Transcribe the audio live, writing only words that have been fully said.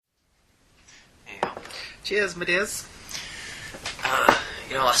Cheers, my dears.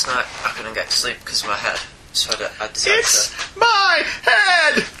 Last night I couldn't get to sleep because of my head, so I decided It's my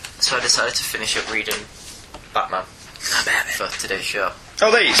head! So I decided to finish up reading Batman for today's show.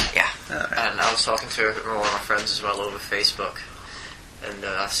 Oh, these? Yeah. Right. And I was talking to one of my friends as well over Facebook, and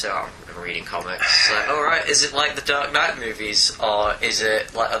I said, I'm reading comics. Like, oh, right, is it like the Dark Knight movies, or is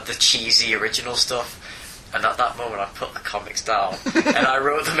it like the cheesy original stuff? And at that moment I put the comics down and I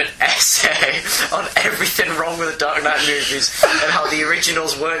wrote them an essay on everything wrong with the Dark Knight movies and how the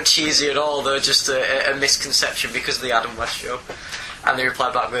originals weren't cheesy at all, they're just a misconception because of the Adam West show. And they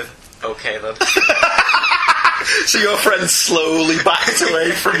replied back with, okay then. So your friend slowly backed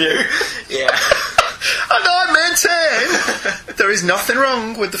away from you. Yeah. And I maintain there is nothing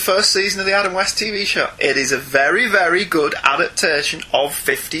wrong with the first season of the Adam West TV show. It is a very, very good adaptation of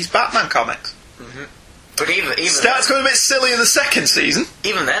 50s Batman comics. Mm-hmm. But even starts going a bit silly in the second season.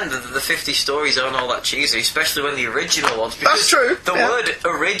 Even then, the 50 stories aren't all that cheesy, especially when the original ones. That's true. The word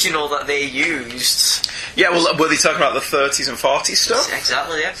original that they used. Yeah, well, were they talking about the 30s and 40s stuff?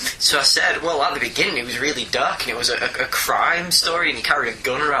 Exactly, yeah. So I said, well, at the beginning it was really dark and it was a crime story and he carried a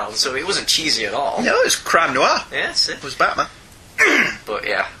gun around, so it wasn't cheesy at all. No, it was crime noir. Yeah, see. It was Batman. But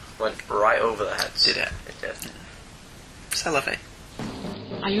yeah, went right over the heads. Did it? It did. C'est la vie.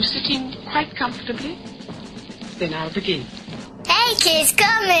 Are you sitting quite comfortably? Then I'll begin. Hey Kids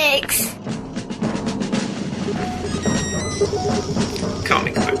Comics!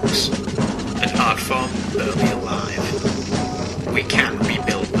 Comic books. An art form barely alive. We can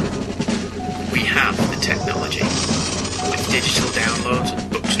rebuild them. We have the technology. With digital downloads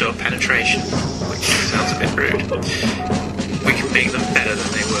and bookstore penetration, which sounds a bit rude, we can make them better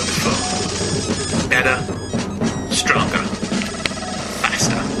than they were before. Better, stronger,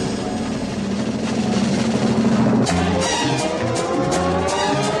 faster.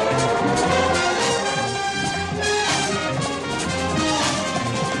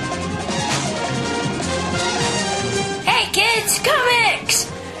 Hey Kids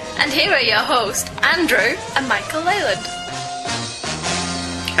Comics! And here are your hosts, Andrew and Michael Leyland.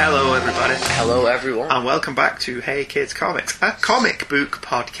 Hello, everybody. Hello, everyone. And welcome back to Hey Kids Comics, a comic book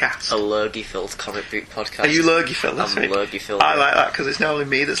podcast. A lurgy-filled comic book podcast. Are you lurgy-filled this I'm week? lurgy-filled. I like that because it's not only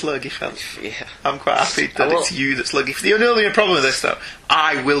me that's lurgy-filled. Yeah. I'm quite happy that it's you that's lurgy-filled. The only problem with this, though,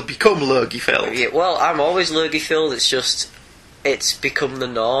 I will become lurgy-filled. Yeah, well, I'm always lurgy-filled, it's become the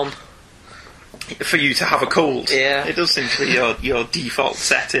norm. For you to have a cold. Yeah. It does seem to be your default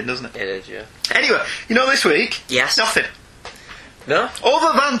setting, doesn't it? It is, yeah. Anyway, this week... Yes? Nothing. No?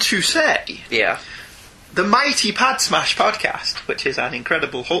 Other than to say... Yeah. The Mighty Pad Smash podcast, which is an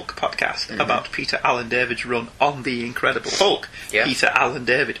Incredible Hulk podcast about Peter Allen David's run on the Incredible Hulk. Yeah. Peter Allen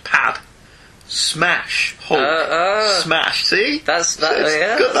David Pad Smash Hulk. Smash, see? That's It's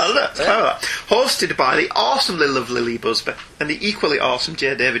yeah. good, isn't it? Yeah. Hosted by the awesomely lovely Lee Busby and the equally awesome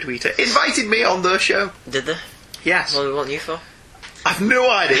J. David Wheater. Invited me on their show. Did they? Yes. What do we want you for? I've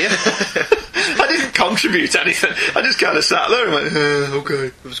no idea. I didn't contribute anything. I just kind of sat there and went, okay.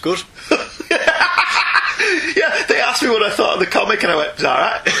 It was good. Yeah, they asked me what I thought of the comic and I went, it was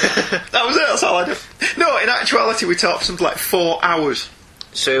alright. That was it, that's all I did. No, in actuality we talked for something like 4 hours.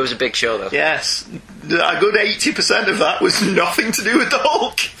 So it was a big show, though. Yes. A good 80% of that was nothing to do with the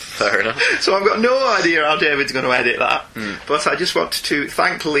Hulk. Fair enough. So I've got no idea how David's going to edit that. But I just want to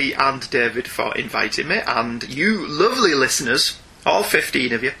thank Lee and David for inviting me, and you lovely listeners, all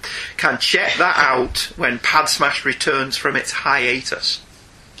 15 of you, can check that out when Pad Smash returns from its hiatus.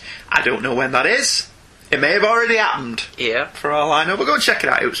 I don't know when that is. It may have already happened. Yeah. For all I know, but go and check it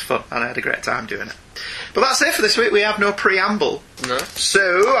out. It was fun, and I had a great time doing it. But that's it for this week. We have no preamble. No.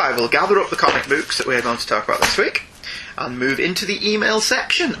 So I will gather up the comic books that we're going to talk about this week and move into the email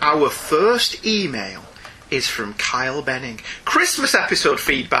section. Our first email is from Kyle Benning. Christmas episode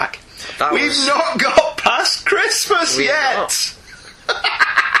feedback. We've not got past Christmas yet.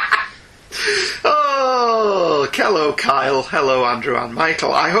 Oh, hello Kyle, hello Andrew and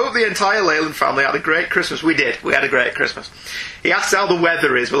Michael. I hope the entire Leyland family had a great Christmas. We did, we had a great Christmas. He asked how the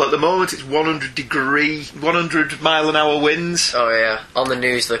weather is. Well, at the moment it's 100 mile an hour winds. Oh yeah, on the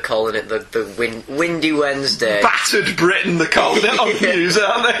news they're calling it the windy Wednesday. Battered Britain, they're calling it on the news,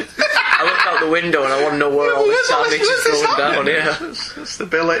 aren't they? I look out the window and I want to know where all this damage is going down. Yeah, that's the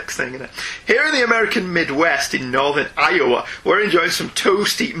Bill Hicks thing, isn't it? Here in the American Midwest, in northern Iowa, we're enjoying some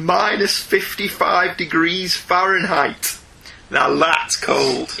toasty minus 55 degrees Fahrenheit. Now that's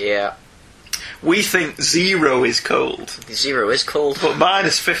cold. Yeah. We think 0 is cold. 0 is cold. But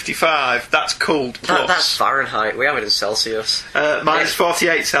minus 55, that's cold plus. That's Fahrenheit. We have it in Celsius. Minus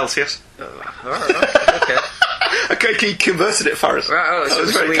 48 Celsius. Alright, okay. Okay, he converted it for us. Right, oh, That so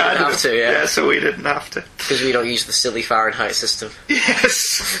was very we kind didn't of have him. to, yeah. Yeah, so we didn't have to. Because we don't use the silly Fahrenheit system.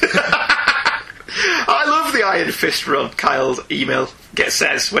 Yes. I love the Iron Fist run. Kyle's email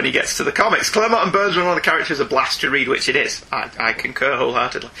says when he gets to the comics. Claremont and Burns run on a character is a blast to read, which it is. I concur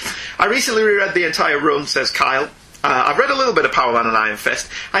wholeheartedly. I recently reread the entire run, says Kyle. I've read a little bit of Power Man and Iron Fist.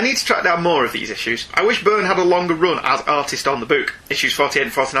 I need to track down more of these issues. I wish Byrne had a longer run as artist on the book. Issues 48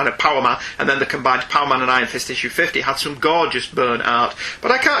 and 49 of Power Man, and then the combined Power Man and Iron Fist issue 50 had some gorgeous Byrne art.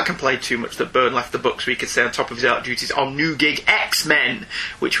 But I can't complain too much that Byrne left the book so he could stay on top of his art duties on New Gig X-Men,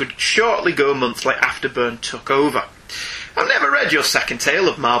 which would shortly go monthly after Byrne took over. I've never read your second tale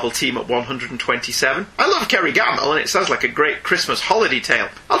of Marvel Team at 127. I love Kerry Gamble, and it sounds like a great Christmas holiday tale.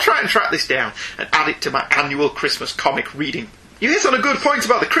 I'll try and track this down and add it to my annual Christmas comic reading. You hit on a good point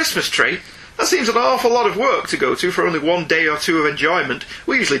about the Christmas tree. That seems an awful lot of work to go to for only one day or two of enjoyment.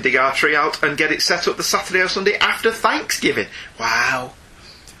 We usually dig our tree out and get it set up the Saturday or Sunday after Thanksgiving. Wow.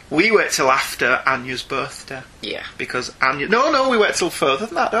 We wait till after Anya's birthday. Yeah. Because Anya... No, we wait till further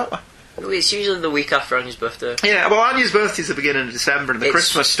than that, don't we? It's usually the week after Anya's birthday. Yeah, well, Anya's birthday is the beginning of December, and the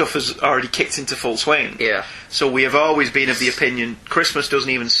Christmas stuff has already kicked into full swing. Yeah. So we have always been of the opinion Christmas doesn't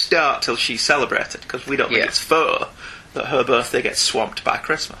even start till she's celebrated, because we don't think it's fair that her birthday gets swamped by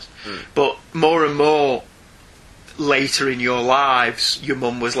Christmas. But more and more later in your lives, your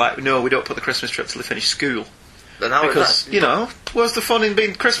mum was like, no, we don't put the Christmas tree up till they finish school. Because, where's the fun in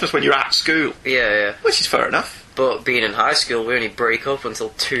being Christmas when you're at school? Yeah. Which is fair enough. But being in high school, we only break up until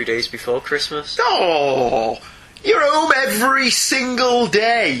 2 days before Christmas. Oh, you're home every single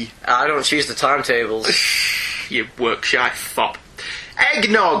day. I don't choose the timetables. You work-shy fop.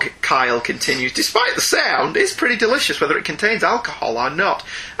 Eggnog, Kyle continues, despite the sound, is pretty delicious whether it contains alcohol or not.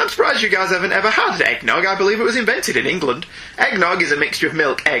 I'm surprised you guys haven't ever had eggnog. I believe it was invented in England. Eggnog is a mixture of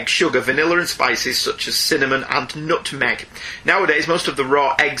milk, egg, sugar, vanilla and spices such as cinnamon and nutmeg. Nowadays, most of the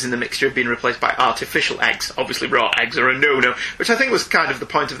raw eggs in the mixture have been replaced by artificial eggs. Obviously, raw eggs are a no-no, which I think was kind of the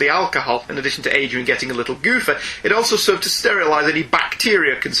point of the alcohol. In addition to Adrian getting a little goofer, it also served to sterilise any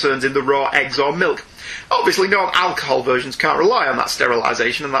bacteria concerns in the raw eggs or milk. Obviously, non-alcohol versions can't rely on that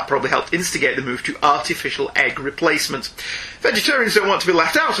sterilisation, and that probably helped instigate the move to artificial egg replacement. Vegetarians don't want to be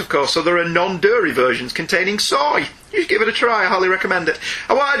left out, of course, so there are non-dairy versions containing soy. You should give it a try, I highly recommend it.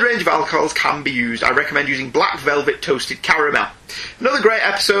 A wide range of alcohols can be used. I recommend using Black Velvet Toasted Caramel. Another great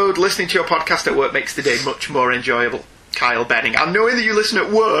episode. Listening to your podcast at work makes the day much more enjoyable. Kyle Benning. And knowing that you listen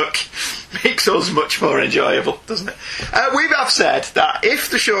at work makes us much more enjoyable, doesn't it? We have said that if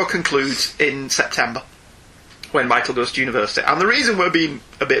the show concludes in September, when Michael goes to university, and the reason we're being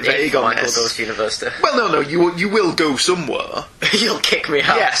a bit vague on Michael this... goes to university. Well, no, you will go somewhere. You'll kick me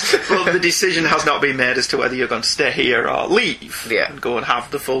out. Yes, but the decision has not been made as to whether you're going to stay here or leave and go and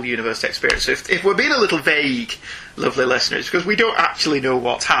have the full university experience. So if we're being a little vague, lovely listeners, because we don't actually know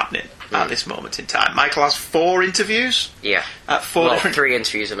what's happening at this moment in time. Michael has 4 interviews. Yeah. At 3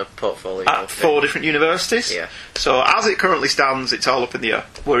 interviews in a portfolio. At 4 different universities. Yeah. So as it currently stands, it's all up in the air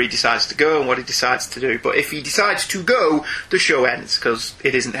where he decides to go and what he decides to do. But if he decides to go, the show ends, because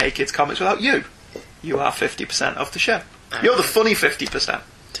it isn't Hey Kids Comics without you. You are 50% of the show. You're the funny 50%.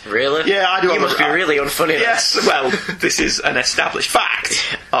 Really? Yeah, I do. You must be really unfunny. Yes, well, this is an established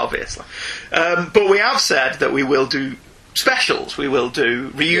fact, obviously. But we have said that we will do specials. We will do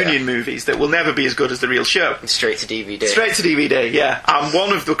reunion movies that will never be as good as the real show. Straight to DVD. Straight to DVD, yeah. And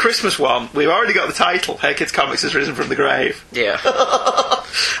one of the Christmas one, we've already got the title, Hey Kids Comics Has Risen from the Grave. Yeah.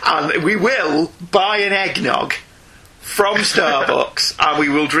 And we will buy an eggnog from Starbucks and we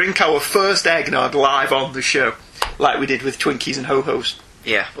will drink our first eggnog live on the show, like we did with Twinkies and Ho-Hos.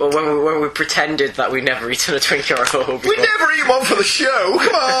 Yeah, well, when we pretended that we never eaten a Twinkie or a Ho-Ho before. We never eat one for the show!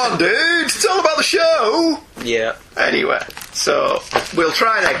 Come on, dude! It's all about the show! Yeah. Anyway, so we'll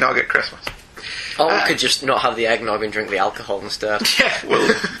try an eggnog at Christmas. Or we could just not have the eggnog and drink the alcohol instead. Yeah,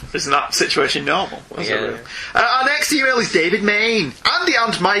 well, isn't that situation normal? Yeah. Our next email is David Main. Andy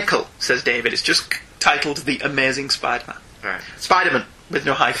and Michael, says David. It's just titled The Amazing Spider-Man. Right. Spider-Man, with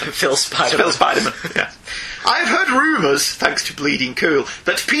no hyphen. Phil Spider-Man. Phil Spider-Man, yeah. I've heard rumours, thanks to Bleeding Cool,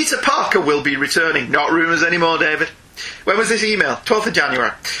 that Peter Parker will be returning. Not rumours anymore, David. When was this email? 12th of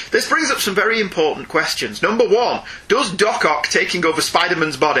January. This brings up some very important questions. Number 1, does Doc Ock taking over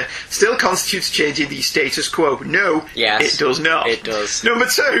Spider-Man's body still constitutes changing the status quo? No, yes, it does not. It does. Number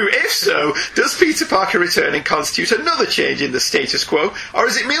 2, if so, does Peter Parker returning constitute another change in the status quo, or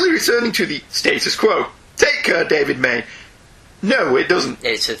is it merely returning to the status quo? Take care, David May. No, it doesn't.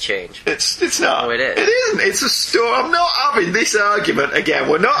 It's a change. It's not. Oh, it is. It isn't. It's a story. I'm not having this argument again.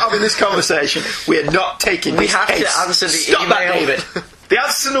 We're not having this conversation. We're not taking we this have case. to answer the Stop email. that, David. The answer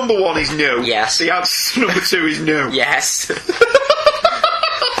answer number 1 is no. Yes. The answer number 2 is no. Yes.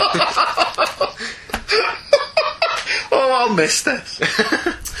 Oh, I'll miss this.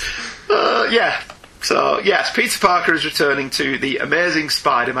 Yeah. So, yes, Peter Parker is returning to The Amazing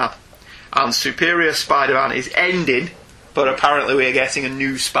Spider-Man. And Superior Spider-Man is ending, but apparently we are getting a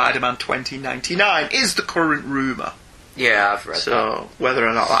new Spider-Man 2099, is the current rumour. Yeah, I've read that. So, whether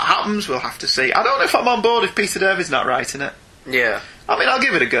or not that happens, we'll have to see. I don't know if I'm on board if Peter David's not writing it. Yeah. I mean, I'll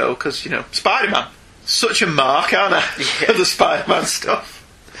give it a go, because, Spider-Man. Such a mark, aren't I? Yeah. For the Spider-Man stuff.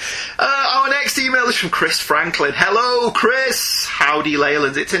 Our next email is from Chris Franklin. Hello, Chris. Howdy,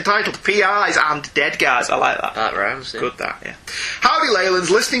 Leylands. It's entitled PIs and Dead Guys. I like that. That rhymes, yeah. Good, that, yeah. Howdy, Leylands.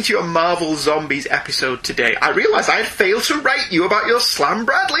 Listening to your Marvel Zombies episode today, I realised I had failed to write you about your Slam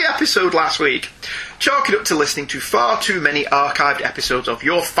Bradley episode last week. Chalk it up to listening to far too many archived episodes of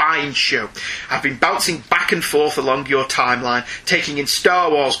your fine show. I've been bouncing back and forth along your timeline, taking in Star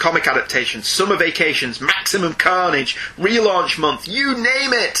Wars comic adaptations, summer vacations, Maximum Carnage, relaunch month, you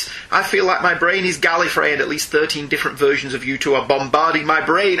name it. I feel like my brain is Gallifrey and at least 13 different versions of you two are bombarding my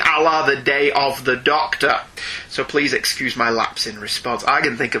brain a la the Day of the Doctor. So please excuse my lapse in response. I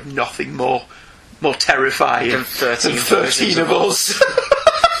can think of nothing more terrifying than 13 of us.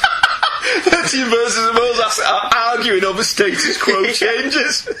 13 verses of us arguing over status quo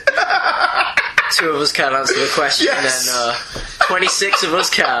changes. 2 of us can't answer the question, yes. And then 26 of us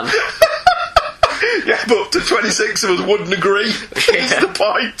can. Yeah, but up to 26 of us wouldn't agree. Is the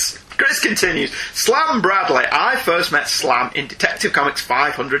point. Chris continues, Slam Bradley. I first met Slam in Detective Comics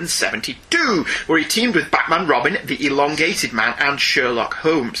 572, where he teamed with Batman Robin, the Elongated Man, and Sherlock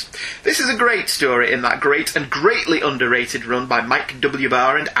Holmes. This is a great story in that great and greatly underrated run by Mike W.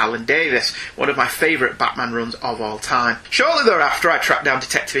 Barr and Alan Davis, one of my favourite Batman runs of all time. Shortly thereafter, I tracked down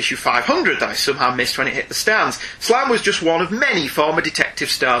Detective issue 500 that I somehow missed when it hit the stands. Slam was just one of many former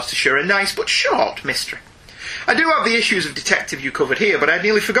detective stars to share a nice but short mystery. I do have the issues of Detective you covered here, but I'd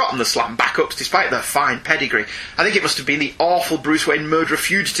nearly forgotten the Slam backups despite their fine pedigree. I think it must have been the awful Bruce Wayne murderer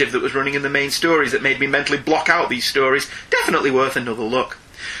fugitive that was running in the main stories that made me mentally block out these stories. Definitely worth another look.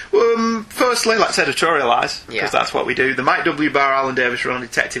 Firstly, let's editorialise, because that's what we do. The Mike W. Barr, Alan Davis run on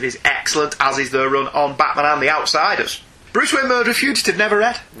Detective is excellent, as is their run on Batman and the Outsiders. Bruce Wayne murderer fugitive, never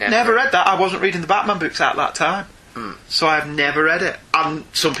read. Never read that. I wasn't reading the Batman books at that time. So I've never read it. And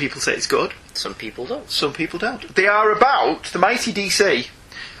some people say it's good. Some people don't. Some people don't. They are about, the mighty DC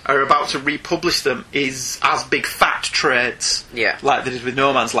are about to republish them as big fat trades. Yeah. Like they did with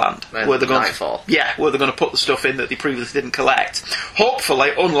No Man's Land. Where they're Nightfall. Where they're going to put the stuff in that they previously didn't collect.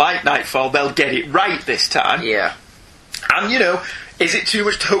 Hopefully, unlike Nightfall, they'll get it right this time. Yeah. And, is it too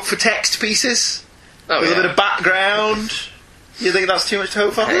much to hope for text pieces? With a bit of background? You think that's too much to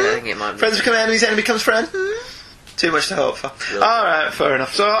hope for? I think it might be. Friends become enemies, enemy becomes friend? Too much to hope for. Really? Alright, fair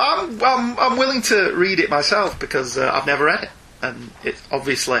enough. So I'm willing to read it myself because I've never read it. And it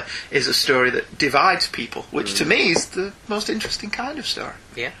obviously is a story that divides people, which to me is the most interesting kind of story.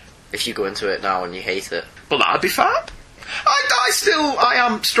 Yeah. If you go into it now and you hate it. But that'd be fine. I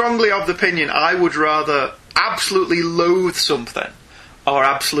am strongly of the opinion I would rather absolutely loathe something or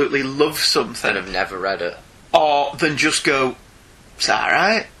absolutely love something. And have never read it. Or than just go, it's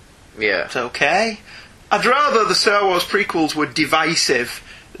alright. Yeah. It's okay. I'd rather the Star Wars prequels were divisive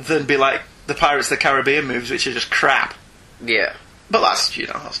than be like the Pirates of the Caribbean movies, which are just crap. Yeah. But that's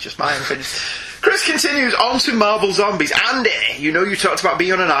just my opinion. Chris continues, on to Marvel Zombies. Andy, you talked about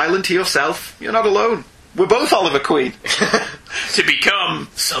being on an island to yourself. You're not alone. We're both Oliver Queen. To become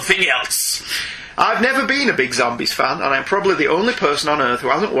something else. I've never been a big Zombies fan, and I'm probably the only person on Earth who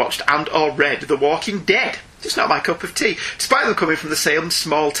hasn't watched and or read The Walking Dead. Just not my cup of tea, despite them coming from the same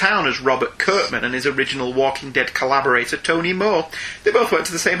small town as Robert Kirkman and his original Walking Dead collaborator Tony Moore. They both went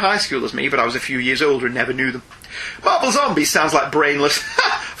to the same high school as me, but I was a few years older and never knew them. Marvel Zombies sounds like brainless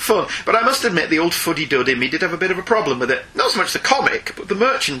fun, but I must admit the old fuddy-dud in me did have a bit of a problem with it. Not so much the comic, but the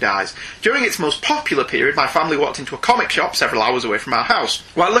merchandise. During its most popular period, my family walked into a comic shop several hours away from our house.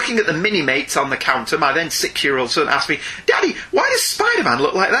 While looking at the mini-mates on the counter, my then 6-year-old son asked me, Daddy, why does Spider-Man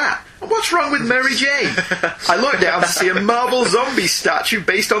look like that? What's wrong with Mary Jane? I looked down to see a Marvel Zombie statue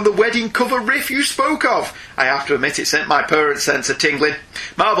based on the wedding cover riff you spoke of. I have to admit it sent my parents' sense of tingling.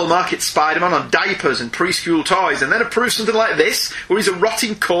 Marvel markets Spider-Man on diapers and preschool toys, and then approves something like this, where he's a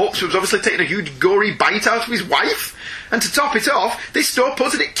rotting corpse who's obviously taken a huge gory bite out of his wife. And to top it off, this store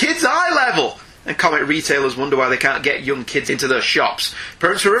puts it at kids' eye level. And comic retailers wonder why they can't get young kids into their shops.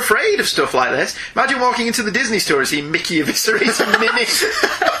 Parents are afraid of stuff like this. Imagine walking into the Disney store and seeing Mickey eviscerate a Minnie.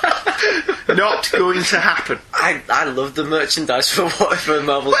 Not going to happen. I love the merchandise for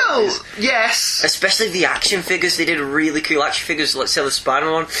Marvel. Well, yes. Especially the action figures. They did really cool action figures. Let's say the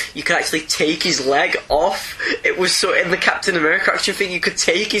Spider-Man one. You could actually take his leg off. It was so in the Captain America action figure, you could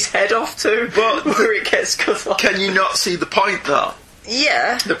take his head off too, but where it gets cut off. Can you not see the point, though?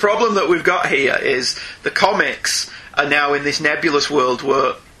 Yeah. The problem that we've got here is the comics are now in this nebulous world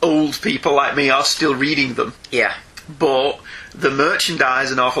where old people like me are still reading them. Yeah. But the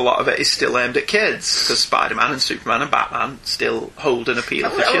merchandise, an awful lot of it, is still aimed at kids, because Spider-Man and Superman and Batman still hold an appeal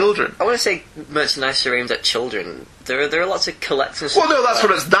for children. I want to say merchandise are aimed at children. There are lots of collectors. Well, no, that's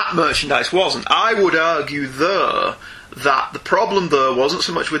what that merchandise wasn't. I would argue, though, that the problem there wasn't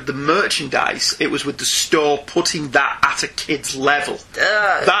so much with the merchandise, it was with the store putting that at a kid's level.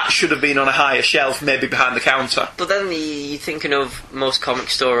 That should have been on a higher shelf, maybe behind the counter. But then you're thinking of most comic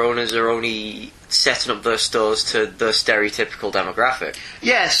store owners are only setting up their stores to the stereotypical demographic.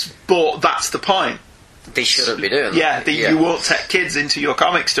 Yes, but that's the point. They shouldn't be doing that. Yeah, you won't take kids into your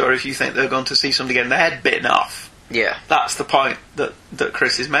comic store if you think they're going to see somebody getting their head bitten off. Yeah. That's the point that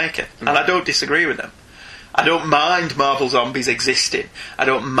Chris is making. And I don't disagree with him. I don't mind Marvel Zombies existing. I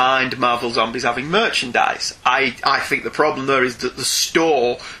don't mind Marvel Zombies having merchandise. I think the problem there is that the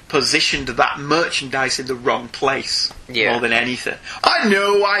store positioned that merchandise in the wrong place more than anything. I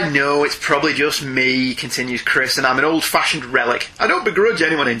know, it's probably just me, continues Chris, and I'm an old-fashioned relic. I don't begrudge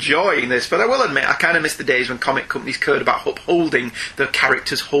anyone enjoying this, but I will admit I kind of miss the days when comic companies cared about upholding their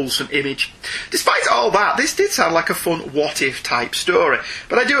characters' wholesome image. Despite all that, this did sound like a fun what-if type story,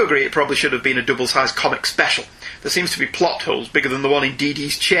 but I do agree it probably should have been a double-sized comic special. There seems to be plot holes bigger than the one in Dee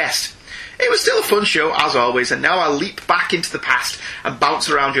Dee's chest. It was still a fun show, as always, and now I'll leap back into the past and bounce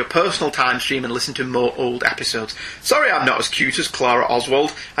around your personal time stream and listen to more old episodes. Sorry I'm not as cute as Clara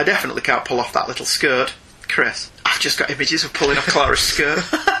Oswald. I definitely can't pull off that little skirt. Chris, I've just got images of pulling off Clara's skirt.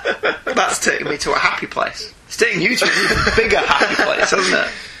 That's taking me to a happy place. It's taking you to an even bigger happy place, hasn't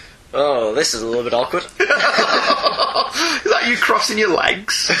it? Oh, this is a little bit awkward. Is that you crossing your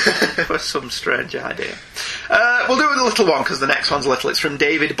legs? For some strange idea. We'll do a little one, because the next one's little. It's from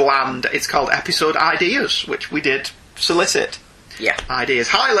David Bland. It's called Episode Ideas, which we did solicit. Yeah. Ideas.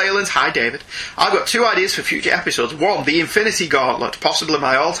 Hi, Leylands. Hi, David. I've got 2 ideas for future episodes. 1, The Infinity Gauntlet, possibly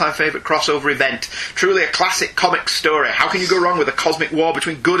my all-time favourite crossover event. Truly a classic comic story. How can you go wrong with a cosmic war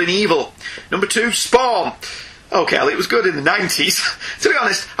between good and evil? Number 2, Spawn. Okay, well, it was good in the 90s. To be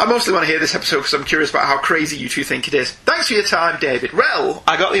honest, I mostly want to hear this episode because I'm curious about how crazy you two think it is. Thanks for your time, David. Well,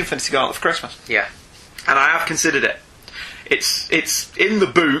 I got the Infinity Gauntlet for Christmas. Yeah. And I have considered it. It's in the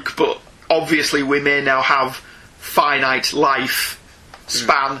book, but obviously we may now have finite life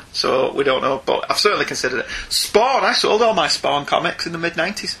span, so we don't know, but I've certainly considered it. Spawn, I sold all my Spawn comics in the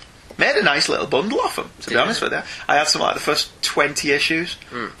mid-90s. Made a nice little bundle off them, to be honest with you. I had some like the first 20 issues,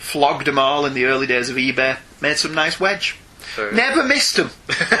 flogged them all in the early days of eBay, made some nice wedge. Never missed them,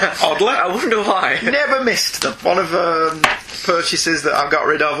 oddly. I wonder why. Never missed them. One of purchases that I got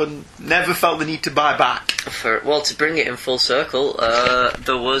rid of and never felt the need to buy back. Well, to bring it in full circle,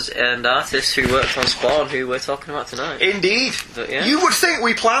 there was an artist who worked on Spawn who we're talking about tonight. Indeed. But, yeah. You would think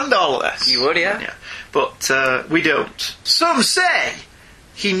we planned all of this. You would, yeah. But we don't. Some say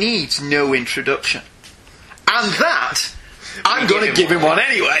he needs no introduction. And that, I'm going to give him one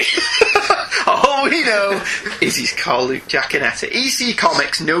anyway. All we know is he's called Luke Giaconetti. EC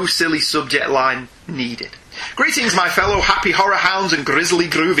Comics, no silly subject line needed. Greetings, my fellow happy horror hounds and grisly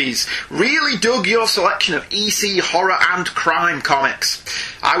groovies. Really dug your selection of EC horror and crime comics.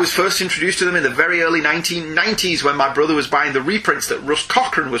 I was first introduced to them in the very early 1990s when my brother was buying the reprints that Russ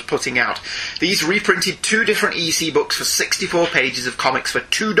Cochran was putting out. These reprinted 2 different EC books for 64 pages of comics for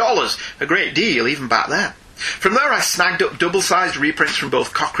 $2. A great deal, even back then. From there I snagged up double-sized reprints from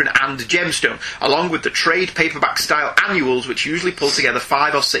both Cochrane and Gemstone, along with the trade paperback-style annuals which usually pull together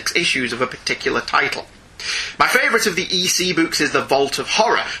 5 or 6 issues of a particular title. My favourite of the EC books is the Vault of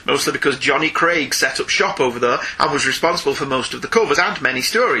Horror, mostly because Johnny Craig set up shop over there and was responsible for most of the covers and many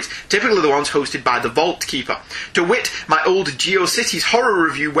stories, typically the ones hosted by the Vault Keeper. To wit, my old GeoCities horror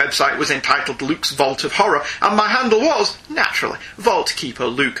review website was entitled Luke's Vault of Horror, and my handle was, naturally, Vault Keeper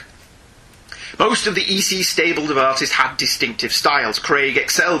Luke. Most of the EC stable of artists had distinctive styles. Craig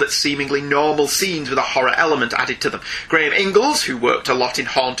excelled at seemingly normal scenes with a horror element added to them. Graham Ingalls, who worked a lot in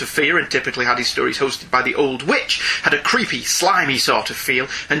Haunt of Fear and typically had his stories hosted by the Old Witch, had a creepy, slimy sort of feel,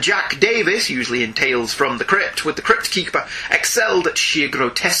 and Jack Davis, usually in Tales from the Crypt with the Crypt Keeper, excelled at sheer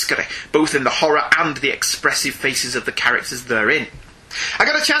grotesquerie, both in the horror and the expressive faces of the characters therein. I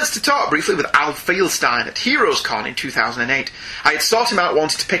got a chance to talk briefly with Al Fieldstein at Heroes Con in 2008. I had sought him out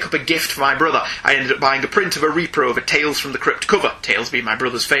wanting to pick up a gift for my brother. I ended up buying a print of a repro of a Tales from the Crypt cover, Tales being my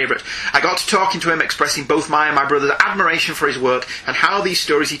brother's favourite. I got to talking to him, expressing both my and my brother's admiration for his work and how these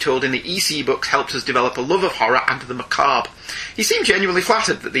stories he told in the EC books helped us develop a love of horror and the macabre. He seemed genuinely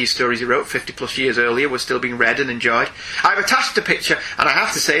flattered that these stories he wrote 50 plus years earlier were still being read and enjoyed. I've attached a picture, and I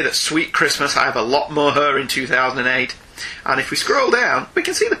have to say that Sweet Christmas I have a lot more her in 2008. And if we scroll down, we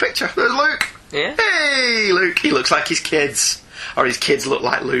can see the picture. There's Luke. Yeah. Hey, Luke. He looks like his kids. Or his kids look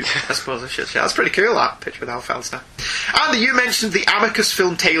like Luke, I suppose I should say. That's pretty cool, that picture with Al Fieldstein. And you mentioned the Amicus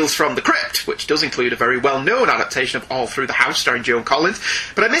film Tales from the Crypt, which does include a very well-known adaptation of All Through the House starring Joan Collins.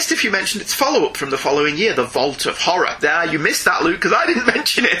 But I missed if you mentioned its follow-up from the following year, The Vault of Horror. You missed that, Luke, because I didn't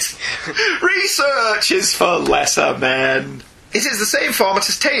mention it. Research is for lesser men. It is the same format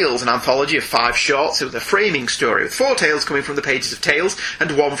as Tales, an anthology of 5 shorts. It was a framing story, with 4 tales coming from the pages of Tales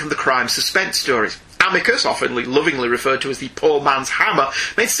and 1 from the crime suspense stories. Amicus, often lovingly referred to as the poor man's hammer,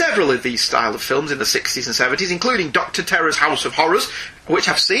 made several of these style of films in the 60s and 70s, including Dr. Terror's House of Horrors, which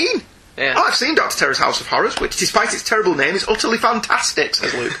I've seen. Yeah. Oh, I've seen Dr. Terror's House of Horrors, which, despite its terrible name, is utterly fantastic,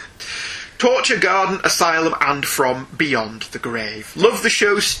 says Luke. Torture Garden, Asylum, and From Beyond the Grave. Love the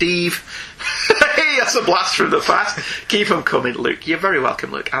show, Steve. Hey, that's a blast from the past. Keep them coming, Luke. You're very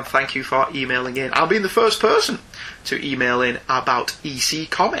welcome, Luke, and thank you for emailing in. I'll be the first person to email in about EC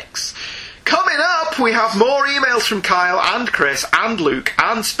Comics. Coming up, we have more emails from Kyle and Chris and Luke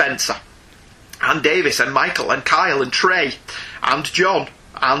and Spencer and Davis and Michael and Kyle and Trey and John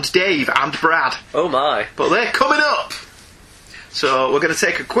and Dave and Brad. Oh my. But they're coming up. So we're going to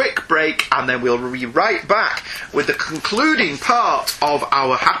take a quick break and then we'll be right back with the concluding part of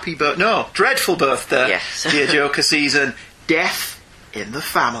our dreadful birthday, yes. Dear Joker season, Death in the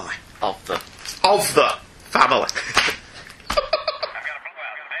Family. Of the Family.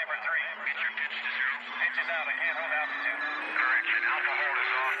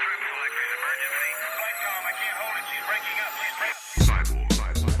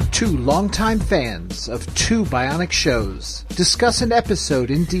 Two longtime fans of 2 Bionic shows discuss an episode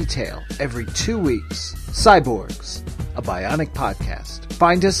in detail every 2 weeks. Cyborgs, a Bionic podcast.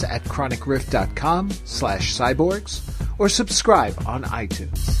 Find us at chronicriff.com/cyborgs or subscribe on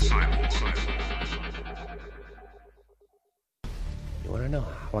iTunes. You want to know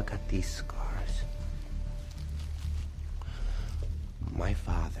how I got these scars? My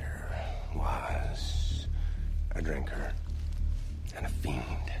father was a drinker and a fiend.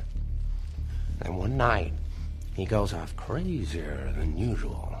 And one night, he goes off crazier than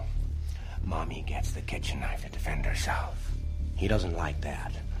usual. Mommy gets the kitchen knife to defend herself. He doesn't like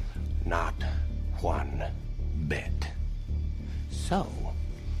that. Not one bit. So,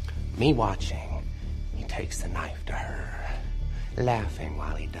 me watching, he takes the knife to her, laughing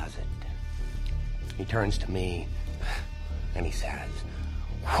while he does it. He turns to me, and he says,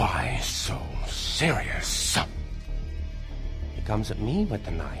 "Why so serious?" He comes at me with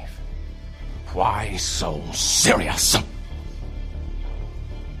the knife. "Why so serious?"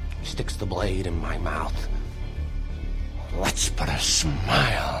 He sticks the blade in my mouth. "Let's put a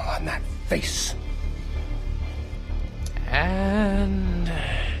smile on that face." And...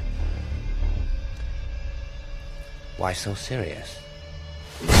 why so serious?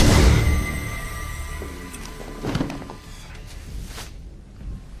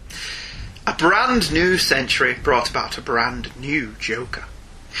 A brand new century brought about a brand new Joker.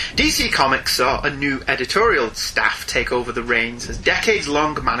 DC Comics saw a new editorial staff take over the reins as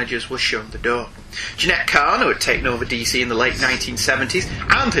decades-long managers were shown the door. Jeanette Kahn, who had taken over DC in the late 1970s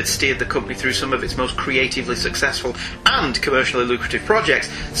and had steered the company through some of its most creatively successful and commercially lucrative projects,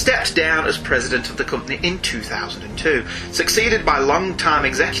 stepped down as president of the company in 2002, succeeded by longtime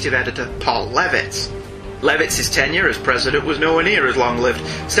executive editor Paul Levitz. Levitz's tenure as president was nowhere near as long-lived,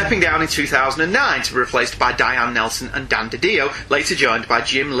 stepping down in 2009 to be replaced by Diane Nelson and Dan DiDio, later joined by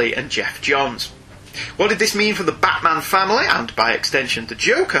Jim Lee and Jeff Johns. What did this mean for the Batman family, and by extension the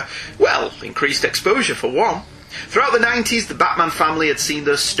Joker? Well, increased exposure for one. Throughout the 90s, the Batman family had seen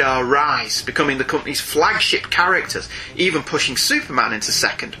their star rise, becoming the company's flagship characters, even pushing Superman into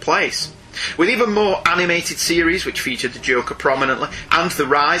second place. With even more animated series which featured the Joker prominently, and the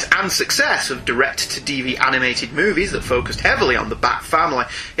rise and success of direct-to-DVD animated movies that focused heavily on the Bat family,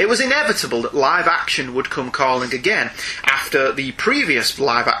 it was inevitable that live action would come calling again, after the previous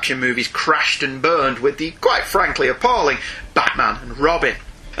live-action movies crashed and burned with the, quite frankly, appalling Batman and Robin.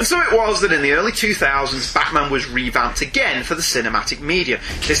 And so it was that in the early 2000s, Batman was revamped again for the cinematic media,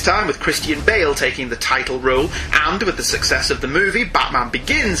 this time with Christian Bale taking the title role, and with the success of the movie Batman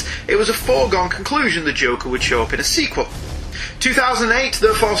Begins, it was a foregone conclusion the Joker would show up in a sequel. 2008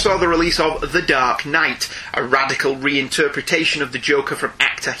 therefore saw the release of The Dark Knight, a radical reinterpretation of the Joker from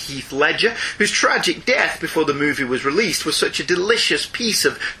actor Heath Ledger, whose tragic death before the movie was released was such a delicious piece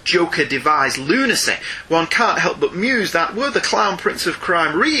of Joker-devised lunacy. One can't help but muse that were the clown prince of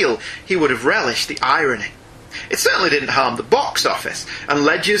crime real, he would have relished the irony. It certainly didn't harm the box office, and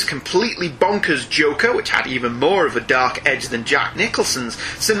Ledger's completely bonkers Joker, which had even more of a dark edge than Jack Nicholson's,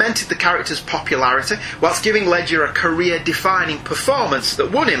 cemented the character's popularity, whilst giving Ledger a career-defining performance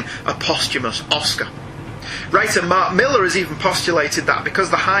that won him a posthumous Oscar. Writer Mark Miller has even postulated that because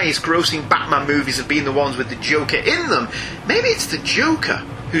the highest-grossing Batman movies have been the ones with the Joker in them, maybe it's the Joker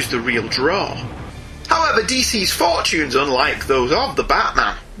who's the real draw. However, DC's fortunes, unlike those of the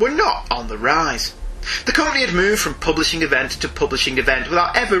Batman, were not on the rise. The company had moved from publishing event to publishing event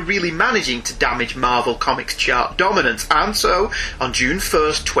without ever really managing to damage Marvel Comics' chart dominance, and so, on June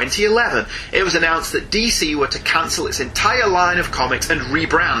 1st, 2011, it was announced that DC were to cancel its entire line of comics and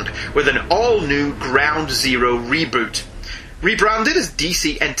rebrand with an all-new Ground Zero reboot. Rebranded as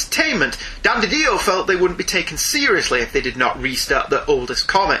DC Entertainment, Dan DiDio felt they wouldn't be taken seriously if they did not restart their oldest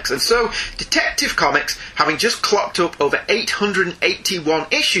comics, and so Detective Comics, having just clocked up over 881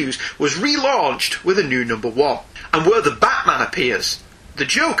 issues, was relaunched with a new number 1. And where the Batman appears, the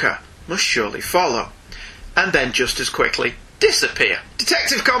Joker must surely follow. And then just as quickly disappear.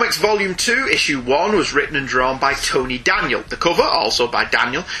 Detective Comics Volume 2, Issue 1 was written and drawn by Tony Daniel. The cover, also by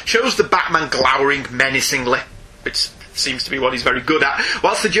Daniel, shows the Batman glowering menacingly, which seems to be what he's very good at,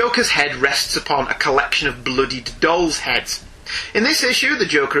 whilst the Joker's head rests upon a collection of bloodied dolls' heads. In this issue, the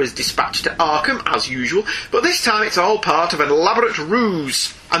Joker is dispatched to Arkham, as usual, but this time it's all part of an elaborate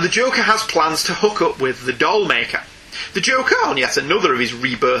ruse, and the Joker has plans to hook up with the Dollmaker. The Joker, on yet another of his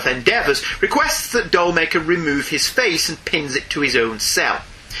rebirth endeavours, requests that Dollmaker remove his face and pins it to his own cell.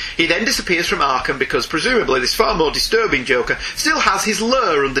 He then disappears from Arkham because presumably this far more disturbing Joker still has his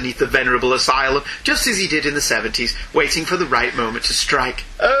lair underneath the venerable asylum, just as he did in the 70s, waiting for the right moment to strike.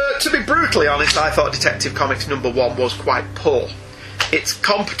 To be brutally honest, I thought Detective Comics number 1 was quite poor. It's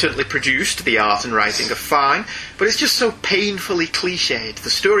competently produced, the art and writing are fine, but it's just so painfully cliched. The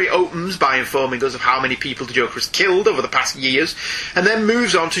story opens by informing us of how many people the Joker has killed over the past years, and then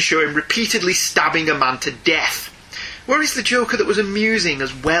moves on to show him repeatedly stabbing a man to death. Where is the Joker that was amusing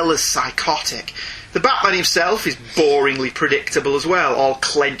as well as psychotic? The Batman himself is boringly predictable as well, all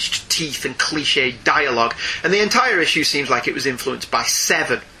clenched teeth and cliched dialogue, and the entire issue seems like it was influenced by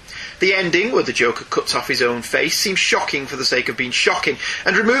Seven. The ending, where the Joker cuts off his own face, seems shocking for the sake of being shocking,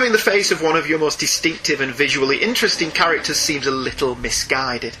 and removing the face of one of your most distinctive and visually interesting characters seems a little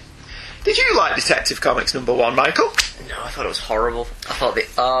misguided. Did you like Detective Comics number 1, Michael? No, I thought it was horrible. I thought the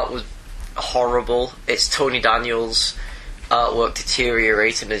art was horrible. It's Tony Daniel's artwork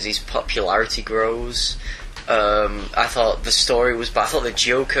deteriorating as his popularity grows. I thought the story was bad. I thought the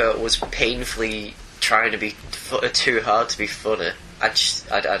Joker was painfully trying to be too hard to be funny. I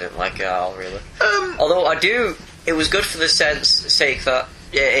didn't like it at all, really. Although it was good for the sake that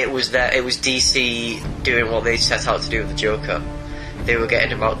it was DC doing what they set out to do with the Joker. They were getting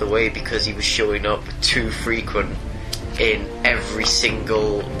him out of the way because he was showing up too frequent in every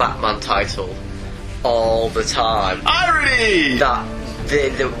single Batman title all the time. Irony!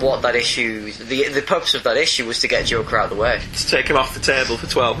 The purpose of that issue was to get Joker out of the way. To take him off the table for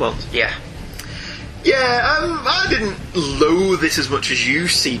 12 months. Yeah. Yeah, I didn't loathe it as much as you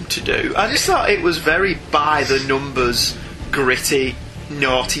seem to do. I just thought it was very by-the-numbers, gritty,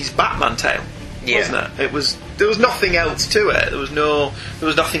 noughties Batman tale, wasn't it? There was nothing else to it. There was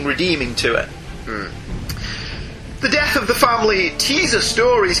nothing redeeming to it. The Death of the Family teaser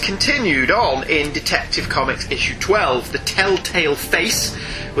stories continued on in Detective Comics issue 12. The Telltale Face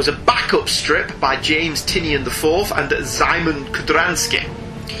was a backup strip by James Tynion IV and Szymon Kudranski.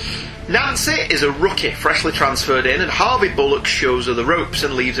 Nancy is a rookie freshly transferred in, and Harvey Bullock shows her the ropes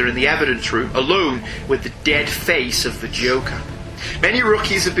and leaves her in the evidence room alone with the dead face of the Joker. Many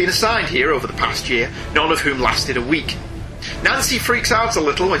rookies have been assigned here over the past year, none of whom lasted a week. Nancy freaks out a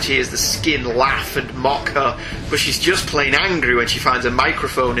little when she hears the Skin laugh and mock her, but she's just plain angry when she finds a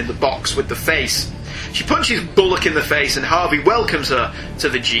microphone in the box with the face. She punches Bullock in the face and Harvey welcomes her to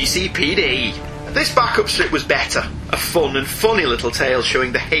the GCPD. This backup strip was better, a fun and funny little tale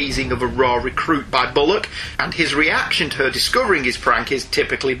showing the hazing of a raw recruit by Bullock, and his reaction to her discovering his prank is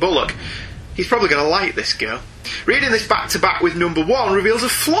typically Bullock. He's probably going to like this girl. Reading this back-to-back with number 1 reveals a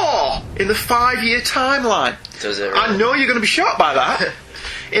flaw in the 5-year timeline. Does it really? I know you're going to be shocked by that.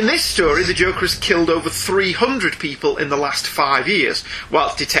 In this story, the Joker has killed over 300 people in the last 5 years,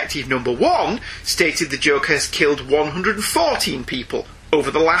 whilst Detective number 1 stated the Joker has killed 114 people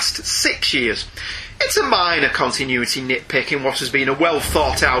over the last 6 years. It's a minor continuity nitpick in what has been a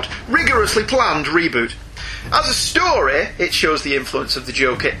well-thought-out, rigorously planned reboot. As a story, it shows the influence of the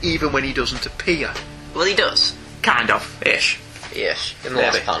Joker even when he doesn't appear. Well, he does. Kind of, ish. Yes, in the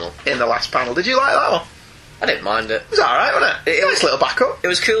last panel. In the last panel. Did you like that one? I didn't mind it. It was alright, wasn't it? It was nice little backup. It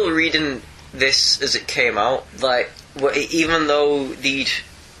was cool reading this as it came out. Like, even though they'd,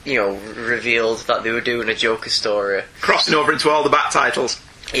 revealed that they were doing a Joker story. Crossing over into all the back titles.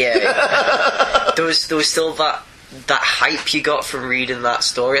 Yeah. there was still that hype you got from reading that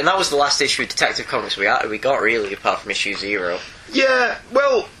story. And that was the last issue of Detective Comics we got, really, apart from issue 0. Yeah,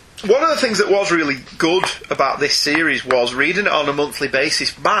 well, one of the things that was really good about this series was reading it on a monthly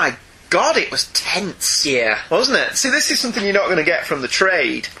basis. My God, it was tense. Yeah. Wasn't it? See, this is something you're not going to get from the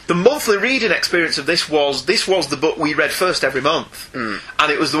trade. The monthly reading experience of this was the book we read first every month.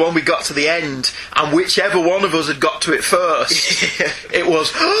 And it was the one we got to the end, and whichever one of us had got to it first, it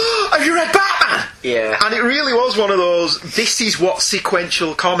was, oh, have you read Batman? Yeah. And it really was one of those, this is what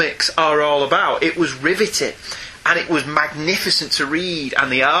sequential comics are all about. It was riveting. And it was magnificent to read,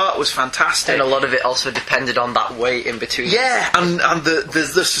 and the art was fantastic. And a lot of it also depended on that wait in between. Yeah, and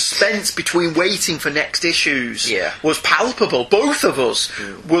the suspense between waiting for next issues was palpable. Both of us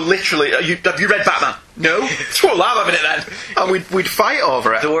were literally, have you read Batman? No? Well, laugh a minute then. And we'd fight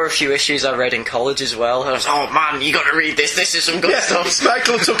over it. There were a few issues I read in college as well. I was, oh man, you got to read this. This is some good stuff.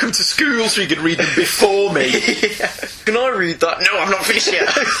 Michael took him to school so he could read them before me. Can I read that? No, I'm not finished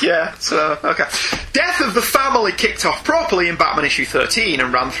yet. Yeah, so, okay. Death of the Family kicked off properly in Batman issue 13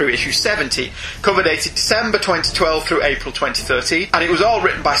 and ran through issue 70. Cover dated December 2012 through April 2013. And it was all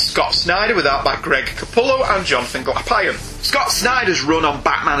written by Scott Snyder with art by Greg Capullo and Jonathan Glapion. Scott Snyder's run on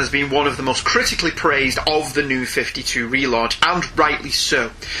Batman has been one of the most critically praised of the New 52 relaunch, and rightly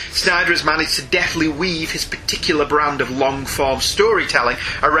so. Snyder has managed to deftly weave his particular brand of long-form storytelling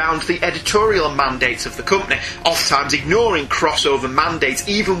around the editorial mandates of the company, oft-times ignoring crossover mandates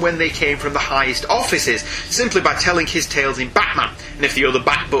even when they came from the highest offices, simply by telling his tales in Batman. And if the other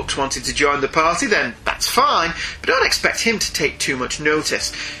Bat books wanted to join the party, then that's fine, but don't expect him to take too much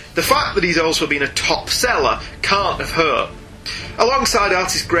notice. The fact that he's also been a top seller can't have hurt. Alongside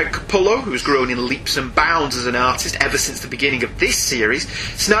artist Greg Capullo, who has grown in leaps and bounds as an artist ever since the beginning of this series,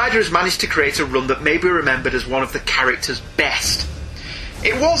 Snyder has managed to create a run that may be remembered as one of the character's best.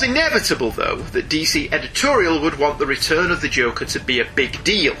 It was inevitable, though, that DC editorial would want the return of the Joker to be a big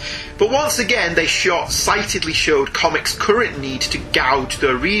deal, but once again they short-sightedly showed comics' current need to gouge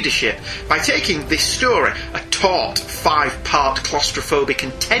their readership by taking this story, a taut, 5-part claustrophobic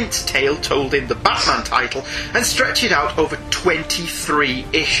and tense tale told in the Batman title, and stretch it out over 23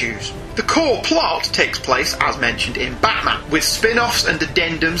 issues. The core plot takes place, as mentioned, in Batman, with spin-offs and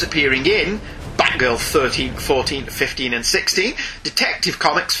addendums appearing in Batgirl 13, 14, 15 and 16, Detective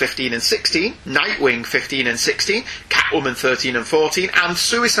Comics 15 and 16, Nightwing 15 and 16, Catwoman 13 and 14, and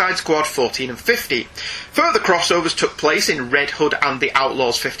Suicide Squad 14 and 15. Further crossovers took place in Red Hood and the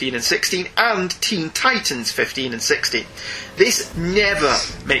Outlaws 15 and 16, and Teen Titans 15 and 16. This never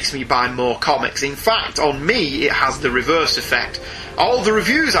makes me buy more comics. In fact, on me, it has the reverse effect. All the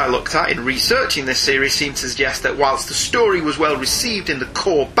reviews I looked at in researching this series seem to suggest that whilst the story was well received in the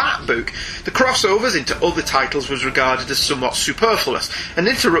core Bat book, the crossovers into other titles was regarded as somewhat superfluous and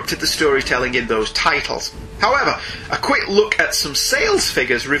interrupted the storytelling in those titles. However, a quick look at some sales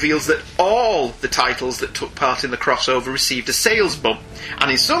figures reveals that all the titles that took part in the crossover received a sales bump, and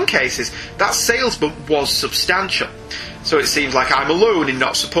in some cases that sales bump was substantial. So it seems like I'm alone in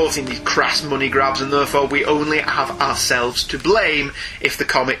not supporting these crass money grabs, and therefore we only have ourselves to blame if the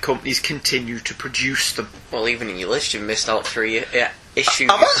comic companies continue to produce them. Well, even in your list, you missed out 3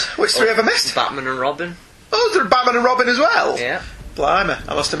 issues. Have I? Which 3 have I missed? Batman and Robin. Oh, is there Batman and Robin as well? Yeah. Blimey,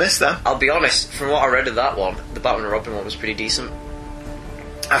 I must have missed them. I'll be honest, from what I read of that one, the Batman and Robin one was pretty decent.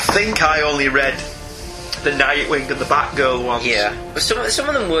 I think I only read the Nightwing and the Batgirl ones. Yeah, but some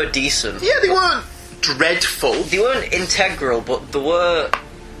of them were decent. Yeah, they weren't dreadful. They weren't integral, but there were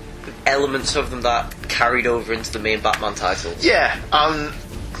elements of them that carried over into the main Batman title. Yeah,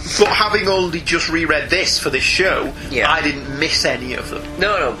 but having only just reread this for this show, I didn't miss any of them.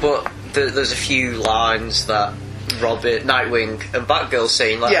 No, but there's a few lines that Robin, Nightwing and Batgirl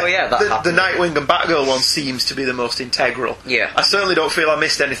saying, like, oh yeah, that happened. The Nightwing and Batgirl one seems to be the most integral. Yeah. I certainly don't feel I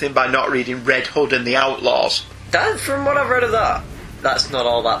missed anything by not reading Red Hood and the Outlaws. From what I've read of that, that's not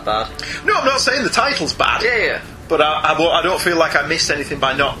all that bad. No, I'm not saying the title's bad. Yeah. But I don't feel like I missed anything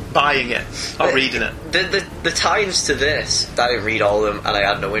by not buying it or reading it. The tie-ins to this, I didn't read all of them and I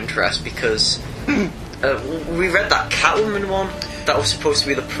had no interest because we read that Catwoman one that was supposed to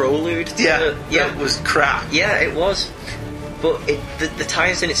be the prelude. That was crap. Yeah, it was. But the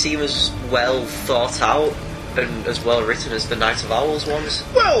tie-ins didn't seem as well thought out and as well written as the Night of Owls ones.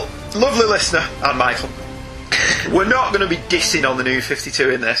 Well, lovely listener, and Michael, we're not going to be dissing on the New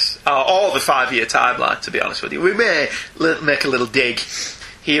 52 in this, or the 5-year timeline, to be honest with you. We may make a little dig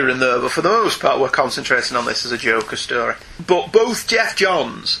here and there, but for the most part we're concentrating on this as a Joker story. But both Jeff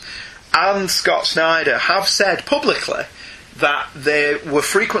Johns and Scott Snyder have said publicly that they were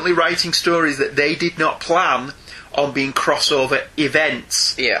frequently writing stories that they did not plan on being crossover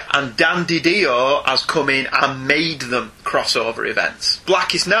events. Yeah. And Dan DiDio has come in and made them crossover events.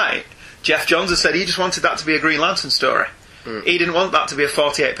 Blackest Night, Jeff Johns has said he just wanted that to be a Green Lantern story. He didn't want that to be a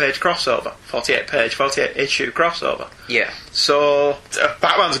 48-page crossover. 48-issue crossover. Yeah. So,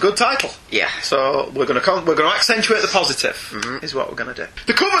 Batman's a good title. Yeah. So, we're going to accentuate the positive, is what we're going to do.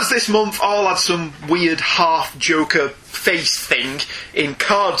 The covers this month all had some weird half-Joker face thing in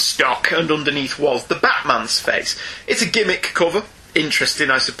cardstock, and underneath was the Batman's face. It's a gimmick cover. Interesting,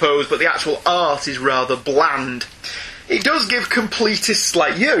 I suppose, but the actual art is rather bland. It does give completists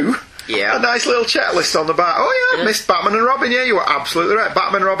like you a nice little checklist on the back. Oh yeah, missed Batman and Robin. Yeah, you were absolutely right.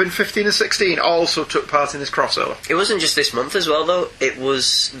 Batman and Robin 15 and 16 also took part in this crossover. It wasn't just this month as well, though. It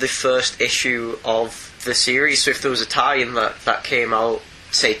was the first issue of the series, so if there was a tie-in that came out,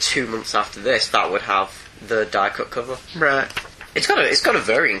 say 2 months after this, that would have the die-cut cover. Right. It's got a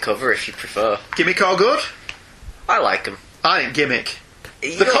variant cover if you prefer. Gimmick or good? I like them. I think gimmick.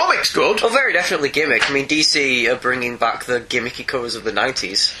 The comic's good. Oh, very definitely gimmick. I mean, DC are bringing back the gimmicky covers of the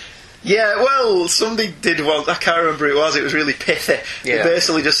 90s. Yeah, well, somebody did one, I can't remember who it was, it was really pithy. Yeah. It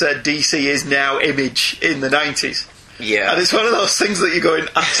basically just said DC is now Image in the 90s. Yeah. And it's one of those things that you're going,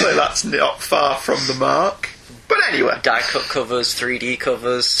 actually that's not far from the mark. But anyway. Die-cut covers, 3D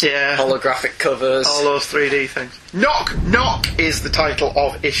covers, holographic covers. All those 3D things. Knock, Knock is the title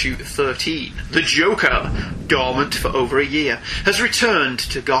of issue 13. The Joker, dormant for over a year, has returned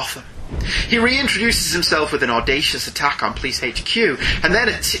to Gotham. He reintroduces himself with an audacious attack on Police HQ, and then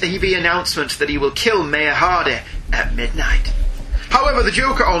a TV announcement that he will kill Mayor Hardy at midnight. However, the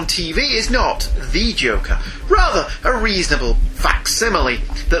Joker on TV is not the Joker, rather a reasonable facsimile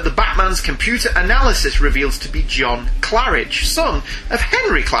that the Batman's computer analysis reveals to be John Claridge, son of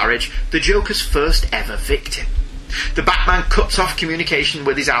Henry Claridge, the Joker's first ever victim. The Batman cuts off communication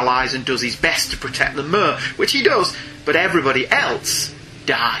with his allies and does his best to protect the Mayor, which he does, but everybody else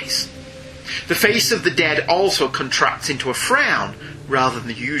dies. The face of the dead also contracts into a frown rather than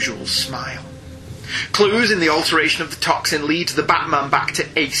the usual smile. Clues in the alteration of the toxin lead the Batman back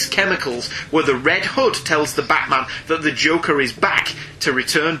to Ace Chemicals, where the Red Hood tells the Batman that the Joker is back to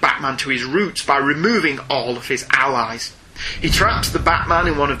return Batman to his roots by removing all of his allies. He traps the Batman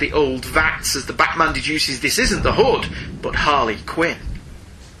in one of the old vats as the Batman deduces this isn't the Hood, but Harley Quinn.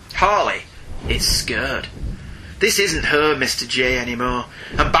 Harley is scared. This isn't her Mr. J anymore,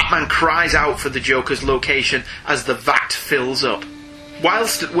 and Batman cries out for the Joker's location as the vat fills up.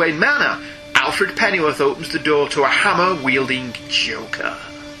 Whilst at Wayne Manor, Alfred Pennyworth opens the door to a hammer-wielding Joker.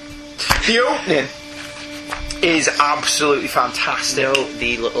 The opening is absolutely fantastic. You know,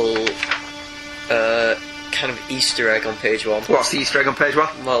 the little kind of Easter egg on page 1. What's the Easter egg on page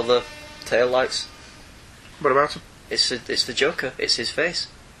 1? Well, the tail lights. What about him? It's the Joker. It's his face.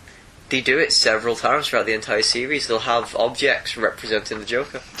 They do it several times throughout the entire series. They'll have objects representing the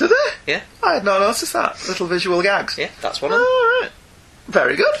Joker. Do they? Yeah. I had not noticed that. Little visual gags. Yeah, that's one of them. Right.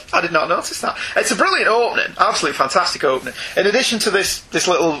 Very good. I did not notice that. It's a brilliant opening. Absolutely fantastic opening. In addition to this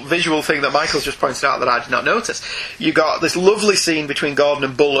little visual thing that Michael's just pointed out that I did not notice, you got this lovely scene between Gordon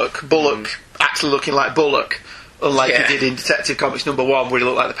and Bullock. Bullock actually looking like Bullock, unlike he did in Detective Comics #1 where he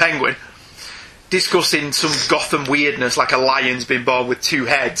looked like the Penguin, discussing some Gotham weirdness like a lion's been born with 2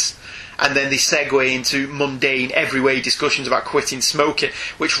 heads. And then they segue into mundane, everyday discussions about quitting smoking,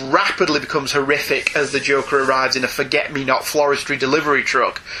 which rapidly becomes horrific as the Joker arrives in a forget-me-not floristry delivery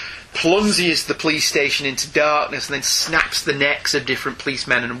truck, plunges the police station into darkness, and then snaps the necks of different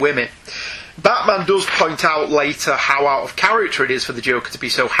policemen and women. Batman does point out later how out of character it is for the Joker to be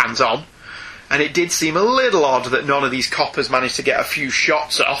so hands-on, and it did seem a little odd that none of these coppers managed to get a few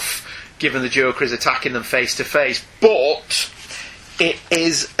shots off, given the Joker is attacking them face-to-face, but it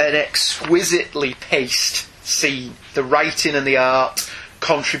is an exquisitely paced scene. The writing and the art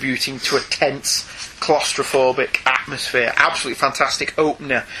contributing to a tense, claustrophobic atmosphere. Absolutely fantastic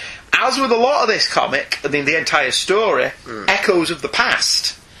opener. As with a lot of this comic, I mean the entire story, echoes of the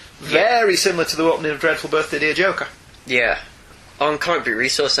past. Very similar to the opening of Dreadful Birthday Dear Joker. Yeah. On Comic Book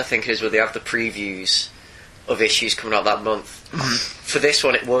Resource, I think it is where they have the previews of issues coming out that month. For this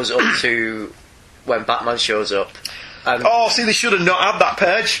one, it was up to when Batman shows up. See, they should have not had that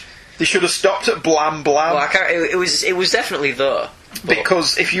page. They should have stopped at blam blam. Well, it was definitely there.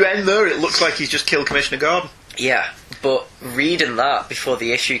 Because if you end there, it looks like he's just killed Commissioner Gordon. Yeah, but reading that before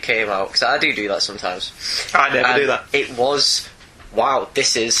the issue came out, because I do that sometimes. I never do that. It was, wow,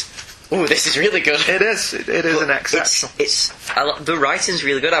 this is really good. It is. It is an exceptional. The writing's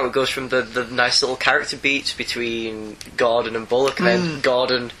really good. How it goes from the nice little character beats between Gordon and Bullock, and then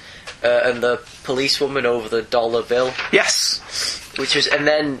Gordon and the policewoman over the dollar bill. Yes. And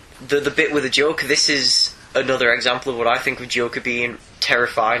then the bit with the Joker. This is another example of what I think of Joker being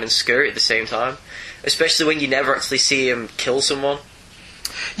terrifying and scary at the same time. Especially when you never actually see him kill someone.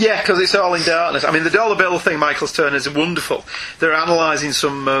 Yeah, because it's all in darkness. I mean, the dollar bill thing Michael's turn is wonderful. They're analysing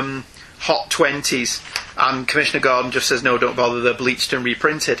some hot 20s, and Commissioner Gordon just says, no, don't bother, they're bleached and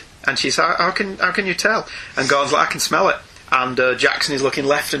reprinted. And she says, how can you tell? And Gordon's like, I can smell it. And Jackson is looking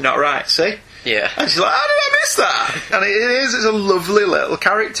left and not right, see? Yeah. And she's like, how did I miss that? And it's a lovely little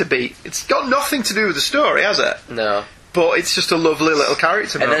character beat. It's got nothing to do with the story, has it? No. But it's just a lovely little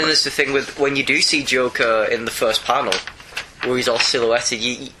character moment. And then there's the thing with when you do see Joker in the first panel, where he's all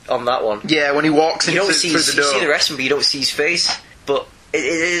silhouetted on that one. Yeah, when he walks through the door. You see the rest of him, but you don't see his face. But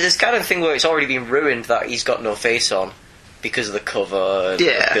it's kind of a thing where it's already been ruined that he's got no face on because of the cover and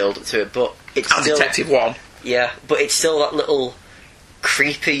the build up to it. But it's and still Detective One. Yeah, but it's still that little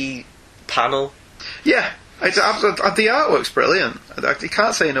creepy panel. Yeah. The artwork's brilliant. You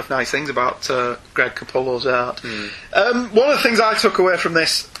can't say enough nice things about Greg Capullo's art. One of the things I took away from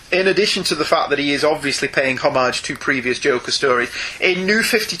this, in addition to the fact that he is obviously paying homage to previous Joker stories, in New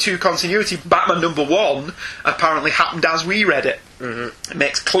 52 continuity, Batman #1 apparently happened as we read it. It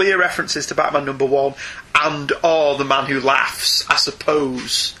makes clear references to Batman #1 and the Man Who Laughs, I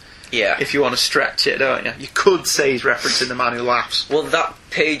suppose. Yeah. If you want to stretch it, don't you? You could say he's referencing The Man Who Laughs. Well, that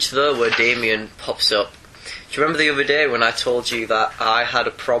page there where Damien pops up, do you remember the other day when I told you that I had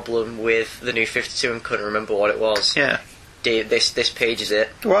a problem with the New 52 and couldn't remember what it was? Yeah. This page is it.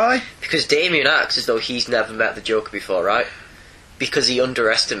 Why? Because Damien acts as though he's never met the Joker before, right? Because he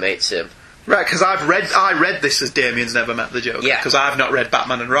underestimates him. Right, because I read this as Damien's never met the Joker. Yeah. Because I've not read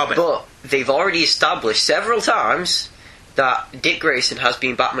Batman and Robin. But they've already established several times that Dick Grayson has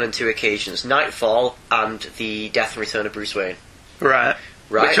been Batman on 2 occasions, Nightfall and the Death and Return of Bruce Wayne. Right.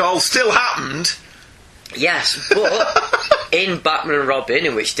 Which all still happened. Yes, but in Batman and Robin,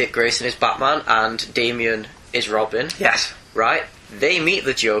 in which Dick Grayson is Batman and Damien is Robin, yes, right, they meet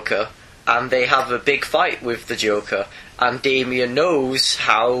the Joker and they have a big fight with the Joker, and Damien knows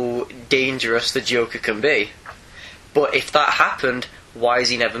how dangerous the Joker can be. But if that happened, why has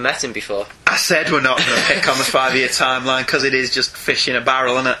he never met him before? I said we're not going to pick on the 5-year timeline because it is just fish in a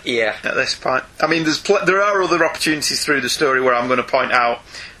barrel, isn't it? Yeah. At this point. I mean, there are other opportunities through the story where I'm going to point out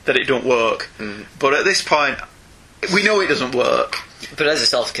that it don't work. But at this point, we know it doesn't work. But as a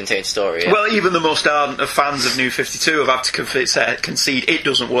self-contained story, yeah. Well, even the most ardent of fans of New 52 have had to concede it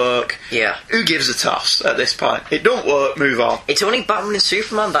doesn't work. Yeah. Who gives a toss at this point? It don't work, move on. It's only Batman and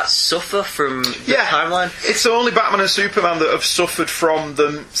Superman that suffer from the timeline. It's only Batman and Superman that have suffered from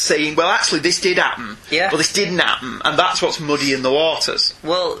them saying, well, actually, this did happen. Yeah. Well, this didn't happen. And that's what's muddying the waters.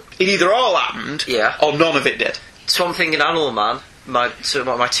 Well, it either all happened, or none of it did. Swamp Thing and Animal Man, my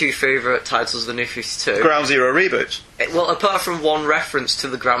 2 favourite titles of the New 52. Ground Zero reboots. Well, apart from one reference to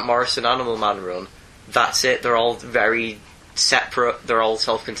the Grant Morrison Animal Man run, that's it. They're all very separate. They're all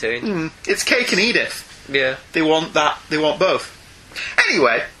self-contained. It's cake and Edith. Yeah. They want that. They want both.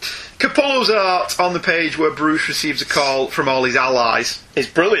 Anyway, Capullo's art on the page where Bruce receives a call from all his allies is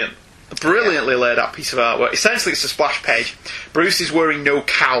brilliant. A brilliantly laid out piece of artwork. Essentially, it's a splash page. Bruce is wearing no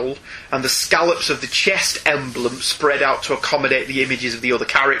cowl, and the scallops of the chest emblem spread out to accommodate the images of the other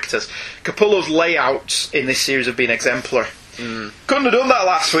characters. Capullo's layouts in this series have been exemplary. Couldn't have done that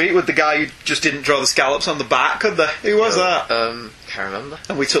last week with the guy who just didn't draw the scallops on the back, could they? Who was that? Can't remember.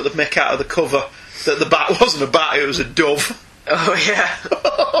 And we took the mick out of the cover that the bat wasn't a bat, it was a dove. Oh, yeah.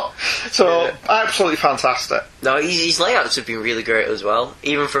 So, absolutely fantastic. No, his layouts have been really great as well,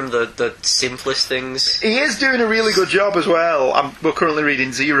 even from the simplest things. He is doing a really good job as well. We're currently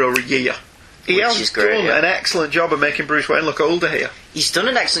reading Zero Year. He has done an excellent job of making Bruce Wayne look older here. He's done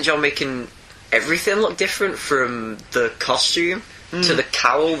an excellent job making everything look different, from the costume to the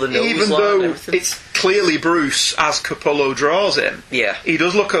cowl, the nose even line, though everything. It's clearly Bruce as Capullo draws him. Yeah. He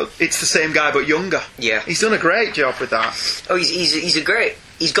does look it's the same guy but younger. Yeah. He's done a great job with that. Oh,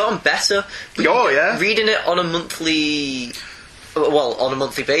 he's gotten better. Oh, yeah. Reading it on a monthly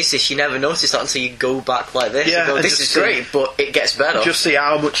basis, you never notice that until you go back like this. Yeah, you go, this is great, but it gets better. Just see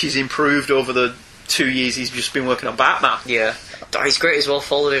how much he's improved over the 2 years he's just been working on Batman. Yeah. Oh, he's great as well.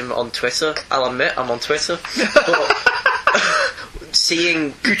 Followed him on Twitter. I'll admit, I'm on Twitter. But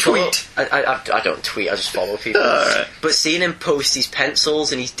seeing You tweet. I don't tweet. I just follow people. Right. But seeing him post his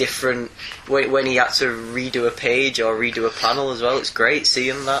pencils and his different when he had to redo a page or redo a panel as well, it's great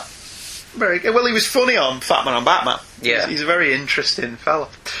seeing that. Very good. Well, he was funny on Fat Man on Batman. Yeah. He's a very interesting fella.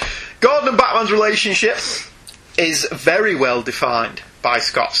 Gordon and Batman's relationship is very well defined by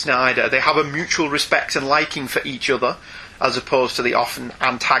Scott Snyder. They have a mutual respect and liking for each other, as opposed to the often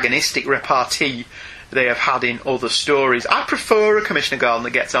antagonistic repartee they have had in other stories. I prefer a Commissioner Gordon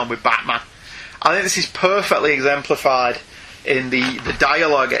that gets on with Batman. I think this is perfectly exemplified in the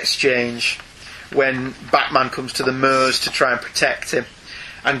dialogue exchange when Batman comes to the Meuse to try and protect him.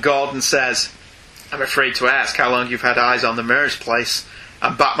 And Gordon says, "I'm afraid to ask how long you've had eyes on the Meuse place."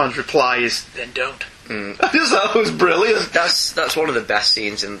 And Batman's reply is, "Then don't." I just thought that was brilliant. That's one of the best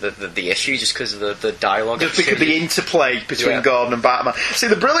scenes in the issue, just because of the dialogue. Just because of the interplay between Gordon and Batman. See,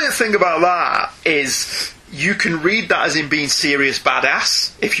 the brilliant thing about that is you can read that as him being serious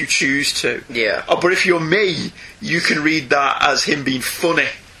badass, if you choose to. Yeah. Oh, but if you're me, you can read that as him being funny.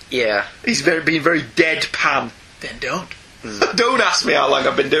 Yeah. He's being very deadpan. Then don't. Don't ask me how long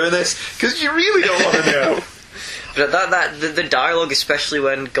I've been doing this, because you really don't want to know. But the dialogue, especially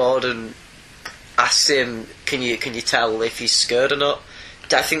when Gordon asks him, can you tell if he's scared or not?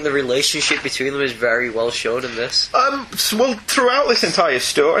 I think the relationship between them is very well shown in this. Well, throughout this entire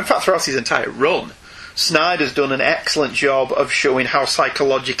story, in fact, throughout his entire run, Snyder's done an excellent job of showing how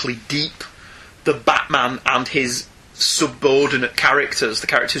psychologically deep the Batman and his subordinate characters, the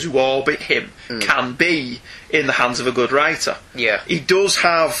characters who orbit him, can be in the hands of a good writer. Yeah. He does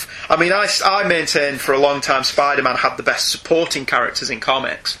have... I mean, I maintained for a long time Spider-Man had the best supporting characters in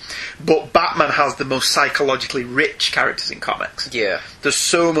comics, but Batman has the most psychologically rich characters in comics. Yeah. There's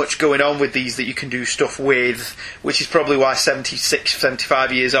so much going on with these that you can do stuff with, which is probably why 76,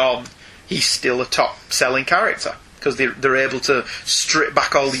 75 years on, he's still a top-selling character, because they're able to strip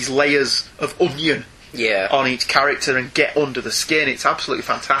back all these layers of onion on each character and get under the skin. It's absolutely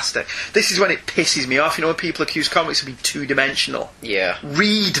fantastic. This is when it pisses me off, when people accuse comics of being two-dimensional. Yeah.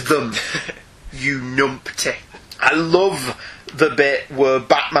 Read them, you numpty. I love the bit where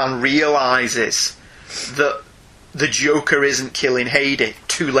Batman realises that the Joker isn't killing Haydn,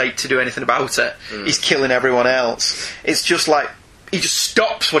 too late to do anything about it. He's killing everyone else. It's just like, he just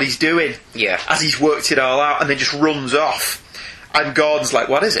stops what he's doing as he's worked it all out and then just runs off. And Gordon's like,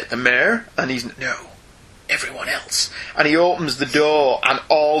 "What is it, the mayor?" And he's, "No, everyone else." And he opens the door and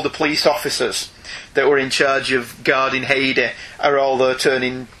all the police officers that were in charge of guarding Haydn are all there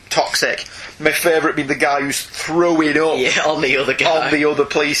turning toxic. My favourite being the guy who's throwing up on the other guy. On the other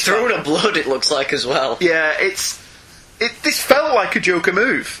police. Throwing up blood, it looks like, as well. Yeah, this felt like a Joker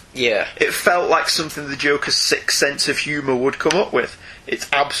move. Yeah. It felt like something the Joker's sick sense of humour would come up with. It's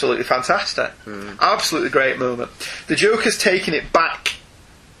absolutely fantastic. Absolutely great moment. The Joker's taking it back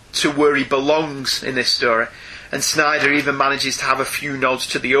to where he belongs in this story, and Snyder even manages to have a few nods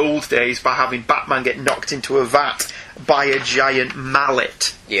to the old days by having Batman get knocked into a vat by a giant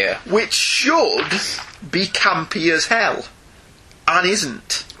mallet. Yeah. Which should be campy as hell, and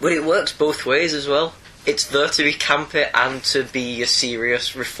isn't. But it works both ways as well. It's there to be campy and to be a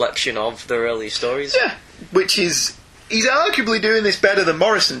serious reflection of the early stories. Yeah, which is... He's arguably doing this better than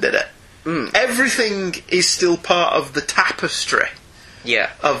Morrison did it. Everything is still part of the tapestry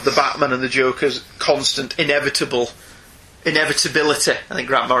of the Batman and the Joker's constant inevitability. I think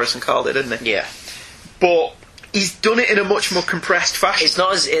Grant Morrison called it, didn't he? Yeah. But he's done it in a much more compressed fashion. It's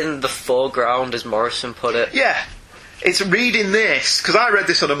not as in the foreground as Morrison put it. Yeah. It's reading this, because I read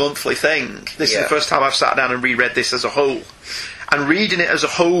this on a monthly thing. This is the first time I've sat down and reread this as a whole. And reading it as a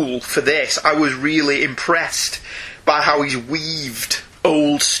whole for this, I was really impressed by how he's weaved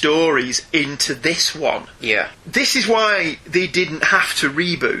old stories into this one. Yeah. This is why they didn't have to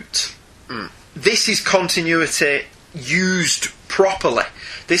reboot. This is continuity used properly.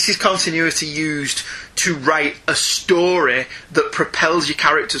 This is continuity used to write a story that propels your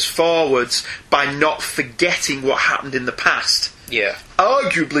characters forwards by not forgetting what happened in the past. Yeah.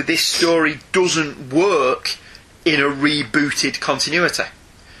 Arguably, this story doesn't work in a rebooted continuity.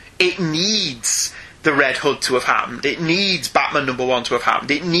 It needs the Red Hood to have happened. It needs Batman #1 to have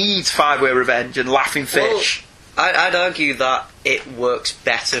happened. It needs Five-Way Revenge and Laughing Fish. Well, I'd argue that it works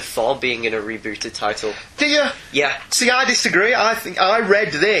better for being in a rebooted title. Do you? Yeah. See, I disagree. I think I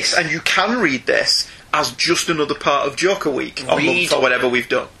read this, and you can read this as just another part of Joker Week or month or whatever we've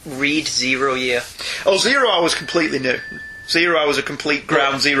done. Read Zero Year. Oh, Zero Hour was completely new. Zero Hour was a complete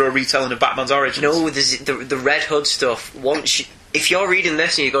ground zero retelling of Batman's origins. No, the Red Hood stuff. If you're reading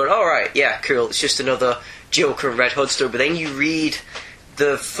this and you're going, "All right, yeah, cool, it's just another Joker and Red Hood story," but then you read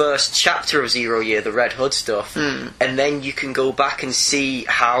the first chapter of Zero Year, the Red Hood stuff, and then you can go back and see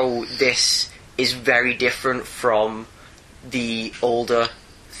how this is very different from the older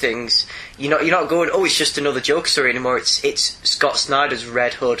things. You're not going, oh, it's just another Joker story anymore. It's Scott Snyder's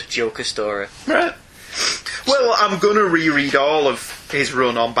Red Hood Joker story. Right. Well, I'm going to reread all of his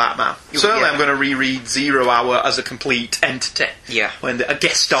run on Batman. Certainly I'm going to reread 0 Hour as a complete entity. Yeah. A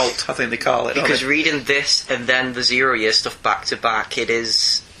gestalt, I think they call it. Because reading this and then the 0 Year stuff back to back, it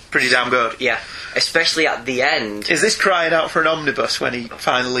is... pretty damn good. Yeah. Especially at the end. Is this crying out for an omnibus when he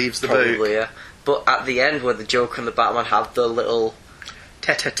finally leaves the boot? Probably, yeah. But at the end, where the Joker and the Batman have the little...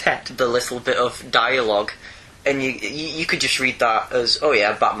 tete-a-tete. The little bit of dialogue... And you could just read that as, oh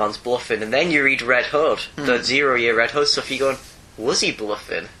yeah, Batman's bluffing, and then you read Red Hood, the 0 Year Red Hood stuff, you're going, was he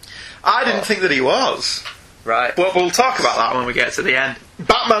bluffing? I didn't think that he was. Right. But we'll talk about that when we get to the end.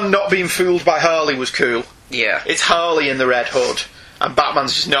 Batman not being fooled by Harley was cool. Yeah. It's Harley in the Red Hood, and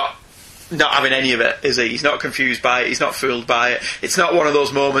Batman's just not having any of it, is he? He's not confused by it, he's not fooled by it. It's not one of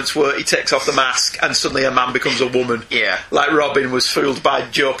those moments where he takes off the mask and suddenly a man becomes a woman. Yeah. Like Robin was fooled by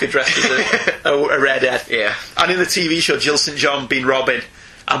Joker dressed as a redhead. Yeah. And in the TV show, Jill St. John being Robin,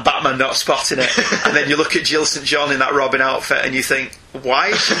 and Batman not spotting it. And then you look at Jill St. John in that Robin outfit and you think, why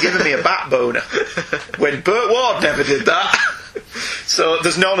is she giving me a bat boner? When Burt Ward never did that. So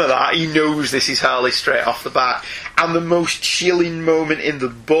there's none of that. He knows this is Harley straight off the bat. And the most chilling moment in the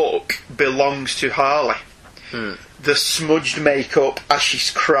book belongs to Harley. The smudged makeup as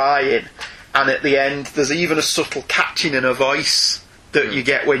she's crying, and at the end there's even a subtle catching in her voice that you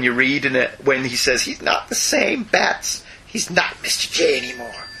get when you're reading it, when he says he's not the same Bats, he's not Mr. J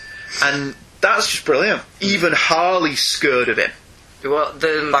anymore. And that's just brilliant. Even Harley's scared of him. Well,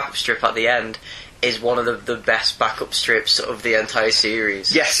 the backup strip at the end is one of the best backup strips of the entire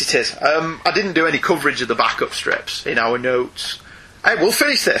series. Yes, it is. I didn't do any coverage of the backup strips in our notes. Hey, we'll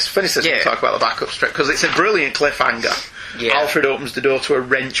finish this when we talk about the backup strip, because it's a brilliant cliffhanger. Yeah. Alfred opens the door to a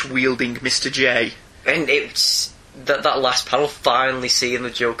wrench-wielding Mr. J. And it's... That last panel, finally seeing the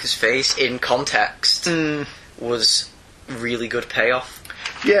Joker's face in context, was really good payoff.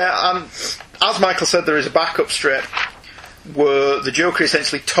 Yeah, as Michael said, there is a backup strip where the Joker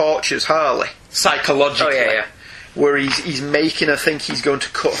essentially tortures Harley psychologically. Oh, yeah. Where he's making her think he's going to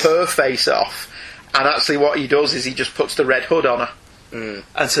cut her face off, and actually what he does is he just puts the Red Hood on her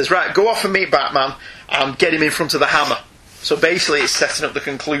and says, right, go off and meet Batman and get him in front of the hammer. So basically it's setting up the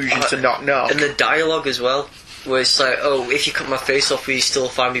conclusion to Knock Knock. And the dialogue as well, where it's like, oh, if you cut my face off, will you still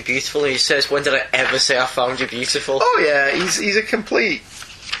find me beautiful? And he says, when did I ever say I found you beautiful? Oh yeah, he's a complete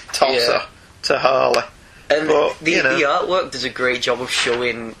tosser to Harley. And the artwork does a great job of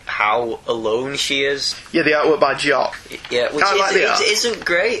showing how alone she is. Yeah, the artwork by Jock. Yeah, which isn't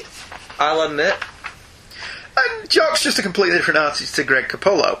great, I'll admit. And Jock's just a completely different artist to Greg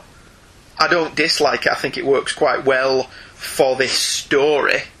Capullo. I don't dislike it, I think it works quite well for this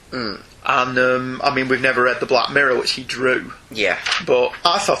story. And, I mean, we've never read The Black Mirror, which he drew. Yeah. But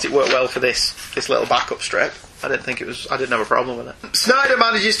I thought it worked well for this little backup strip. I didn't have a problem with it. Snyder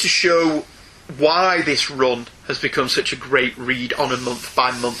manages to show why this run has become such a great read on a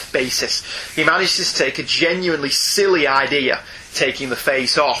month-by-month basis. He manages to take a genuinely silly idea, taking the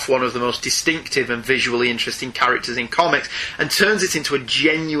face off one of the most distinctive and visually interesting characters in comics, and turns it into a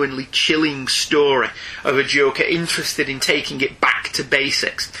genuinely chilling story of a Joker interested in taking it back to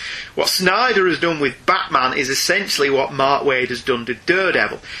basics. What Snyder has done with Batman is essentially what Mark Waid has done to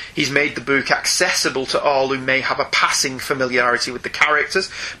Daredevil. He's made the book accessible to all who may have a passing familiarity with the characters,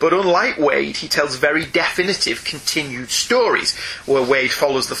 but unlike Waid, he tells very definitive continued stories, where Waid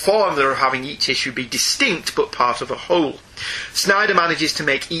follows the formula of having each issue be distinct but part of a whole. Snyder manages to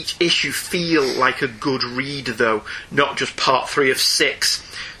make each issue feel like a good read, though, not just part 3 of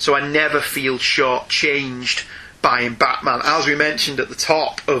 6, so I never feel short-changed buying Batman. As we mentioned at the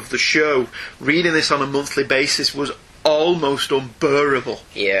top of the show, reading this on a monthly basis was almost unbearable.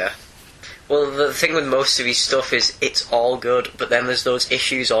 Yeah. Well, the thing with most of his stuff is it's all good, but then there's those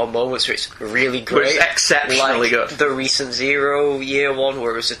issues or moments where it's really great. Where it's exceptionally good. The recent 0 Year one,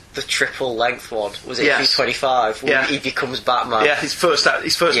 where it was the triple length one. Was it 325? Where he becomes Batman. Yeah, his first night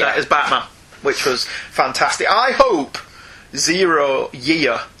as Batman, which was fantastic. I hope 0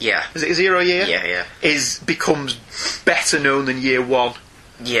 Year. Yeah. Is it 0 Year? Yeah. Becomes better known than Year 1.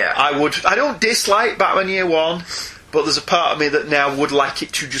 Yeah. I don't dislike Batman Year 1, but there's a part of me that now would like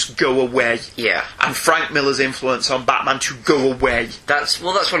it to just go away. Yeah. And Frank Miller's influence on Batman to go away. That's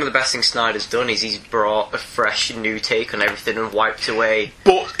one of the best things Snyder's done, is he's brought a fresh new take on everything and wiped away.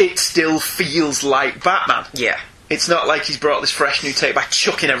 But it still feels like Batman. Yeah. It's not like he's brought this fresh new take by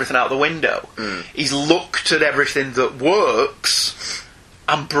chucking everything out the window. He's looked at everything that works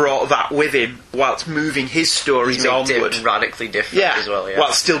and brought that with him whilst moving his stories onward. Radically different as well,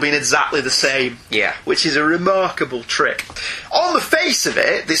 whilst still being exactly the same. Yeah. Which is a remarkable trick. On the face of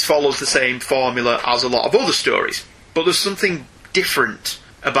it, this follows the same formula as a lot of other stories. But there's something different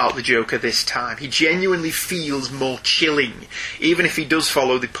about the Joker this time. He genuinely feels more chilling, even if he does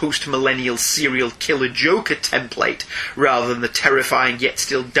follow the post-millennial serial killer Joker template, rather than the terrifying yet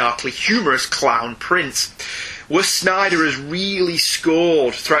still darkly humorous clown Prince. Where Snyder has really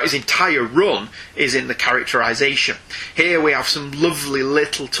scored throughout his entire run is in the characterisation. Here we have some lovely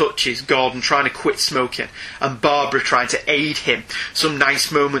little touches, Gordon trying to quit smoking and Barbara trying to aid him. Some nice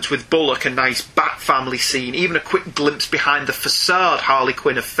moments with Bullock, a nice Bat family scene, even a quick glimpse behind the facade Harley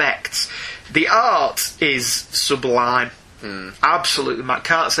Quinn effects. The art is sublime. Absolutely, Matt.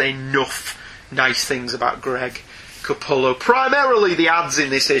 Can't say enough nice things about Greg Capullo. Primarily the ads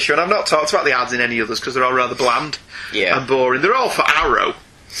in this issue, and I've not talked about the ads in any others because they're all rather bland and boring. They're all for Arrow,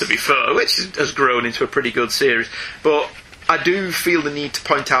 to be fair, which has grown into a pretty good series. But I do feel the need to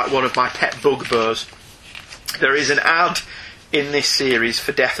point out one of my pet bugbears. There is an ad in this series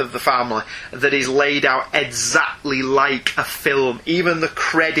for Death of the Family that is laid out exactly like a film. Even the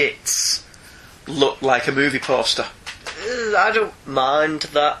credits look like a movie poster. I don't mind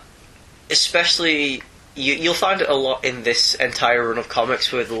that, especially... You'll find it a lot in this entire run of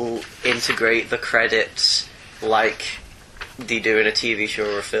comics where they'll integrate the credits like they do in a TV show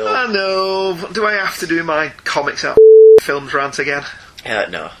or a film. I know. Do I have to do my comics out films rant again?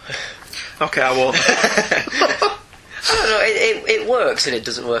 No. Okay, I won't. I don't know, it works and it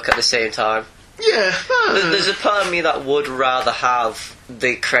doesn't work at the same time. Yeah. There's a part of me that would rather have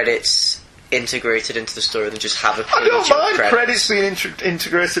the credits integrated into the story than just have a page I don't mind of credits being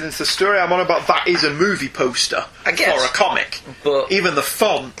integrated into the story. I'm on about that is a movie poster I guess, or a comic. But even the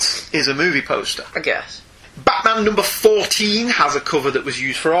font is a movie poster. I guess. Batman number 14 has a cover that was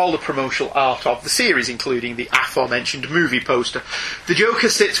used for all the promotional art of the series, including the aforementioned movie poster. The Joker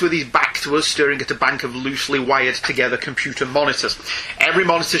sits with his back to us, staring at a bank of loosely wired together computer monitors. Every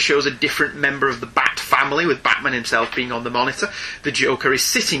monitor shows a different member of the Bat family, with Batman himself being on the monitor the Joker is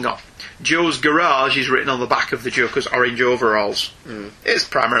sitting on. Joe's garage is written on the back of the Joker's orange overalls. It's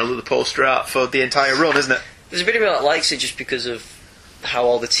primarily the poster art for the entire run, isn't it? There's a bit of me that likes it just because of how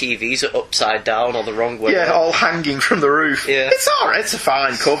all the TVs are upside down or the wrong way. Yeah, all hanging from the roof. Yeah. It's alright, it's a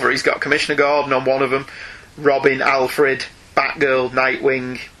fine cover. He's got Commissioner Gordon on one of them, Robin, Alfred, Batgirl,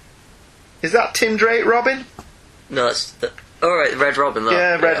 Nightwing. Is that Tim Drake Robin? No, that's... Alright, Red Robin, though.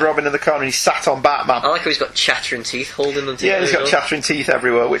 Yeah, Red Robin in the corner, he's sat on Batman. I like how he's got chattering teeth holding them together. Yeah, he's got chattering teeth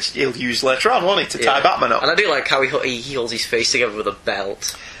everywhere, which he'll use later on, won't he, to tie Batman up. And I do like how he holds his face together with a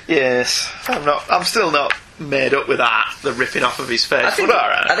belt. Yes, I'm still not made up with that, the ripping off of his face. I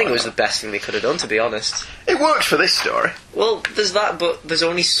think it was the best thing they could have done, to be honest. It worked for this story. Well, there's that, but there's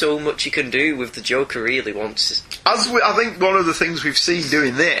only so much you can do with the Joker, really, once... I think one of the things we've seen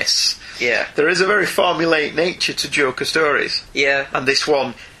doing this... Yeah. There is a very formulaic nature to Joker stories. Yeah. And this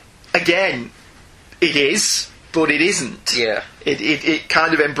one, again, it is, but it isn't. Yeah. It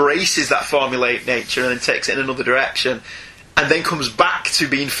kind of embraces that formulaic nature and then takes it in another direction, and then comes back to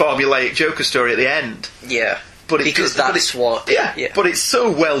being formulaic Joker story at the end. Yeah. But but it's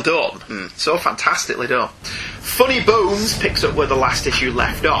so well done, so fantastically done. Funny Bones picks up where the last issue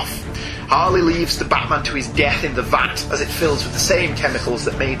left off. Harley leaves the Batman to his death in the vat as it fills with the same chemicals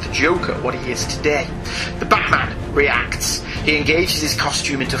that made the Joker what he is today. The Batman reacts. He engages his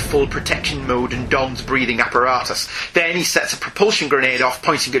costume into full protection mode and dons breathing apparatus. Then he sets a propulsion grenade off,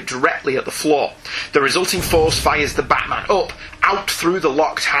 pointing it directly at the floor. The resulting force fires the Batman up, out through the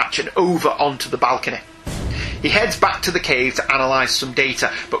locked hatch and over onto the balcony. He heads back to the cave to analyse some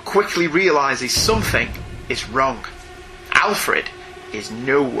data, but quickly realises something is wrong. Alfred is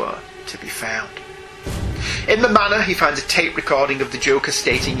nowhere to be found. In the manor, he finds a tape recording of the Joker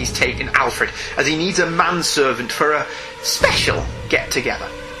stating he's taken Alfred, as he needs a manservant for a special get-together.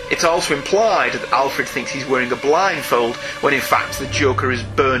 It's also implied that Alfred thinks he's wearing a blindfold, when in fact the Joker has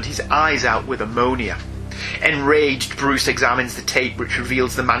burned his eyes out with ammonia. Enraged, Bruce examines the tape, which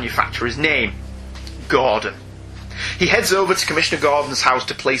reveals the manufacturer's name, Gordon. He heads over to Commissioner Gordon's house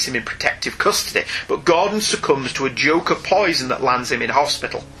to place him in protective custody, but Gordon succumbs to a Joker poison that lands him in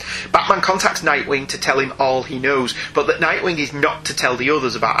hospital. Batman contacts Nightwing to tell him all he knows, but that Nightwing is not to tell the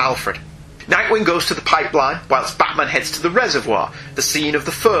others about Alfred. Nightwing goes to the pipeline, whilst Batman heads to the reservoir, the scene of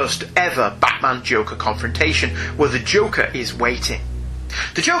the first ever Batman-Joker confrontation, where the Joker is waiting.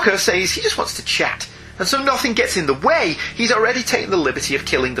 The Joker says he just wants to chat, and so nothing gets in the way. He's already taken the liberty of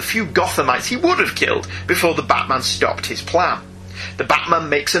killing the few Gothamites he would have killed before the Batman stopped his plan. The Batman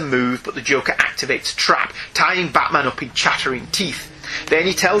makes a move, but the Joker activates a trap, tying Batman up in chattering teeth. Then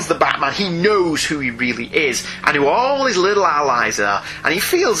he tells the Batman he knows who he really is, and who all his little allies are, and he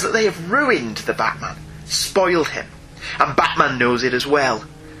feels that they have ruined the Batman, spoiled him. And Batman knows it as well.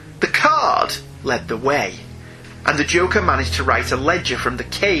 The card led the way, and the Joker managed to write a ledger from the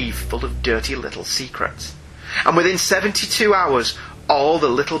cave full of dirty little secrets. And within 72 hours, all the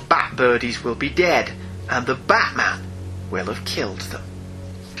little Bat-birdies will be dead, and the Batman will have killed them.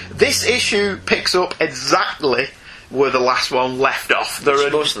 This issue picks up exactly where the last one left off.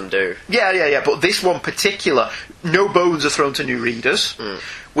 Most of them do. Yeah, but this one particular, no bones are thrown to new readers,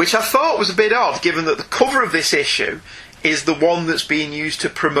 which I thought was a bit odd, given that the cover of this issue is the one that's being used to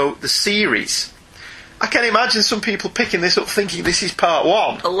promote the series. I can imagine some people picking this up thinking this is part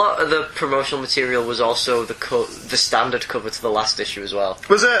one. A lot of the promotional material was also the standard cover to the last issue as well.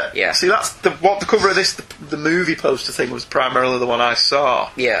 Was it? Yeah. See, that's the cover of this, the movie poster thing was primarily the one I saw.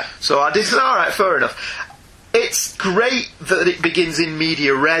 Yeah. So I did say, alright, fair enough. It's great that it begins in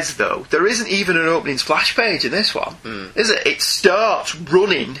media res, though. There isn't even an opening splash page in this one, is it? It starts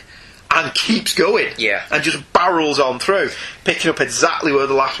running and keeps going. Yeah. And just barrels on through, picking up exactly where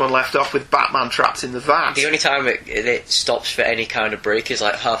the last one left off with Batman trapped in the vat. The only time it stops for any kind of break is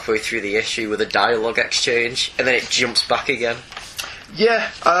like halfway through the issue with a dialogue exchange, and then it jumps back again. Yeah,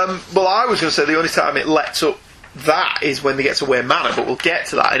 well, I was going to say the only time it lets up that is when they get to Wayne Manor, but we'll get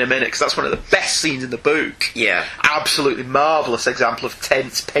to that in a minute, because that's one of the best scenes in the book. Yeah. Absolutely marvellous example of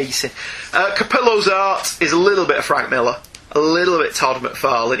tense pacing. Capullo's art is a little bit of Frank Miller, a little bit Todd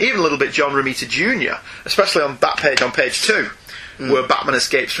McFarlane, even a little bit John Romita Jr., especially on that page, on page 2, where Batman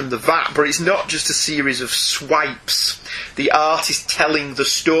escapes from the vat. But it's not just a series of swipes. The art is telling the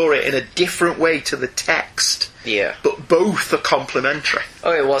story in a different way to the text. Yeah. But both are complementary.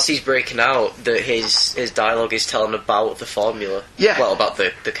 Oh yeah, whilst he's breaking out, his dialogue is telling about the formula. Yeah. Well, about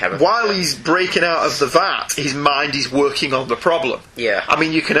the chemical. While he's breaking out of the vat, his mind is working on the problem. Yeah. I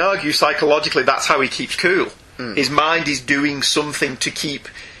mean, you can argue psychologically that's how he keeps cool. His mind is doing something to keep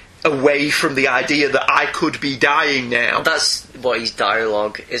away from the idea that I could be dying now. That's what his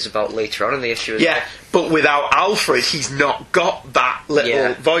dialogue is about later on in the issue, isn't it? But without Alfred, he's not got that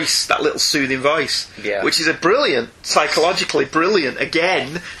little voice, that little soothing voice, which is a brilliant, psychologically brilliant,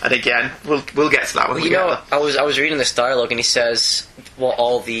 again and again. We'll get to that when we get there. I was reading this dialogue, and he says what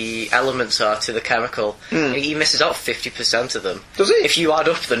all the elements are to the chemical. And he misses out 50% of them. Does he? If you add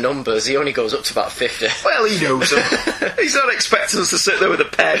up the numbers, he only goes up to about 50. Well, he knows them. He's not expecting us to sit there with a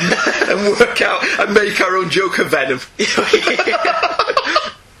pen and work out and make our own Joker venom.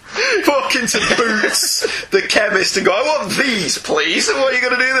 Walk into Boots, the chemist, and go, I want these, please. And what are you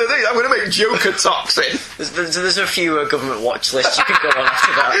going to do with these? I'm going to make Joker toxin. There's a few government watch lists you can go on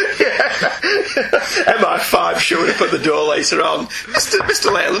after that. Yeah. MI5 showing up at the door later on.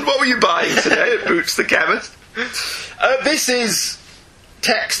 Mr. Leyland, what were you buying today at Boots the chemist? This is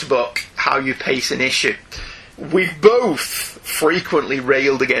textbook how you pace an issue. We've both frequently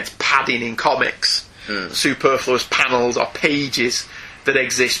railed against padding in comics. Superfluous panels or pages that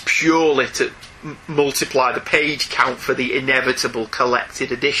exist purely to multiply the page count for the inevitable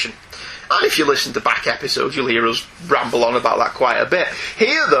collected edition. And if you listen to back episodes, you'll hear us ramble on about that quite a bit.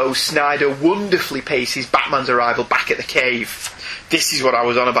 Here, though, Snyder wonderfully paces Batman's arrival back at the cave. This is what I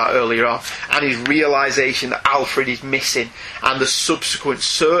was on about earlier on, and his realisation that Alfred is missing, and the subsequent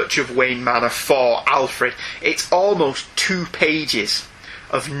search of Wayne Manor for Alfred. It's almost 2 pages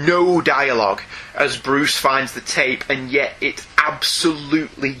of no dialogue as Bruce finds the tape, and yet it's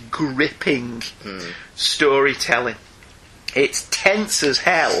absolutely gripping storytelling. It's tense as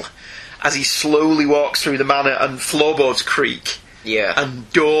hell as he slowly walks through the manor and floorboards creak and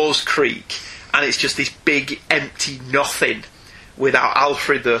doors creak, and it's just this big empty nothing without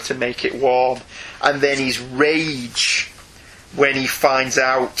Alfred there to make it warm. And then his rage when he finds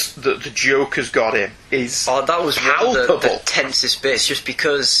out that the Joker's got him is that was palpable. One of the tensest bits, just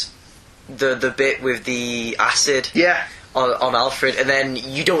because the bit with the acid on Alfred, and then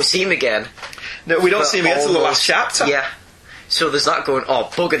you don't see him again. No, we don't see him again until the last chapter. Yeah. So there's that going, oh,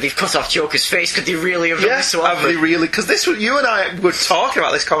 bugger, they've cut off Joker's face. Could they really have done this to Alfred? Have they really? Because you and I were talking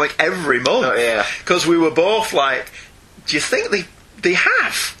about this comic every month. Oh, yeah. Because we were both like, do you think they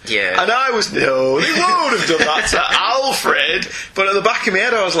have? Yeah. And I was, no, they won't have done that to Alfred. But at the back of my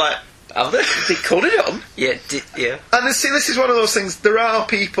head, I was like, have they? They could have done. Yeah, yeah. And see, this is one of those things. There are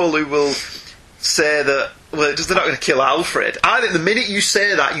people who will say that Well, they're not going to kill Alfred. I think the minute you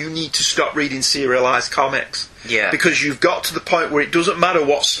say that, you need to stop reading serialised comics. Yeah. Because you've got to the point where it doesn't matter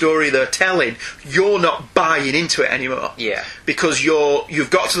what story they're telling, you're not buying into it anymore. Yeah. Because you've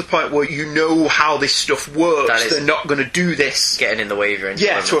got to the point where you know how this stuff works. They're not going to do this. Getting in the way of your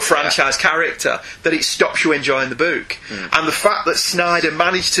enjoyment. Yeah, to a franchise character, that it stops you enjoying the book. And the fact that Snyder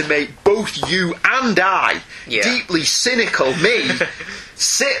managed to make both you and I, deeply cynical me,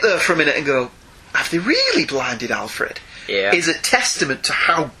 sit there for a minute and go, have they really blinded Alfred? Yeah. Is a testament to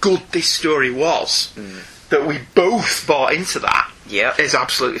how good this story was. That we both bought into that. Yeah. Is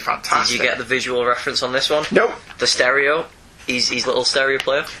absolutely fantastic. Did you get the visual reference on this one? Nope. The stereo? His little stereo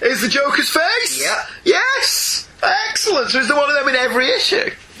player? Is the Joker's face? Yeah. Yes! Excellent. So is there one of them in every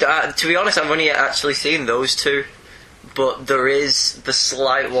issue? To be honest, I've only actually seen those two. But there is the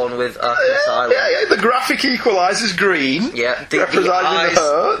slight one with Arkham Asylum. Yeah, the graphic equaliser's green. Yeah, representing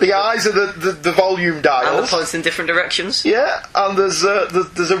the eyes are the volume dials. And the points in different directions. Yeah, and there's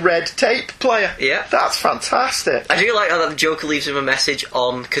a red tape player. Yeah. That's fantastic. I do like how the Joker leaves him a message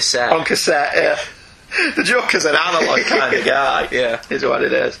on cassette. On cassette, yeah. The Joker's an analog kind of guy. Yeah. Is what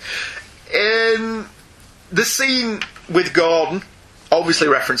it is. In the scene with Gordon, obviously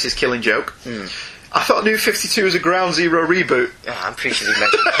references Killing Joke. I thought New 52 was a Ground Zero reboot. Oh, I'm pretty sure they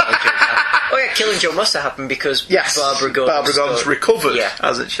mentioned Killing Joke. Oh yeah, Killing Joke must have happened because Barbara Gordon's recovered,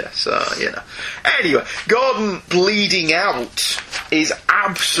 hasn't she? So, you know. Anyway, Gordon bleeding out is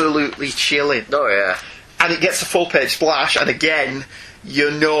absolutely chilling. Oh yeah. And it gets a full page splash, and again,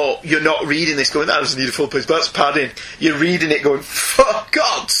 you're not reading this going, that doesn't need a full page, that's padding. You're reading it going, for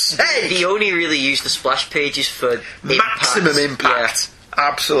God's sake! He only really used the splash pages for maximum impact.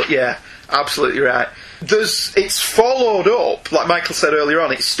 Yeah. Absolutely right. It's followed up, like Michael said earlier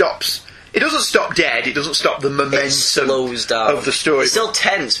on, it doesn't stop dead, it doesn't stop the momentum it slows down. Of the story. It's still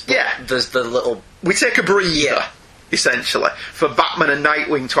tense, but there's the little... We take a breather, essentially, for Batman and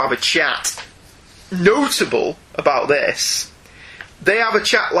Nightwing to have a chat. Notable about this, they have a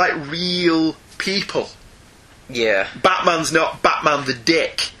chat like real people. Yeah. Batman's not Batman the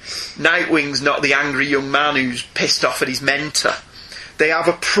dick. Nightwing's not the angry young man who's pissed off at his mentor. They have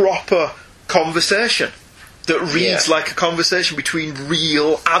a proper conversation that reads like a conversation between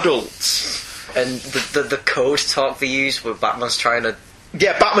real adults. And the code talk they use where Batman's trying to...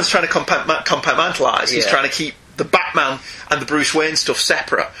 Yeah, Batman's trying to compartmentalise. Yeah. He's trying to keep the Batman and the Bruce Wayne stuff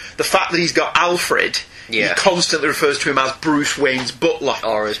separate. The fact that he's got Alfred... Yeah. He constantly refers to him as Bruce Wayne's butler.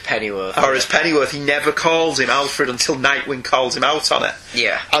 Or as Pennyworth. He never calls him Alfred until Nightwing calls him out on it.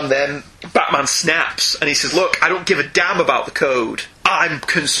 Yeah. And then Batman snaps and he says, look, I don't give a damn about the code. I'm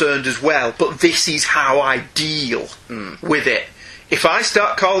concerned as well, but this is how I deal with it. If I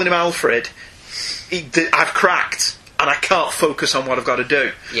start calling him Alfred, I've cracked. And I can't focus on what I've got to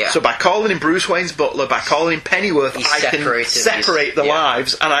do. Yeah. So by calling him Bruce Wayne's butler, by calling him Pennyworth, I can separate the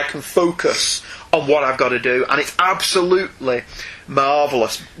lives and I can focus on what I've got to do. And it's absolutely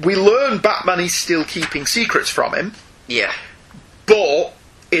marvellous. We learn Batman is still keeping secrets from him. Yeah. But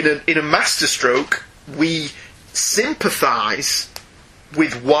in a masterstroke, we sympathise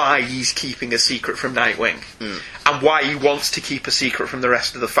with why he's keeping a secret from Nightwing and why he wants to keep a secret from the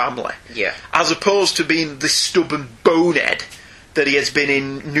rest of the family. Yeah. As opposed to being this stubborn bonehead that he has been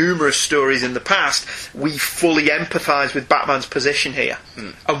in numerous stories in the past, we fully empathise with Batman's position here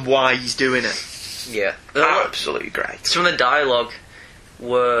and why he's doing it. Yeah. Absolutely great. Some of the dialogue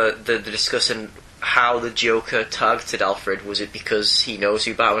were they're discussing how the Joker targeted Alfred. Was it because he knows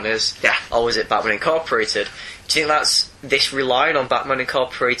who Batman is? Yeah. Or was it Batman Incorporated? Do you think that's this relying on Batman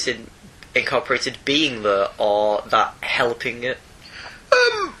Incorporated being there, or that helping it?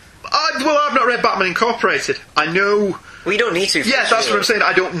 I've not read Batman Incorporated. I know... We don't need to. Yeah, that's what I'm saying.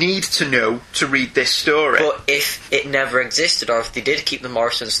 I don't need to know to read this story. But if it never existed, or if they did keep the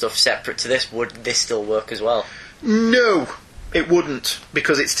Morrison stuff separate to this, would this still work as well? No, it wouldn't,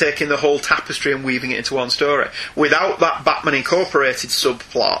 because it's taking the whole tapestry and weaving it into one story. Without that Batman Incorporated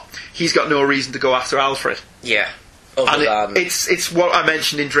subplot, he's got no reason to go after Alfred. Yeah. It's what I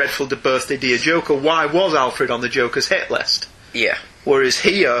mentioned in Dreadful Birthday Dear Joker. Why was Alfred on the Joker's hit list? Yeah. Whereas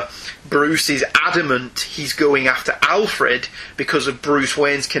here, Bruce is adamant he's going after Alfred because of Bruce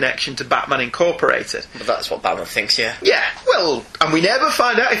Wayne's connection to Batman Incorporated. But that's what Batman thinks, yeah. Yeah, well, and we never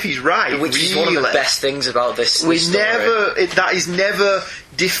find out if he's right. Which is one of the best things about this story. That is never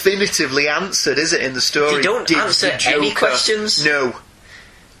definitively answered, is it, in the story? They don't answer any questions? No.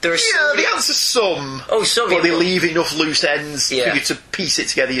 There are the answer's some. Oh, some. But they leave enough loose ends for Yeah. you to piece it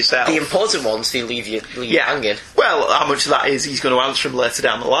together yourself. The important ones, they leave you hanging. Well, how much of that is he's going to answer him later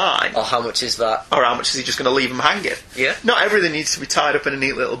down the line? Or how much is that? Or how much is he just going to leave him hanging? Yeah. Not everything needs to be tied up in a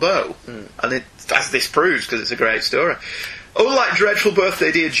neat little bow. And as this proves, because it's a great story. Unlike Dreadful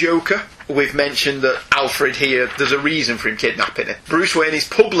Birthday Dear Joker, we've mentioned that Alfred here, there's a reason for him kidnapping him. Bruce Wayne is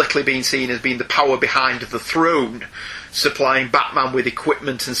publicly being seen as being the power behind the throne, supplying Batman with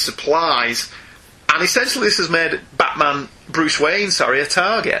equipment and supplies. And essentially this has made Bruce Wayne, a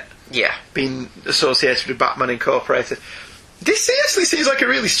target. Yeah. Being associated with Batman Incorporated. This seriously seems like a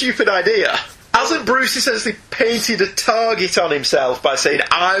really stupid idea. Hasn't Bruce essentially painted a target on himself by saying,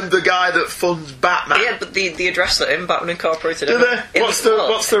 I'm the guy that funds Batman? Yeah, but they address that in Batman Incorporated. Do they? What's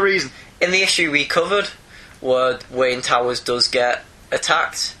the reason? In the issue we covered, where Wayne Towers does get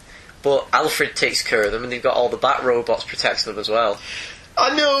attacked, but Alfred takes care of them, and they've got all the Bat robots protecting them as well.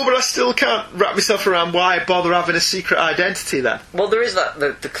 I know, but I still can't wrap myself around why bother having a secret identity then. Well, there is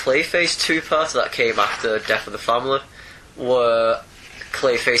the Clayface two-part that came after Death of the Family, where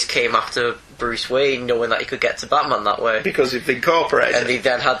Clayface came after Bruce Wayne, knowing that he could get to Batman that way. Because of the Incorporated. And he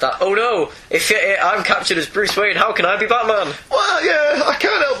then had that, oh no, if I'm captured as Bruce Wayne, how can I be Batman? Well, yeah, I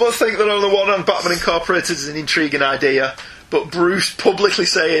can't help but think that on the one hand, Batman Incorporated is an intriguing idea, but Bruce publicly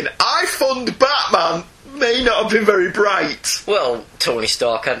saying, I fund Batman, may not have been very bright. Well, Tony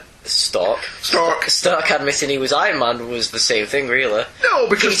Stark admitting he was Iron Man was the same thing, really. No,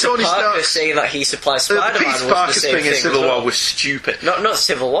 because Peter Tony Parker Stark saying that he supplies Spider-Man was the same thing. In Civil War was stupid. Not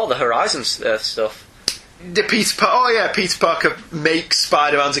Civil War, the Horizon stuff. Peter Parker makes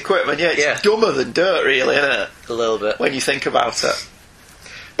Spider-Man's equipment. Yeah, it's dumber than dirt, really, isn't it? A little bit. When you think about it.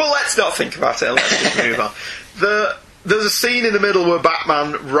 But let's not think about it. Let's just move on. There's a scene in the middle where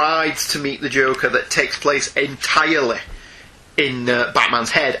Batman rides to meet the Joker that takes place entirely in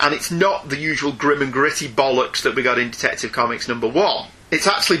Batman's head, and it's not the usual grim and gritty bollocks that we got in Detective Comics #1. It's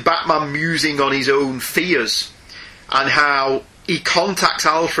actually Batman musing on his own fears and how he contacts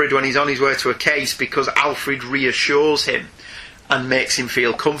Alfred when he's on his way to a case because Alfred reassures him and makes him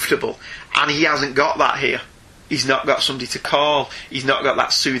feel comfortable, and he hasn't got that here. He's not got somebody to call. He's not got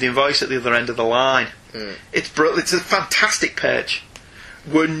that soothing voice at the other end of the line. It's brilliant. It's a fantastic page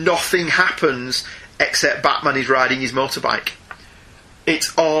where nothing happens except Batman is riding his motorbike.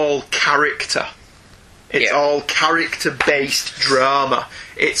 It's all character. It's all character-based drama.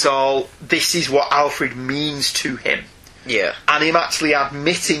 It's all, this is what Alfred means to him. Yeah. And him actually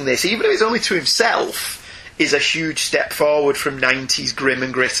admitting this, even if it's only to himself, is a huge step forward from 90s grim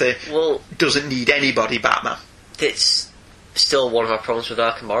and gritty. Well, doesn't need anybody Batman. It's still one of my problems with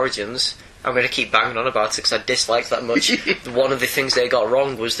Arkham Origins. I'm going to keep banging on about it because I dislike that much. One of the things they got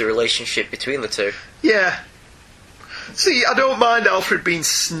wrong was the relationship between the two. Yeah. See, I don't mind Alfred being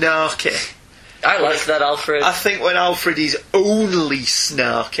snarky. I like that Alfred. I think when Alfred is only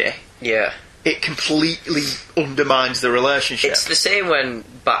snarky, it completely undermines the relationship. It's the same when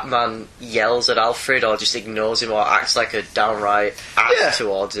Batman yells at Alfred or just ignores him or acts like a downright ass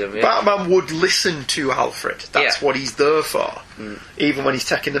towards him. Yeah. Batman would listen to Alfred. That's what he's there for. Even when he's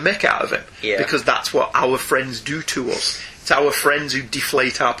taking the mick out of him. Yeah. Because that's what our friends do to us. It's our friends who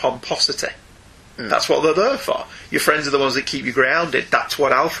deflate our pomposity. That's what they're there for. Your friends are the ones that keep you grounded. That's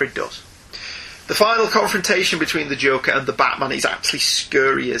what Alfred does. The final confrontation between the Joker and the Batman is actually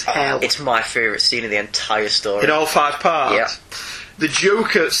scary as hell. It's my favourite scene in the entire story. In all 5 parts? Yeah. The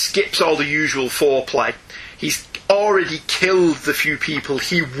Joker skips all the usual foreplay. He's already killed the few people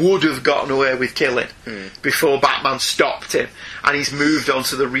he would have gotten away with killing before Batman stopped him. And he's moved on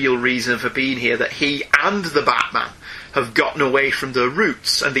to the real reason for being here, that he and the Batman have gotten away from their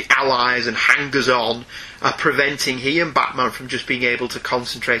roots, and the allies and hangers-on are preventing he and Batman from just being able to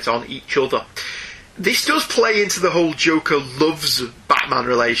concentrate on each other. This does play into the whole Joker loves Batman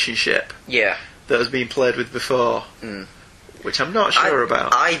relationship that has been played with before, which I'm not sure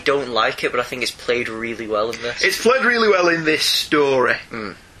about. I don't like it, but I think it's played really well in this. It's played really well in this story.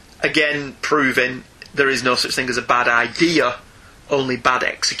 Again, proving there is no such thing as a bad idea, only bad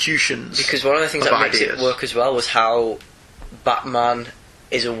executions. Because one of the things that makes it work as well was how Batman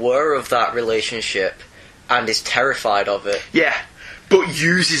is aware of that relationship and is terrified of it. Yeah, but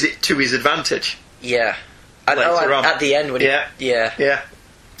uses it to his advantage. Yeah. Later on. At the end when Yeah.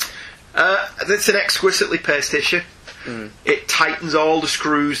 It's an exquisitely paced issue. It tightens all the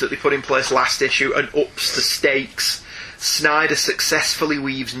screws that they put in place last issue and ups the stakes Snyder successfully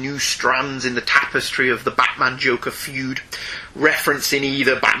weaves new strands in the tapestry of the Batman-Joker feud, referencing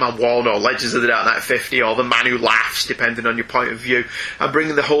either Batman 1 or Legends of the Dark Knight 50 or The Man Who Laughs, depending on your point of view, and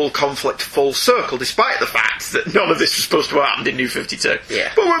bringing the whole conflict full circle, despite the fact that none of this was supposed to have happened in New 52.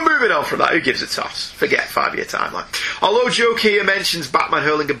 Yeah. But we're moving on from that. Who gives a toss? Forget 5-year timeline. Although Joke here mentions Batman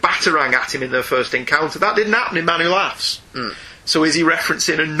hurling a batarang at him in their first encounter, that didn't happen in Man Who Laughs. So is he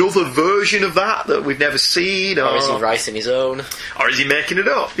referencing another version of that we've never seen? Or is he writing his own? Or is he making it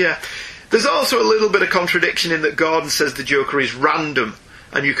up? Yeah. There's also a little bit of contradiction in that Gordon says the Joker is random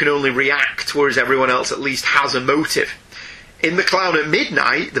and you can only react, whereas everyone else at least has a motive. In The Clown at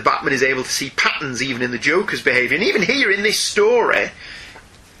Midnight, the Batman is able to see patterns even in the Joker's behaviour. And even here in this story,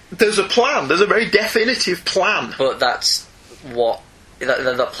 there's a plan. There's a very definitive plan. But that's what...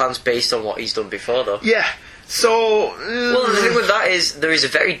 That plan's based on what he's done before, though. Yeah. So... Well, the thing with that is, there is a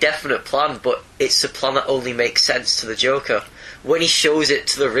very definite plan, but it's a plan that only makes sense to the Joker. When he shows it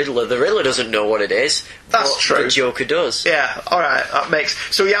to the Riddler doesn't know what it is. That's true. The Joker does. Yeah, alright, that makes...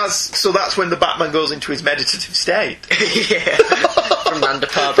 So that's when the Batman goes into his meditative state. Yeah. From Nanda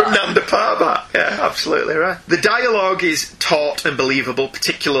Parbat. From Nanda Parbat. Yeah, absolutely right. The dialogue is taut and believable,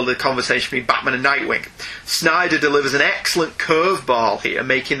 particularly the conversation between Batman and Nightwing. Snyder delivers an excellent curveball here,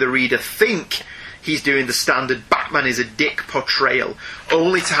 making the reader think he's doing the standard Batman is a dick portrayal,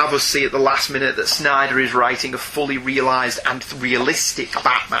 only to have us see at the last minute that Snyder is writing a fully realised and realistic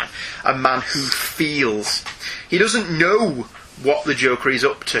Batman, a man who feels. He doesn't know what the Joker is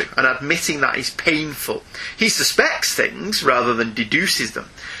up to, and admitting that is painful. He suspects things rather than deduces them,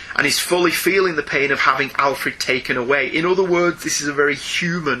 and is fully feeling the pain of having Alfred taken away. In other words, this is a very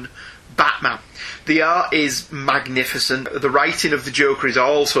human Batman. The art is magnificent. The writing of the Joker is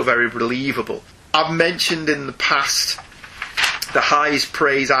also very believable. I've mentioned in the past the highest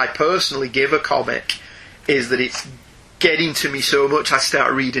praise I personally give a comic is that it's getting to me so much I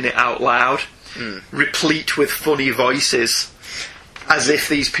start reading it out loud, replete with funny voices, as if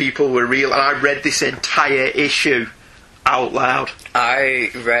these people were real. And I read this entire issue out loud.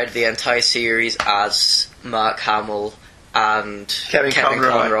 I read the entire series as Mark Hamill and Kevin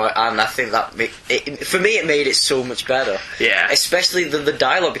Conroy, and I think that for me it made it so much better. Yeah, especially the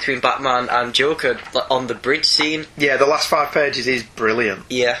dialogue between Batman and Joker on the bridge scene. Yeah, the last 5 pages is brilliant.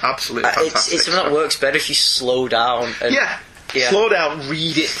 Yeah, absolutely fantastic. It's something that works better if you slow down. And, yeah, slow down,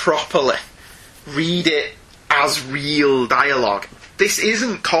 read it properly, read it as real dialogue. This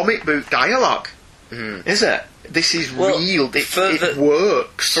isn't comic book dialogue, is it? This is real. It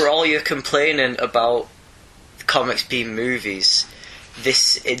works. For all you're complaining about comics being movies,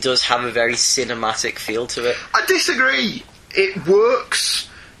 it does have a very cinematic feel to it. I disagree. It works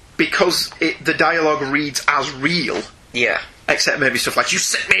because the dialogue reads as real. Yeah. Except maybe stuff like, "You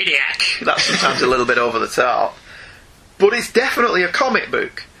sick maniac!" That's sometimes a little bit over the top. But it's definitely a comic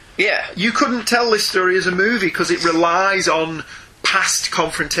book. Yeah. You couldn't tell this story as a movie because it relies on past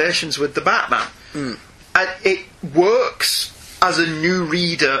confrontations with the Batman. And it works as a new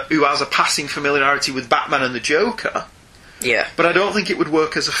reader who has a passing familiarity with Batman and the Joker. Yeah. But I don't think it would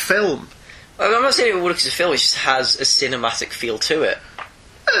work as a film. I'm not saying it would work as a film, it just has a cinematic feel to it.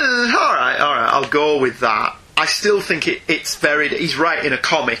 Alright, I'll go with that. I still think it's very... He's writing a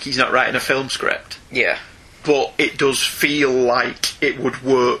comic, he's not writing a film script. Yeah. But it does feel like it would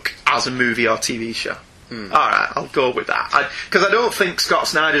work as a movie or TV show. Alright, I'll go with that. Because I don't think Scott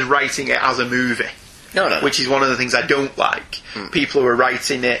Snyder's writing it as a movie. No. Which is one of the things I don't like. People who are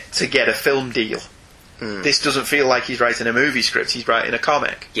writing it to get a film deal. This doesn't feel like he's writing a movie script, he's writing a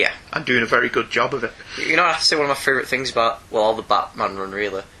comic. Yeah. And doing a very good job of it. You know, I have to say one of my favourite things about, all the Batman run,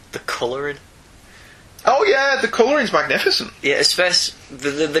 really, the colouring. Oh yeah, the colouring's magnificent. Yeah, especially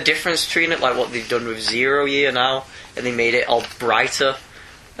the difference between it, like what they've done with Zero Year now, and they made it all brighter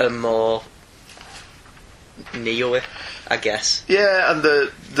and more neo-y, I guess. Yeah, and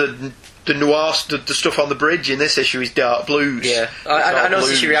the noir, the stuff on the bridge in this issue is dark blues. Yeah, I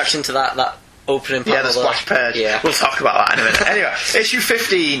noticed your reaction to that opening panel. Yeah, the splash page. Yeah. We'll talk about that in a minute. Anyway, issue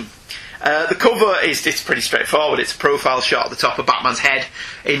 15. The cover it's pretty straightforward. It's a profile shot at the top of Batman's head.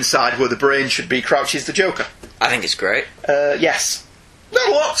 Inside where the brain should be crouches the Joker. I think it's great. Yes. Not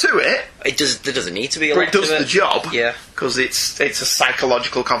a lot to it. There doesn't need to be a lot to it. But it does the job. Yeah. Because it's a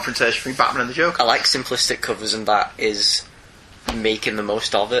psychological confrontation between Batman and the Joker. I like simplistic covers, and that is making the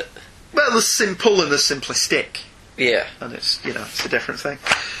most of it. Well, there's simple and there's simplistic. Yeah. And it's a different thing.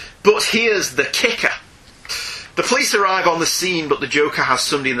 But here's the kicker. The police arrive on the scene, but the Joker has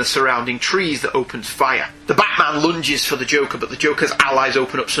somebody in the surrounding trees that opens fire. The Batman lunges for the Joker, but the Joker's allies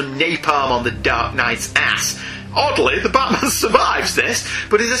open up some napalm on the Dark Knight's ass. Oddly, the Batman survives this,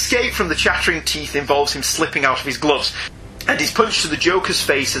 but his escape from the chattering teeth involves him slipping out of his gloves. and his punch to the Joker's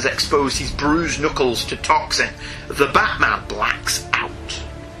face has exposed his bruised knuckles to toxin. The Batman blacks out.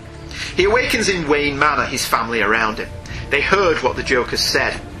 He awakens in Wayne Manor, his family around him. They heard what the Joker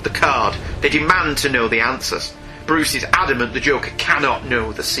said, the card. They demand to know the answers. Bruce is adamant the Joker cannot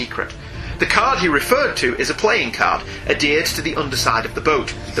know the secret. The card he referred to is a playing card, adhered to the underside of the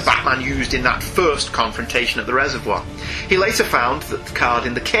boat, the Batman used in that first confrontation at the reservoir. He later found that the card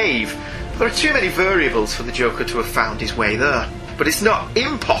in the cave. There are too many variables for the Joker to have found his way there. But it's not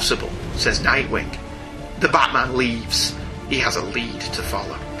impossible, says Nightwing. The Batman leaves. He has a lead to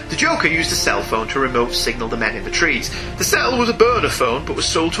follow. The Joker used a cell phone to remote signal the men in the trees. The cell was a burner phone, but was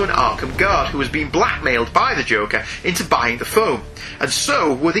sold to an Arkham guard who was being blackmailed by the Joker into buying the phone. And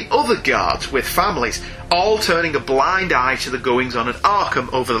so were the other guards with families, all turning a blind eye to the goings-on at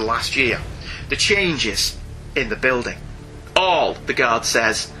Arkham over the last year. The changes in the building. All, the guard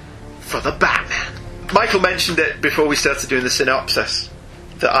says, for the Batman. Michael mentioned it before we started doing the synopsis,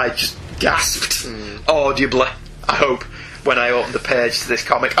 that I just gasped audibly, I hope, when I opened the page to this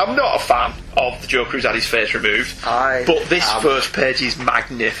comic. I'm not a fan of the Joker who's had his face removed, but this first page is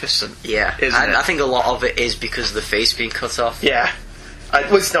magnificent. Yeah, isn't it? I think a lot of it is because of the face being cut off. Yeah.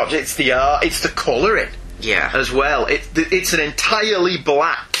 Well, it's not, it's the art, it's the colouring. Yeah. As well. It's an entirely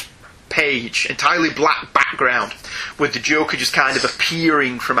black page, entirely black background, with the Joker just kind of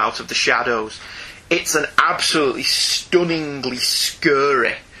appearing from out of the shadows. It's an absolutely stunningly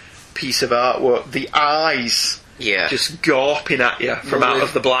scary piece of artwork. The eyes... Yeah. Just gawping at you from out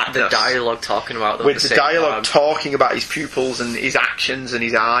of the blackness. The dialogue talking about them. With the dialogue talking about his pupils and his actions and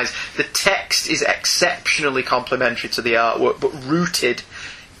his eyes. The text is exceptionally complimentary to the artwork, but rooted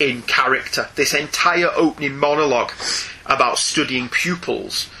in character. This entire opening monologue about studying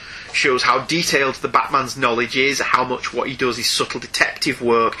pupils shows how detailed the Batman's knowledge is, how much what he does is subtle detective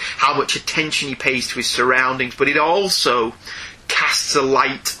work, how much attention he pays to his surroundings, but it also casts a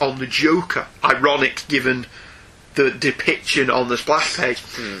light on the Joker. Ironic given the depiction on the splash page.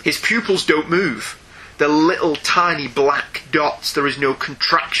 His pupils don't move. They're little tiny black dots. There is no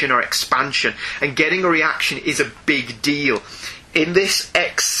contraction or expansion, and getting a reaction is a big deal. In this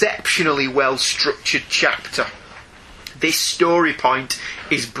exceptionally well structured chapter, this story point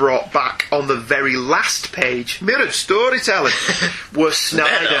is brought back on the very last page, mirrored storytelling, where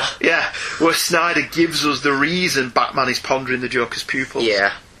Snyder gives us the reason Batman is pondering the Joker's pupils.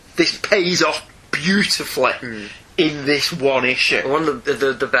 Yeah. This pays off beautifully in this one issue. One of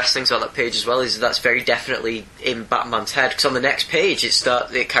the best things about that page as well is that's very definitely in Batman's head, because on the next page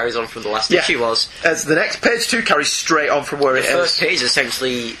it carries on from the last issue was. As the next page too carries straight on from where it ends. The first page is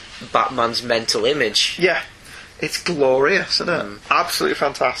essentially Batman's mental image. Yeah. It's glorious, isn't it? Absolutely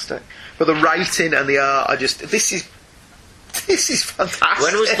fantastic. But the writing and the art are just... This is fantastic.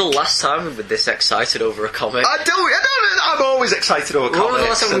 When was the last time we were this excited over a comic? I don't I'm always excited over comics. When was the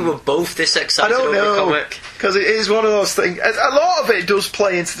last time we were both this excited over a comic? Because it is one of those things... A lot of it does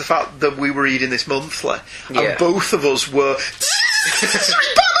play into the fact that we were reading this monthly. And both of us were...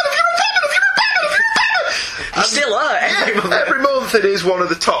 You still are. Every month it is one of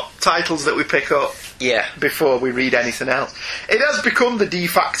the top titles that we pick up. Yeah. Before we read anything else. It has become the de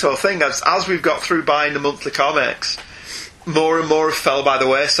facto thing as we've got through buying the monthly comics. More and more have fell by the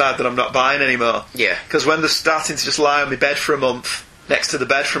wayside that I'm not buying anymore. Yeah. Because when they're starting to just lie on my bed for a month, next to the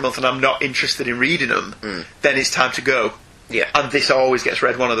bed for a month, and I'm not interested in reading them, then it's time to go. Yeah. And this always gets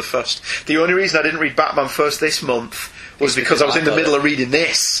read one of the first. The only reason I didn't read Batman first this month was because I was in the middle of reading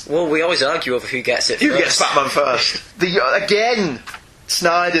this. Well, we always argue over who gets it first. Who gets Batman first? Again,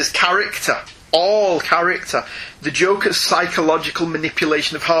 Snyder's character. All character. The Joker's psychological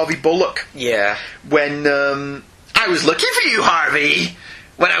manipulation of Harvey Bullock. Yeah. When, I was looking for you, Harvey,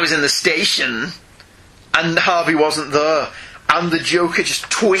 when I was in the station, and Harvey wasn't there. And the Joker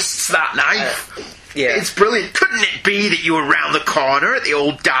just twists that knife. Yeah. It's brilliant. Couldn't it be that you were round the corner at the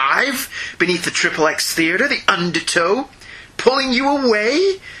old dive, beneath the Triple X Theatre, the Undertow, pulling you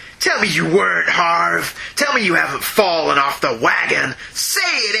away? Tell me you weren't, Harv. Tell me you haven't fallen off the wagon. Say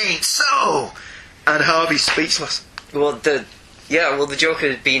it ain't so. And Harvey's speechless. Well, the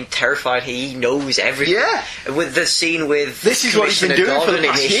Joker being terrified, he knows everything. Yeah. With the scene with this is what he's been doing for the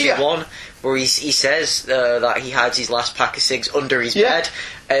past year. Issue 1, where he says that he hides his last pack of cigs under his bed,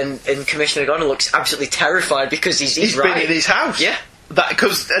 and Commissioner Gordon looks absolutely terrified because he's right. Been in his house. Yeah.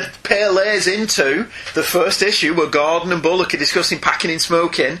 Because it parlays into the first issue where Gordon and Bullock are discussing packing and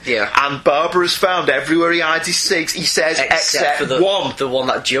smoking, and Barbara's found everywhere he hides his cigs, he says, except for the one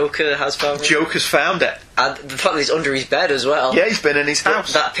that Joker has found. Joker's found it. And the fact that he's under his bed as well. Yeah, he's been in his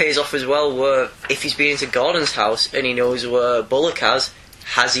house. That pays off as well, where if he's been into Gordon's house and he knows where Bullock has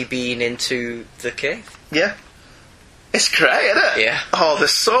he been into the cave? Yeah. It's great, isn't it? Yeah. Oh,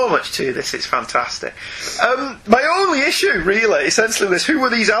 there's so much to this, it's fantastic. My only issue, really, essentially, was who were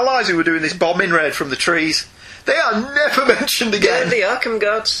these allies who were doing this bombing raid from the trees? They are never mentioned again. They're the Arkham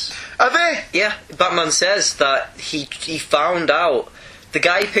guards. Are they? Yeah, Batman says that he found out the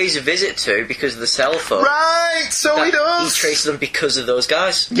guy he pays a visit to because of the cell phone. Right, so he does. He traces them because of those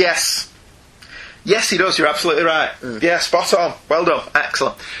guys. Yes. Yes, he does, you're absolutely right. Yeah, spot on. Well done.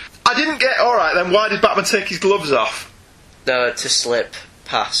 Excellent. I didn't get... Alright then, why did Batman take his gloves off? To slip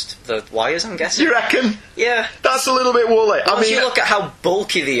past the wires, I'm guessing. You reckon? Yeah. That's a little bit woolly. Once you look at how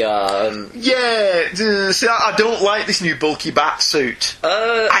bulky they are... Yeah, see, I don't like this new bulky bat suit.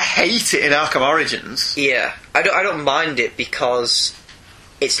 I hate it in Arkham Origins. Yeah. I don't mind it because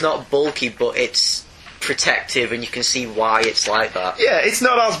it's not bulky, but it's protective and you can see why it's like that. Yeah, it's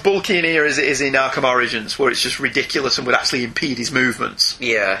not as bulky in here as it is in Arkham Origins, where it's just ridiculous and would actually impede his movements.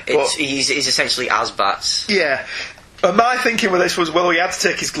 Yeah, he's essentially Asbats. Yeah. And my thinking with this was, well, he had to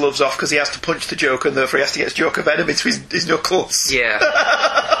take his gloves off because he has to punch the Joker, and therefore he has to get his Joker venom into his knuckles. Yeah.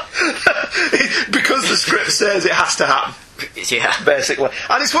 Because the script says it has to happen. Yeah. Basically.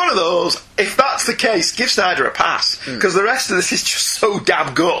 And it's one of those, if that's the case, give Snyder a pass, because the rest of this is just so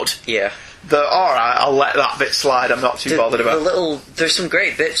damn good. Yeah. That, alright, I'll let that bit slide, I'm not too bothered about. There's some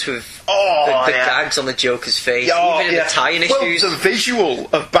great bits with the gags on the Joker's face, even in the tie-in issues. Well, the visual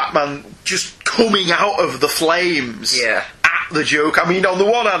of Batman just coming out of the flames at the Joker. I mean, on the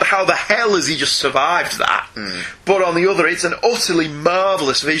one hand, how the hell has he just survived that? But on the other, it's an utterly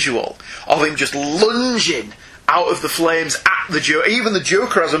marvellous visual of him just lunging out of the flames at the Joker. Even the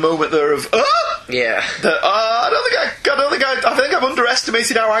Joker has a moment there of, yeah. I think I've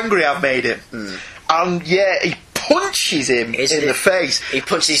underestimated how angry I've made him. And yeah, he punches him in the face. He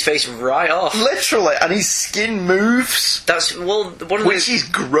punches his face right off. Literally, and his skin moves. Which is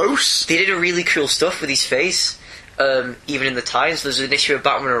gross. They did a really cool stuff with his face. Even in the Times, there's an issue of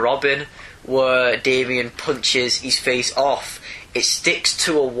Batman and Robin where Damian punches his face off. It sticks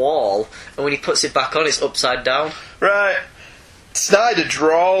to a wall, and when he puts it back on, it's upside down. Right. Snyder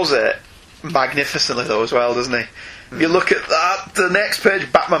draws it magnificently, though, as well, doesn't he? If you look at that, the next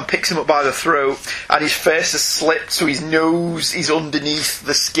page, Batman picks him up by the throat, and his face has slipped, so his nose is underneath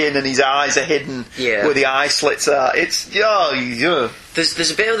the skin, and his eyes are hidden where the eye slits are. It's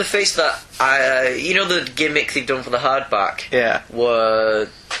There's a bit of the face that the gimmick they've done for the hardback. Yeah. Where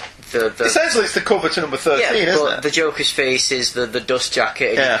essentially, it's the cover to number 13, isn't it? The Joker's face is the dust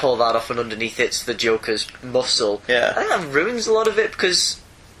jacket, and you pull that off, and underneath it's the Joker's muscle. Yeah. I think that ruins a lot of it because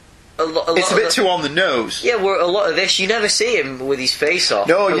it's a bit too on the nose. Yeah, where a lot of this you never see him with his face off.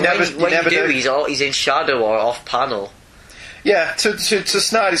 No, you never do. He's in shadow or off panel. Yeah, to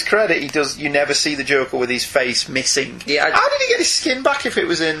Snyder's credit, you never see the Joker with his face missing. Yeah. How did he get his skin back if it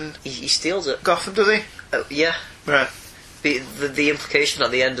was in... He steals it. Gotham, does he? Yeah. Right. The implication at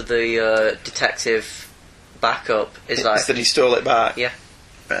the end of the detective backup is that he stole it back. Yeah.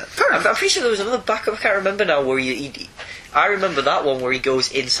 Right. I'm pretty sure there was another backup. I can't remember now where I remember that one where he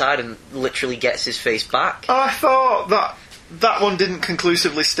goes inside and literally gets his face back. Oh, I thought that one didn't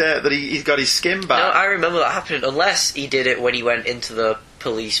conclusively state that he got his skin back. No, I remember that happening, unless he did it when he went into the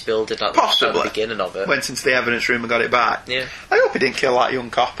police building at the beginning of it. Went into the evidence room and got it back. Yeah. I hope he didn't kill that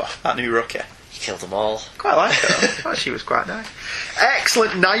young copper, that new rookie. Killed them all. Quite like her. Well, she was quite nice.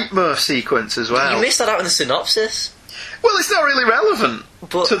 Excellent nightmare sequence as well. You missed that out in the synopsis. Well, it's not really relevant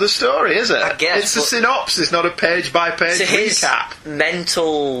to the story, is it? I guess. It's a synopsis, not a page-by-page recap.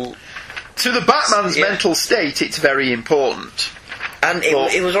 To the Batman's mental state, it's very important. And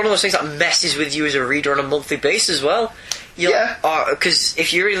it was one of those things that messes with you as a reader on a monthly basis as well. Because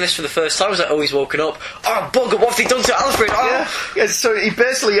if you're reading this for the first time, it's like, he's woken up. Oh, bugger, what have they done to Alfred? Oh. Yeah, so he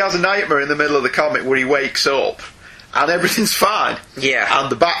basically has a nightmare in the middle of the comic where he wakes up and everything's fine. Yeah. And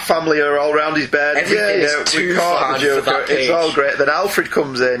the Bat family are all around his bed. We caught the Joker. It's all great. Then Alfred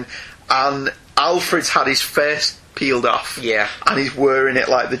comes in and Alfred's had his face peeled off. Yeah. And he's wearing it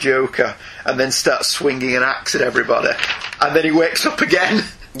like the Joker and then starts swinging an axe at everybody. And then he wakes up again.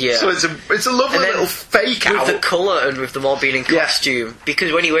 Yeah. So it's a lovely little fake out. With the colour and with them all being in costume.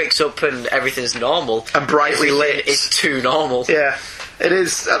 Because when he wakes up and everything's normal... And brightly lit. It's too normal. Yeah. It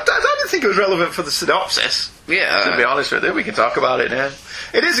is. I didn't think it was relevant for the synopsis. Yeah. To be honest with you, we can talk about it now.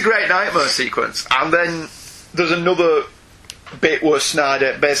 It is a great nightmare sequence. And then there's another bit where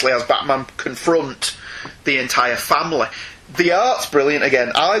Snyder basically has Batman confront the entire family. The art's brilliant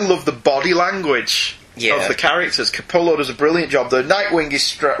again. I love the body language of the characters. Capullo does a brilliant job. The Nightwing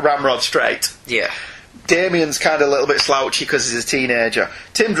is ramrod straight. Yeah. Damien's kind of a little bit slouchy because he's a teenager.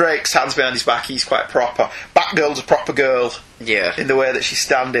 Tim Drake's hands behind his back, he's quite proper. Batgirl's a proper girl. Yeah. In the way that she's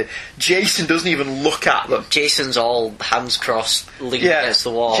standing. Jason doesn't even look at them. Jason's all hands crossed, leaning against the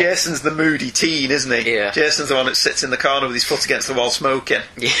wall. Jason's the moody teen, isn't he? Yeah. Jason's the one that sits in the corner with his foot against the wall smoking.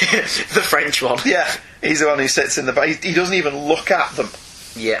 Yeah, the French one. Yeah, he's the one who sits in the back. He doesn't even look at them.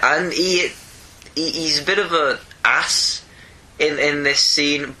 Yeah, and he's a bit of an ass in this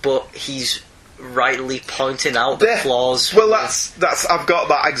scene, but he's rightly pointing out the flaws. Well, that's I've got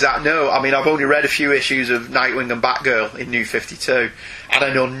that exact note. I mean, I've only read a few issues of Nightwing and Batgirl in New 52, and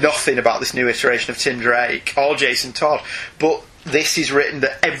I know nothing about this new iteration of Tim Drake or Jason Todd, but this is written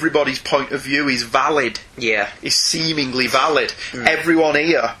that everybody's point of view is valid. Yeah. Is seemingly valid. Everyone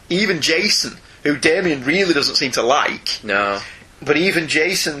here, even Jason, who Damien really doesn't seem to like. No. But even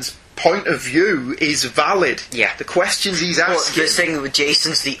Jason's point of view is valid. Yeah. The questions he's asking. The thing with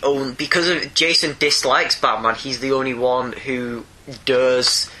Jason's the only... Because Jason dislikes Batman, he's the only one who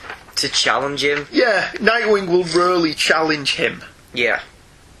dares to challenge him. Yeah, Nightwing will rarely challenge him. Yeah.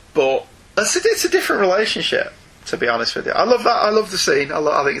 But it's a different relationship, to be honest with you. I love that. I love the scene.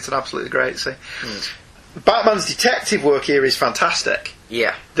 I think it's an absolutely great scene. Batman's detective work here is fantastic.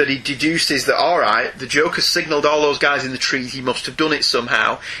 Yeah. That he deduces that, alright, the Joker signalled all those guys in the trees, he must have done it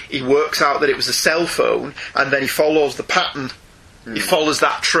somehow. He works out that it was a cell phone, and then he follows the pattern. He follows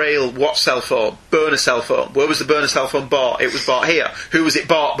that trail. What cell phone? Burner cell phone. Where was the burner cell phone bought? It was bought here. Who was it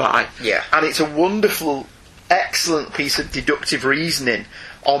bought by? Yeah. And it's a wonderful, excellent piece of deductive reasoning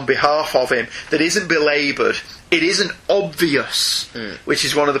on behalf of him that isn't belaboured. It isn't obvious, which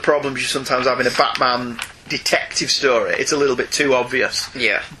is one of the problems you sometimes have in a Batman detective story. It's a little bit too obvious.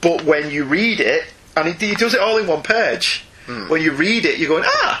 Yeah. But when you read it, and he does it all in one page, when you read it, you're going,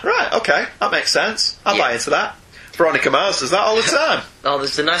 right, okay, that makes sense. I'll buy into that. Veronica Mars does that all the time. Oh,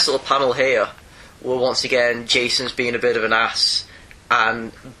 there's a nice little panel here where once again Jason's being a bit of an ass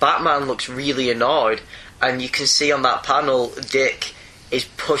and Batman looks really annoyed, and you can see on that panel Dick is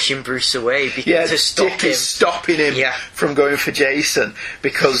pushing Bruce away to stop Dick him. is stopping him from going for Jason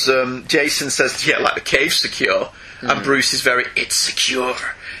because Jason says, like the cave's secure, and Bruce is very, it's secure.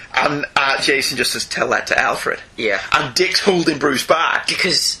 And Jason just says, tell that to Alfred. Yeah. And Dick's holding Bruce back.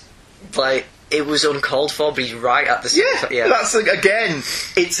 Because, it was uncalled for, but he's right at the same time. Yeah, that's, again,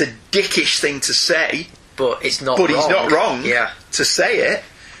 it's a dickish thing to say. But it's not But wrong. he's not wrong to say it.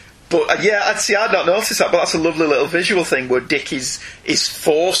 But I'd not noticed that, but that's a lovely little visual thing where Dick is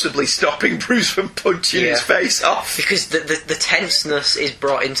forcibly stopping Bruce from punching his face off. Because the tenseness is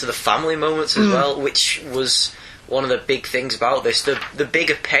brought into the family moments as well, which was one of the big things about this. The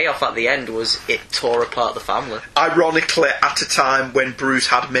bigger payoff at the end was it tore apart the family. Ironically, at a time when Bruce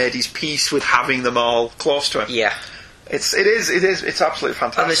had made his peace with having them all close to him. Yeah. It's absolutely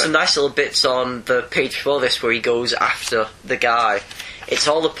fantastic. And there's some nice little bits on the page before this where he goes after the guy. It's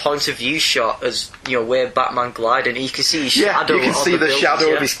all the point of view shot as where Batman gliding. You can see his shadow. You can see the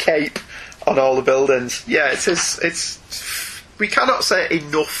shadow of his cape on all the buildings. Yeah, it's we cannot say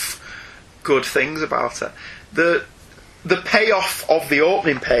enough good things about it. The payoff of the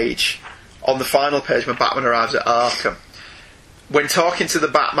opening page on the final page when Batman arrives at Arkham. When talking to the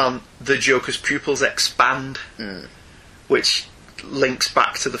Batman, the Joker's pupils expand, which links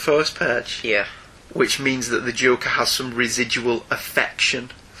back to the first page. Yeah. Which means that the Joker has some residual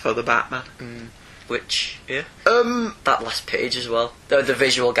affection for the Batman. Which, that last page as well. The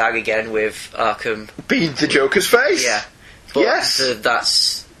visual gag again with Arkham being the Joker's face. Yeah. But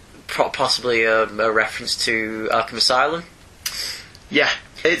that's possibly a reference to Arkham Asylum. Yeah.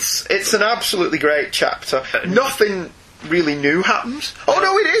 It's an absolutely great chapter. Nothing really new happens. Oh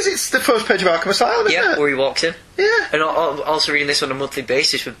no, it is. It's the first page of Arkham Asylum, isn't it? Where he walks in. Yeah. And also reading this on a monthly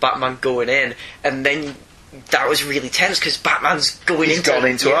basis with Batman going in, and then that was really tense because Batman's gone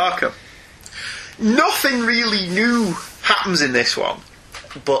into Arkham. Nothing really new happens in this one,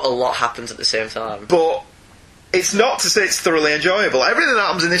 but a lot happens at the same time. But it's not to say it's thoroughly enjoyable. Everything that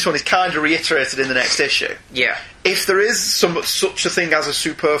happens in this one is kind of reiterated in the next issue. Yeah. If there is such a thing as a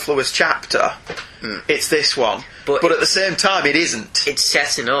superfluous chapter, it's this one. But at the same time, it isn't. It's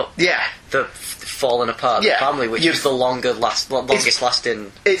setting up the falling apart of the family, which is the longest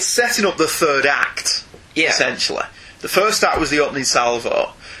lasting. It's setting up the third act, essentially. The first act was the opening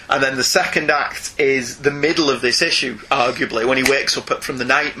salvo, and then the second act is the middle of this issue, arguably, when he wakes up from the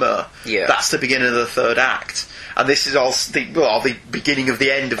nightmare. Yeah. That's the beginning of the third act. And this is all the beginning of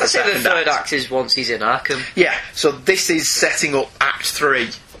the end of the second act. The third act is once he's in Arkham. Yeah, so this is setting up Act 3.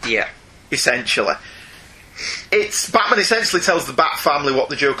 Yeah. Essentially. Batman essentially tells the Bat family what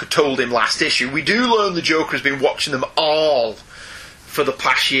the Joker told him last issue. We do learn the Joker has been watching them all for the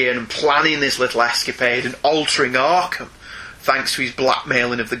past year and planning this little escapade and altering Arkham thanks to his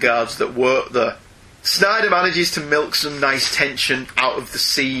blackmailing of the guards that work there. Snyder manages to milk some nice tension out of the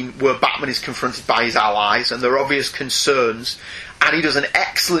scene where Batman is confronted by his allies and their obvious concerns, and he does an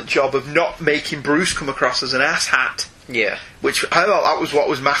excellent job of not making Bruce come across as an asshat. Yeah. Which I thought that was what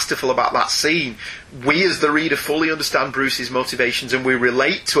was masterful about that scene. We as the reader fully understand Bruce's motivations and we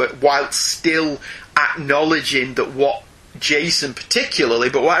relate to it while still acknowledging that what Jason particularly,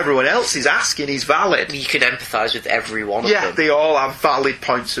 but what everyone else is asking is valid. You can empathise with every one of them. Yeah, they all have valid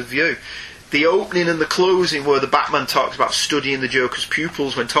points of view. The opening and the closing where the Batman talks about studying the Joker's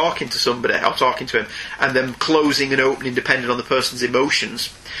pupils when talking to somebody, or talking to him, and then closing and opening depending on the person's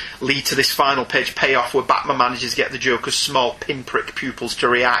emotions, lead to this final page payoff where Batman manages to get the Joker's small pinprick pupils to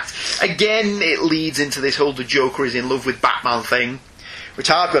react. Again, it leads into this whole the Joker is in love with Batman thing,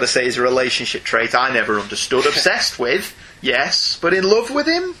 which I've got to say is a relationship trait I never understood. Obsessed with, yes, but in love with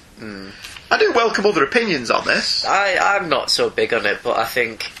him? I do welcome other opinions on this. I'm not so big on it, but I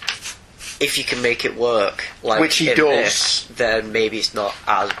think if you can make it work, like which he does, then maybe it's not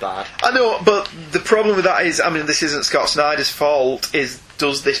as bad. I know, but the problem with that is, I mean, this isn't Scott Snyder's fault, is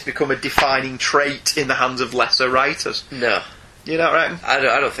does this become a defining trait in the hands of lesser writers? No. You know, right? I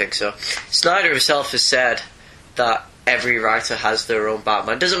don't think so. Snyder himself has said that every writer has their own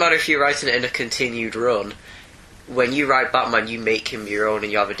Batman. Doesn't matter if you're writing it in a continued run. When you write Batman, you make him your own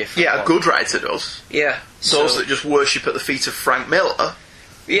and you have a different one. A good writer does. Yeah. Those that just worship at the feet of Frank Miller,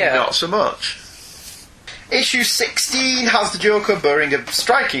 not so much. Issue 16 has the Joker, bearing a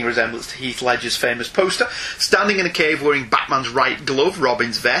striking resemblance to Heath Ledger's famous poster, standing in a cave wearing Batman's right glove,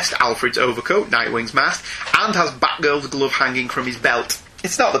 Robin's vest, Alfred's overcoat, Nightwing's mask, and has Batgirl's glove hanging from his belt.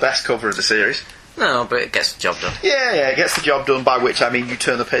 It's not the best cover of the series. No, but it gets the job done. Yeah, it gets the job done, by which I mean you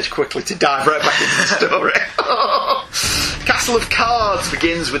turn the page quickly to dive right back into the story. Castle of Cards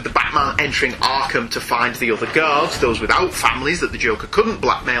begins with the Batman entering Arkham to find the other guards, those without families that the Joker couldn't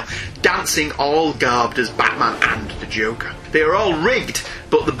blackmail, dancing all garbed as Batman and the Joker. They are all rigged,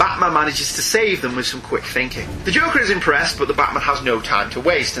 but the Batman manages to save them with some quick thinking. The Joker is impressed, but the Batman has no time to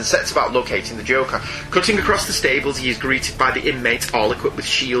waste and sets about locating the Joker. Cutting across the stables, he is greeted by the inmates, all equipped with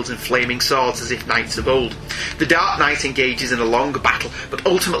shields and flaming swords as if knights of old. The Dark Knight engages in a long battle, but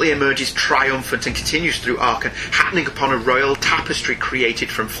ultimately emerges triumphant and continues through Arkham, happening upon a royal tapestry created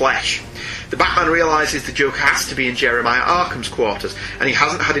from flesh. The Batman realises the Joker has to be in Jeremiah Arkham's quarters, and he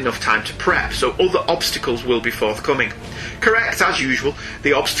hasn't had enough time to prep, so other obstacles will be forthcoming. Correct, as usual,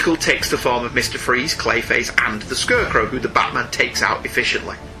 the obstacle takes the form of Mr. Freeze, Clayface, and the Scarecrow, who the Batman takes out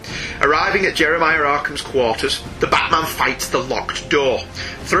efficiently. Arriving at Jeremiah Arkham's quarters, the Batman fights the locked door.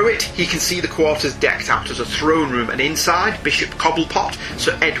 Through it, he can see the quarters decked out as a throne room, and inside, Bishop Cobblepot,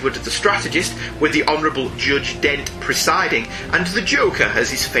 Sir Edward the Strategist, with the Honourable Judge Dent presiding, and the Joker as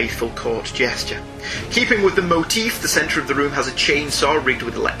his faithful court gesture. Keeping with the motif, the centre of the room has a chainsaw rigged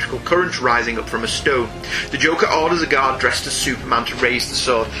with electrical current rising up from a stone. The Joker orders a guard dressed as Superman to raise the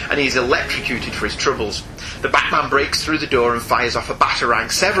sword, and he is electrocuted for his troubles. The Batman breaks through the door and fires off a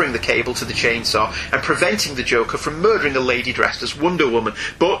batarang, severing the cable to the chainsaw and preventing the Joker from murdering a lady dressed as Wonder Woman.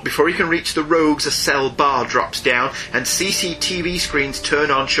 But before he can reach the rogues, a cell bar drops down and CCTV screens turn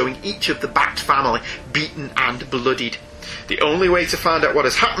on, showing each of the Bat family beaten and bloodied. The only way to find out what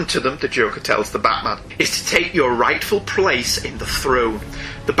has happened to them, the Joker tells the Batman, is to take your rightful place in the throne.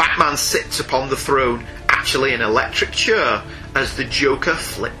 The Batman sits upon the throne, actually an electric chair, as the Joker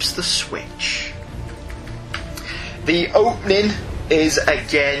flips the switch. The opening is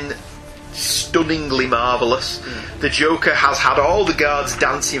again stunningly marvellous. The Joker has had all the guards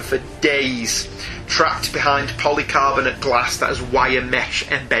dancing for days, trapped behind polycarbonate glass that has wire mesh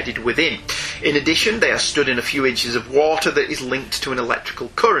embedded within. In addition, they are stood in a few inches of water that is linked to an electrical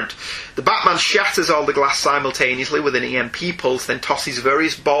current. The Batman shatters all the glass simultaneously with an EMP pulse, then tosses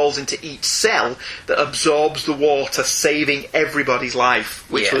various balls into each cell that absorbs the water, saving everybody's life,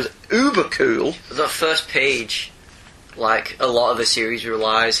 which was uber cool. The first page, like, a lot of the series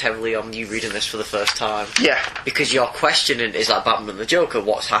relies heavily on you reading this for the first time. Yeah. Because you're questioning, is that Batman and the Joker?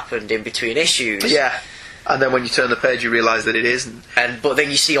 What's happened in between issues? Yeah. And then when you turn the page, you realise that it isn't. But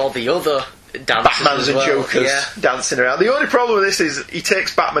then you see all the other dancers Batmans and Jokers dancing around. The only problem with this is he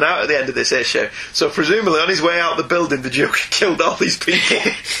takes Batman out at the end of this issue. So presumably on his way out the building, the Joker killed all these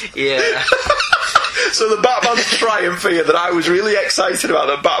people. Yeah. So the Batman's triumph here that I was really excited about,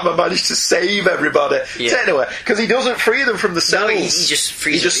 that Batman managed to save everybody. Yeah. Anyway, because he doesn't free them from the cells. No, he just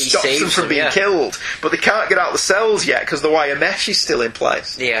frees He just stops them from being killed. But they can't get out the cells yet because the wire mesh is still in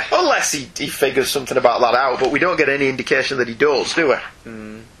place. Yeah. Unless he figures something about that out, but we don't get any indication that he does, do we?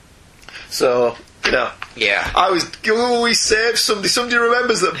 Mm. So, You know? Yeah. We saved somebody. Somebody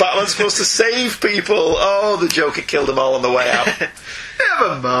remembers that Batman's supposed to save people. Oh, the Joker killed them all on the way out.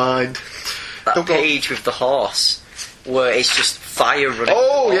 Never mind. That page with the horse, where it's just fire running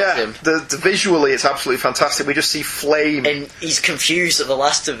towards him. The visually it's absolutely fantastic. We just see flame. And he's confused at the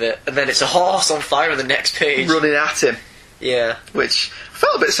last of it, and then it's a horse on fire on the next page. Running at him. Yeah. Which, I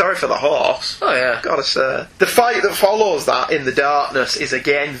felt a bit sorry for the horse. Oh, yeah. Gotta say. The fight that follows that in the darkness is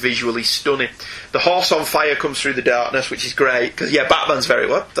again visually stunning. The horse on fire comes through the darkness, which is great, because, Batman's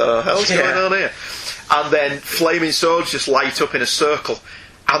what the hell's going on here? And then flaming swords just light up in a circle,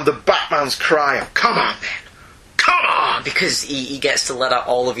 and the Batman's cry of, come on then! Come on! Because he gets to let out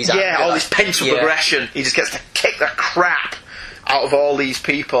all of his anger. Yeah, all his pent-up aggression. He just gets to kick the crap out of all these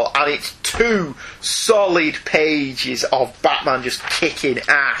people, and it's 2 solid pages of Batman just kicking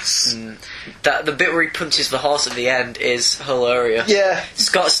ass. The bit where he punches the horse at the end is hilarious. Yeah.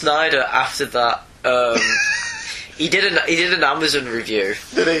 Scott Snyder, after that, he did an Amazon review.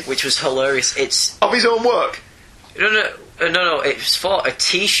 Did he? Which was hilarious. It's of his own work. No, it was for a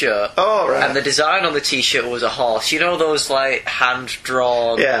t-shirt. Oh, right. And the design on the t-shirt was a horse. You know those,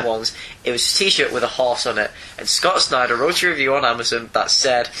 hand-drawn ones? It was a t-shirt with a horse on it. And Scott Snyder wrote a review on Amazon that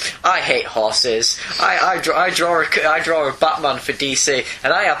said, I hate horses. I draw a Batman for DC,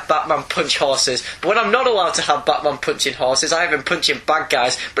 and I have Batman punch horses. But when I'm not allowed to have Batman punching horses, I have him punching bad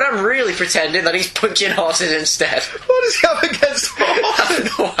guys. But I'm really pretending that he's punching horses instead. What does he have against horses? I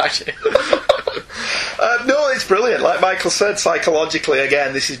have no idea. No, it's brilliant. Like Michael said, psychologically,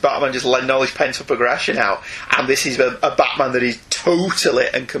 again, this is Batman just letting all his pent-up aggression out. And this is a Batman that is totally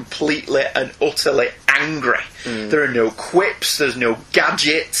and completely and utterly angry. There are no quips, there's no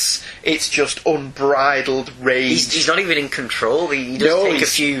gadgets. It's just unbridled rage. He's not even in control. He does take a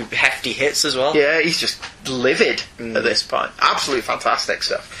few hefty hits as well. Yeah, he's just livid at this point. Absolutely fantastic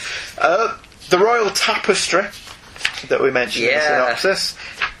stuff. The Royal Tapestry that we mentioned in the synopsis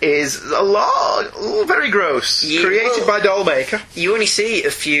is very gross. Created by Dollmaker. You only see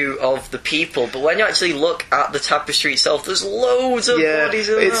a few of the people, but when you actually look at the tapestry itself, there's loads of bodies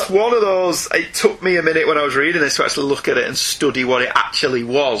in it's one of those. It took me a minute when I was reading this to actually look at it and study what it actually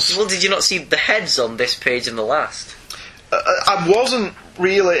was. Well, did you not see the heads on this page and the last? I wasn't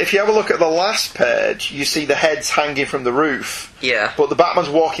really. If you have a look at the last page, you see the heads hanging from the roof. Yeah. But the Batman's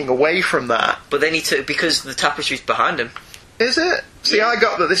walking away from that. But then because the tapestry's behind him. Is it? See, I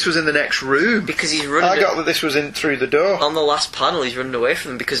got that this was in the next room. Because he's running. I got that this was in through the door. On the last panel, he's running away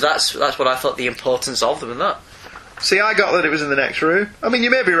from them, because that's what I thought the importance of them and that. See, I got that it was in the next room. I mean,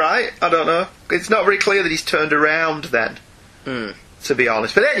 you may be right. I don't know. It's not very clear that he's turned around then, to be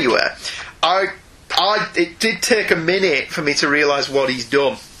honest. But anyway, it did take a minute for me to realise what he's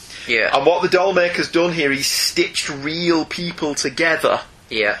done. Yeah. And what the Dollmaker's done here, he's stitched real people together.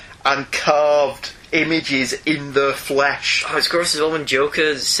 Yeah. And carved images in the flesh. Oh, it's gross as well when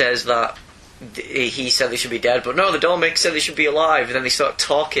Joker says that he said they should be dead, but no, the Dollmaker said they should be alive, and then they start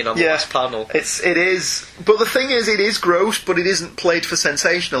talking on the last panel. It is. But the thing is, it is gross, but it isn't played for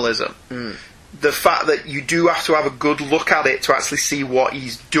sensationalism. The fact that you do have to have a good look at it to actually see what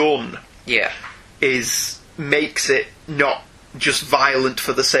he's done makes it not just violent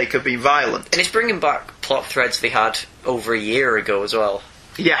for the sake of being violent. And it's bringing back plot threads they had over a year ago as well.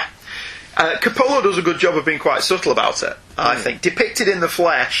 Yeah. Capullo does a good job of being quite subtle about it, I think. Depicted in the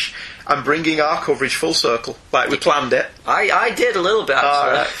flesh and bringing our coverage full circle, like we planned it. I did a little bit, actually.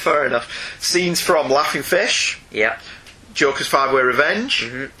 Alright, fair enough. Scenes from Laughing Fish. Yeah. Joker's 5-Way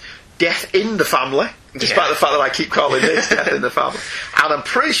Revenge. Death in the Family. Despite the fact that I keep calling this Death in the Family. And I'm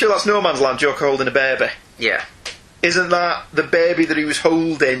pretty sure that's No Man's Land, Joker holding a baby. Yeah. Isn't that the baby that he was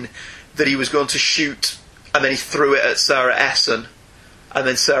holding that he was going to shoot, and then he threw it at Sarah Essen, and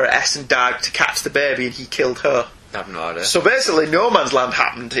then Sarah Essen dived to catch the baby and he killed her? I have no idea. So basically No Man's Land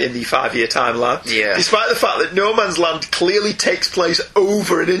happened in the 5-year timeline. Yeah. Despite the fact that No Man's Land clearly takes place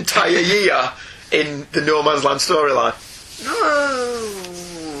over an entire year in the No Man's Land storyline. No.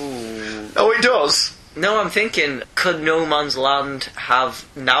 Oh, it does? No, I'm thinking, could No Man's Land have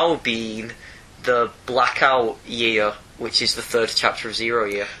now been the blackout year, which is the third chapter of Zero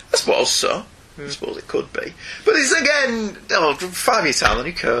Year? I suppose so. I suppose it could be. But it's again, 5-year timeline,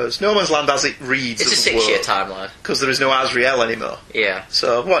 who cares? No Man's Land as it reads. It's a 6-year timeline. Because there is no Azrael anymore. Yeah.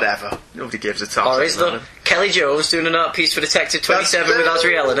 So, whatever. Nobody gives a toss. Or is there? Kelly Jones doing an art piece for Detective 27 with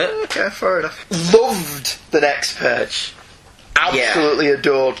Azrael in it. Okay, fair enough. Loved the next page. Absolutely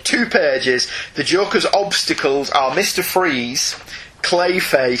adored. 2 pages. The Joker's obstacles are Mr. Freeze,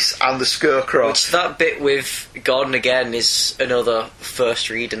 Clayface, and the Scarecrow. Which, that bit with Gordon again is another first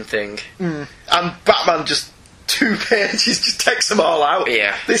reading thing. And Batman just 2 pages just takes them all out.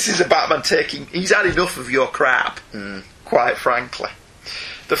 Yeah. This is a Batman he's had enough of your crap, quite frankly.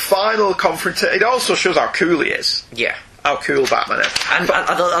 The final confrontation, it also shows how cool he is. Yeah. How cool Batman is. And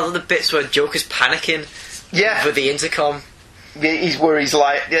I love the bits where Joker's panicking with the intercom. Where he's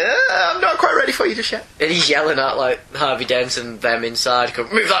like, yeah, I'm not quite ready for you just yet. And he's yelling at, like, Harvey Dent and them inside, go,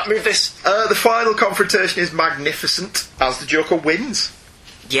 move that, move this. The final confrontation is magnificent, as the Joker wins.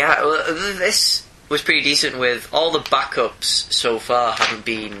 Yeah, well, this was pretty decent with all the backups so far haven't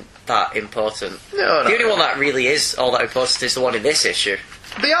been that important. No. The only one that really is all that important is the one in this issue.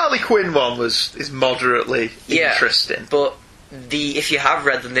 The Harley Quinn one is moderately interesting. But if you have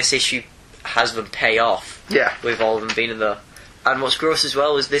read them, this issue has them pay off. Yeah. With all of them being in there. And what's gross as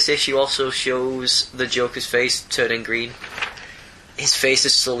well is this issue also shows the Joker's face turning green. His face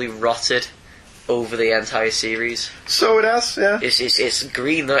is slowly rotted over the entire series. So it has, yeah. It's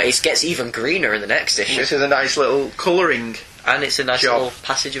green though. It gets even greener in the next issue. This is a nice little colouring. And it's a nice little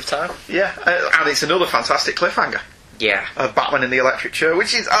passage of time. Yeah, and it's another fantastic cliffhanger. Yeah. Of Batman in the electric chair,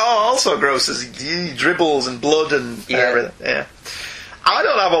 which is also gross as he dribbles and blood and everything. Yeah. I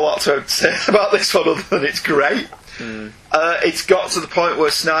don't have a lot to say about this one other than it's great. It's got to the point where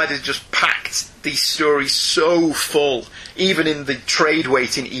Snyder's just packed these stories so full, even in the trade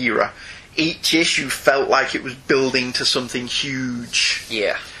waiting era. Each issue felt like it was building to something huge.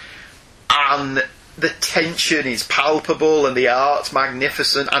 Yeah. And the tension is palpable and the art's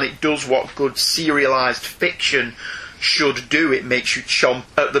magnificent, and it does what good serialised fiction should do. It makes you chomp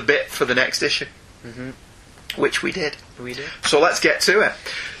at the bit for the next issue. Which we did. So let's get to it.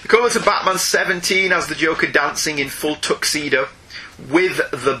 The cover to Batman 17 has the Joker dancing in full tuxedo with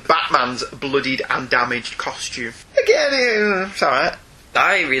the Batman's bloodied and damaged costume. Again, it's alright.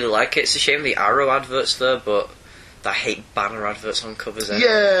 I really like it. It's a shame the Arrow advert's there, but I hate banner adverts on covers anyway.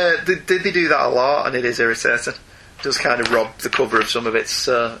 Yeah, they do that a lot, and it is irritating. It does kind of rob the cover of some of its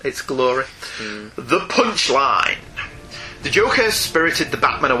glory. The punchline. The Joker has spirited the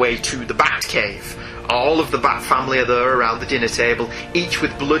Batman away to the Batcave. All of the Bat family are there around the dinner table, each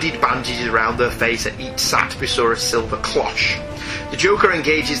with bloodied bandages around their face and each sat beside a silver cloche. The Joker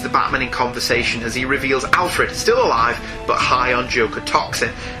engages the Batman in conversation as he reveals Alfred, still alive but high on Joker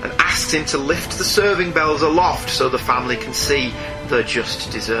toxin, and asks him to lift the serving bells aloft so the family can see their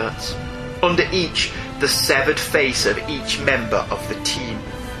just desserts. Under each, the severed face of each member of the team.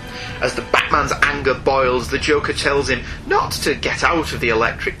 As the Batman's anger boils, the Joker tells him not to get out of the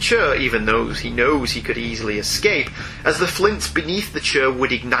electric chair, even though he knows he could easily escape, as the flints beneath the chair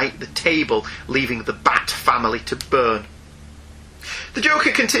would ignite the table, leaving the Bat family to burn. The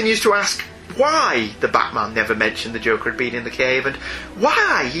Joker continues to ask why the Batman never mentioned the Joker had been in the cave, and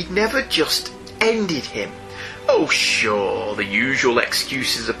why he'd never just ended him. Oh sure, the usual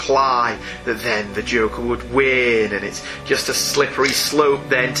excuses apply, that then the Joker would win, and it's just a slippery slope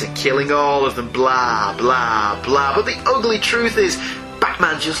then to killing all of them, blah, blah, blah. But the ugly truth is,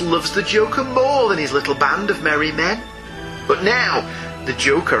 Batman just loves the Joker more than his little band of merry men. But now, the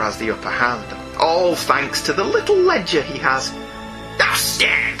Joker has the upper hand, all thanks to the little ledger he has. Now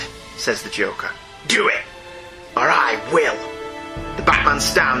stand, says the Joker. Do it, or I will. The Batman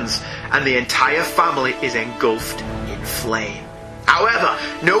stands, and the entire family is engulfed in flame. However,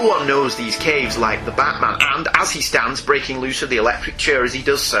 no one knows these caves like the Batman, and as he stands, breaking loose of the electric chair as he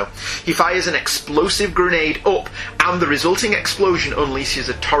does so, he fires an explosive grenade up, and the resulting explosion unleashes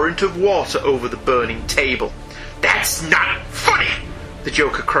a torrent of water over the burning table. That's not funny, the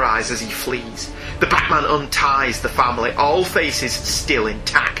Joker cries as he flees. The Batman unties the family, all faces still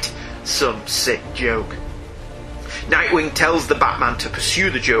intact. Some sick joke. Nightwing tells the Batman to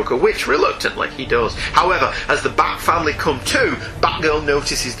pursue the Joker, which reluctantly he does. However, as the Bat family come to, Batgirl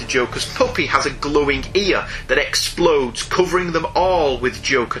notices the Joker's puppy has a glowing ear that explodes, covering them all with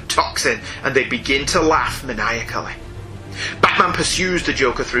Joker toxin, and they begin to laugh maniacally. Batman pursues the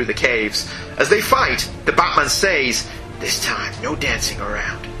Joker through the caves. As they fight, the Batman says, "This time, no dancing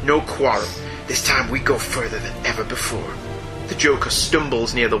around, no quarrel. This time we go further than ever before." The Joker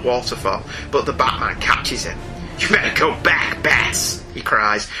stumbles near the waterfall, but the Batman catches him. "You better go back, Bats," he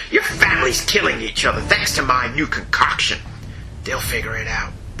cries. "Your family's killing each other thanks to my new concoction." "They'll figure it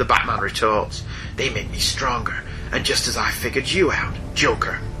out," the Batman retorts. "They make me stronger, and just as I figured you out,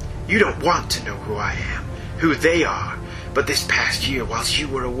 Joker. You don't want to know who I am, who they are, but this past year, whilst you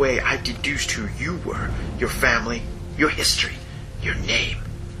were away, I deduced who you were, your family, your history, your name."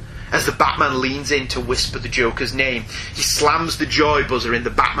 As the Batman leans in to whisper the Joker's name, he slams the joy buzzer in the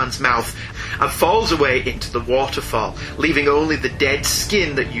Batman's mouth and falls away into the waterfall, leaving only the dead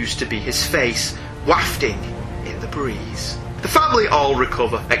skin that used to be his face, wafting in the breeze. The family all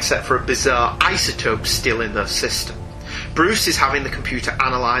recover, except for a bizarre isotope still in their system. Bruce is having the computer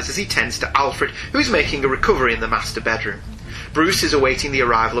analysed as he tends to Alfred, who is making a recovery in the master bedroom. Bruce is awaiting the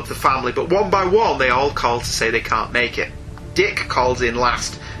arrival of the family, but one by one they all call to say they can't make it. Dick calls in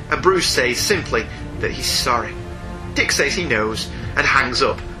last, and Bruce says simply that he's sorry. Dick says he knows, and hangs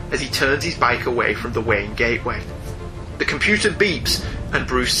up as he turns his bike away from the Wayne Gateway. The computer beeps, and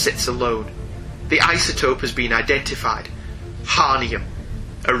Bruce sits alone. The isotope has been identified. Harnium.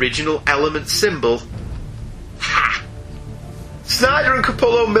 Original element symbol. Ha! Snyder and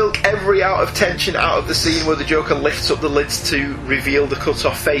Capullo milk every out of tension out of the scene where the Joker lifts up the lids to reveal the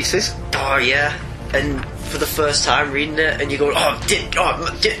cut-off faces. Oh, yeah. And for the first time reading it, and you go,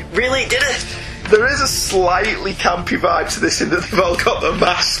 really? Did it? There is a slightly campy vibe to this in that they've all got their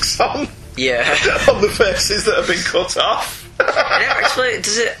masks on. Yeah. On the faces that have been cut off.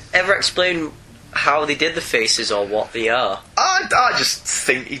 Does it ever explain how they did the faces or what they are? I just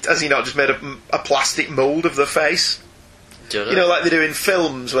think, has he not just made a plastic mould of the face? You know, like they do in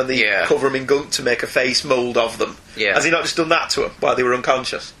films when they cover them in gunk to make a face mould of them. Yeah. Has he not just done that to them while they were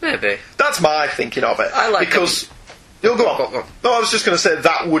unconscious? Maybe. That's my thinking of it. I like because you'll go on. No, I was just going to say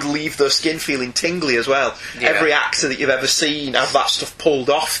that would leave their skin feeling tingly as well. Yeah. Every actor that you've ever seen have that stuff pulled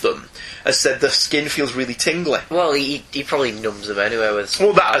off them has said their skin feels really tingly. Well, he probably numbs them anyway with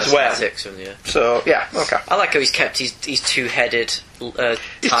that as well. And, So yeah, okay. I like how he's kept his two-headed.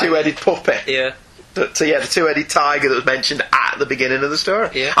 His two-headed puppet. Yeah. The two-headed tiger that was mentioned at the beginning of the story.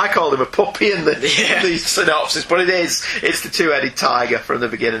 Yeah. I called him a puppy in the synopsis, but it's the two-headed tiger from the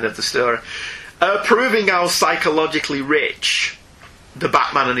beginning of the story. Proving how psychologically rich the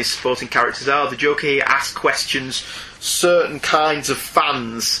Batman and his supporting characters are, the Joker here asks questions certain kinds of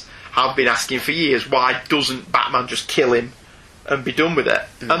fans have been asking for years. Why doesn't Batman just kill him and be done with it?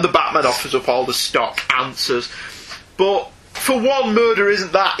 And the Batman offers up all the stock answers. But for one, murder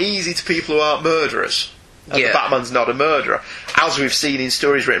isn't that easy to people who aren't murderers. And the Batman's not a murderer. As we've seen in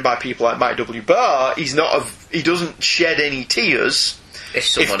stories written by people like Mike W. Barr, he doesn't shed any tears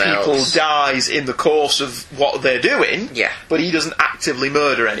if people dies in the course of what they're doing, but he doesn't actively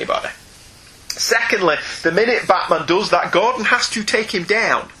murder anybody. Secondly, the minute Batman does that, Gordon has to take him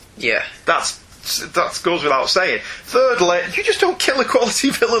down. Yeah. That goes without saying. Thirdly, you just don't kill a quality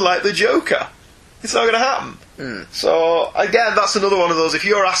villain like the Joker. It's not going to happen. So, again, that's another one of those, if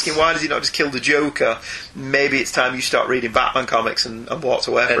you're asking why does he not just kill the Joker, maybe it's time you start reading Batman comics and walked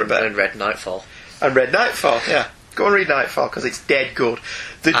away for a bit. And read Nightfall. And read Nightfall, yeah. Go and read Nightfall, because it's dead good.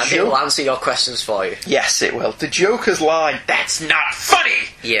 And it will answer your questions for you. Yes, it will. The Joker's line, "That's not funny!"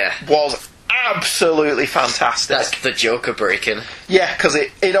 was absolutely fantastic. That's the Joker breaking. Yeah, because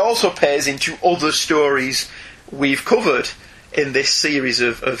it also pays into other stories we've covered in this series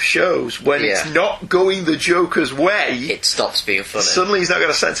of shows. When it's not going the Joker's way, it stops being funny. Suddenly he's not got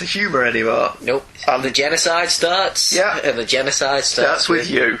a sense of humour anymore. Nope. And the genocide starts. Yeah. And the genocide starts with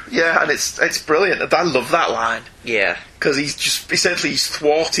you. Yeah, and it's brilliant. I love that line. Yeah. Because he's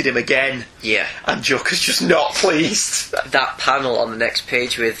thwarted him again. Yeah. And Joker's just not pleased. That panel on the next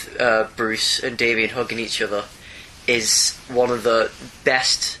page with Bruce and Damian hugging each other is one of the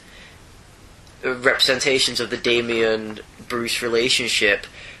best representations of the Damian-Bruce relationship,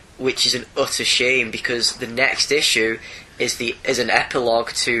 which is an utter shame because the next issue is an epilogue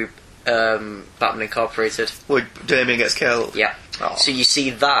to Batman Incorporated. Where Damian gets killed. Yeah. Oh. So you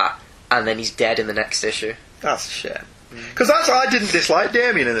see that, and then he's dead in the next issue. That's a shame. Because I didn't dislike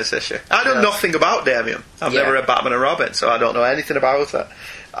Damian in this issue. I know nothing about Damian. I've never read Batman and Robin, so I don't know anything about it.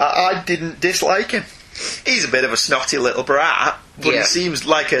 I didn't dislike him. He's a bit of a snotty little brat, but he seems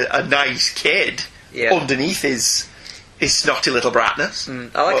like a nice kid underneath his snotty little bratness.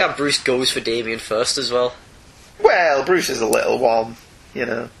 I like how Bruce goes for Damian first as well. Well, Bruce is a little one, you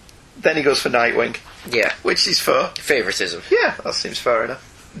know. Then he goes for Nightwing. Yeah. Which is fair. Favouritism. Yeah, that seems fair enough.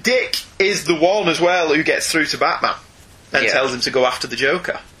 Dick is the one as well who gets through to Batman and tells him to go after the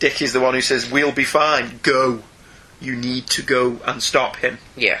Joker. Dick is the one who says, "We'll be fine, go. You need to go and stop him."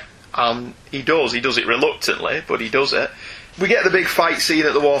 Yeah. And he does it reluctantly, but he does it. We get the big fight scene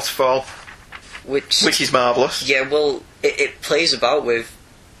at the waterfall, which is marvellous. Yeah, well, it plays about with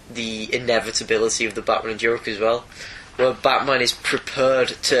the inevitability of the Batman and Joker as well, where Batman is prepared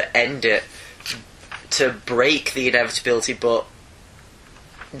to end it, to break the inevitability, but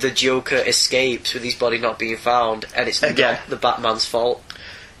the Joker escapes with his body not being found, and it's not the Batman's fault.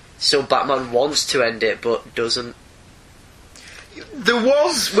 So Batman wants to end it, but doesn't. There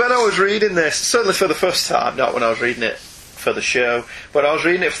was, when I was reading this, certainly for the first time, not when I was reading it for the show, but I was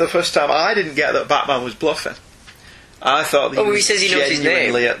reading it for the first time, I didn't get that Batman was bluffing. I thought that he was he says he knows his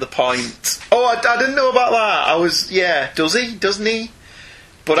genuinely name. at the point. Oh, I didn't know about that. Does he? Doesn't he?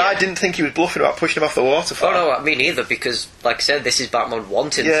 But I didn't think he was bluffing about pushing him off the waterfall. Oh no, me neither. Because, like I said, this is Batman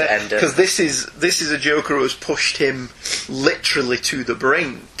wanting to end it. Because this is a Joker who has pushed him literally to the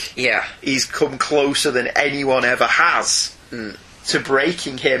brink. Yeah, he's come closer than anyone ever has to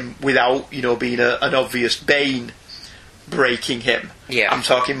breaking him without, being an obvious Bane breaking him. Yeah, I'm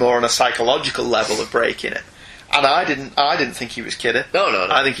talking more on a psychological level of breaking it. And I didn't think he was kidding. No.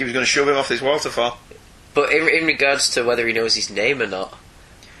 I think he was going to shove him off this waterfall. But in regards to whether he knows his name or not,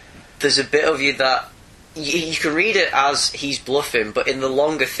 there's a bit of you that you can read it as he's bluffing, but in the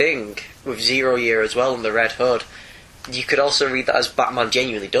longer thing with Zero Year as well and the Red Hood, you could also read that as Batman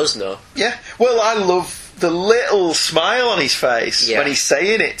genuinely does know. Yeah. Well, I love the little smile on his face when he's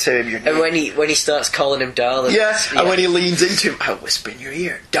saying it to him. And when he starts calling him darling. And when he leans into him, I'll whisper in your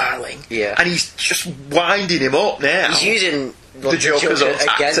ear, darling. Yeah. And he's just winding him up now. He's using the Joker's own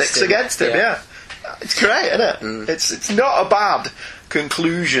tactics against him. Yeah. It's great, isn't it? It's not a bad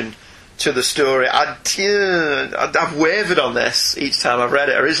conclusion to the story. I've wavered on this each time I've read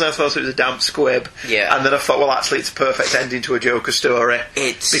it. Originally I thought it was a damp squib, and then I thought, well, actually it's a perfect ending to a Joker story,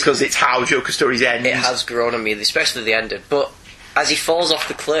 because it's how Joker stories end. It has grown on me, especially the ending. But as he falls off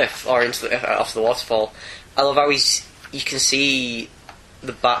the cliff or off the waterfall, I love how you can see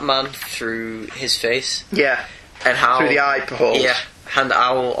the Batman through his face, and how through the eye holes, and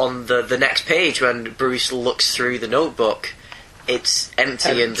how on the next page when Bruce looks through the notebook, it's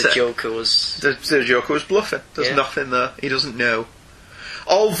empty. And the Joker was... The Joker was bluffing. There's nothing there. He doesn't know.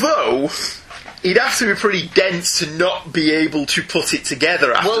 Although, he'd have to be pretty dense to not be able to put it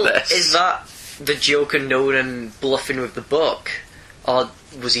together after this. Is that the Joker known and bluffing with the book? Or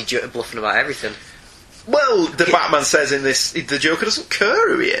was he bluffing about everything? Well, the Batman says in this, the Joker doesn't care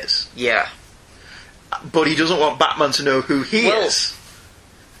who he is. Yeah. But he doesn't want Batman to know who he is.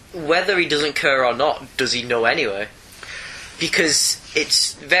 Whether he doesn't care or not, does he know anyway? Because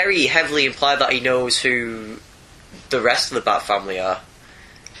it's very heavily implied that he knows who the rest of the Bat family are.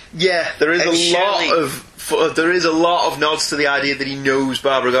 Yeah, there is a lot of nods to the idea that he knows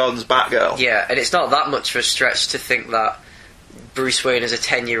Barbara Gordon's Batgirl. Yeah, and it's not that much of a stretch to think that Bruce Wayne is a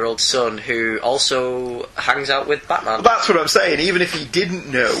 10-year-old son who also hangs out with Batman. Well, that's what I'm saying. Even if he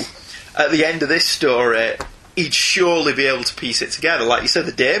didn't know, at the end of this story, he'd surely be able to piece it together. Like you said,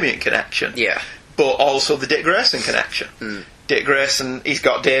 the Damien connection. Yeah. But also the Dick Grayson connection. Dick Grayson, he's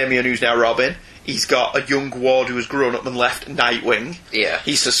got Damien, who's now Robin. He's got a young ward who has grown up and left Nightwing. Yeah.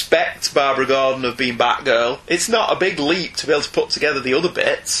 He suspects Barbara Gordon of being Batgirl. It's not a big leap to be able to put together the other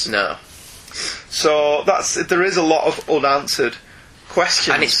bits. No. So there is a lot of unanswered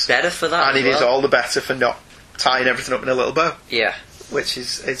questions. And it's better for that. And it is all the better for not tying everything up in a little bow. Yeah. Which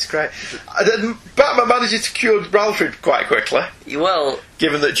it's great. Batman manages to cure Alfred quite quickly. Well,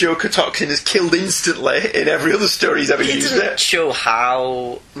 given that Joker Toxin is killed instantly in every other story he's ever used it. It doesn't show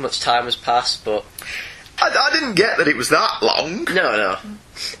how much time has passed, but I didn't get that it was that long. No.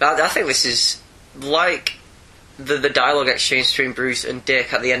 I think this is like the dialogue exchange between Bruce and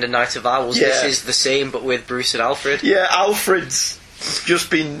Dick at the end of Night of Owls. Yeah. This is the same, but with Bruce and Alfred. Yeah, Alfred's just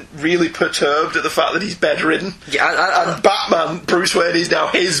been really perturbed at the fact that he's bedridden. Yeah, and Batman, Bruce Wayne, is now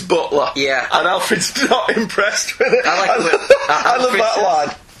his butler. Yeah. And Alfred's not impressed with it. I love that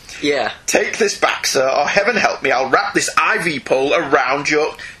line. Yeah. Take this back, sir, or heaven help me, I'll wrap this IV pole around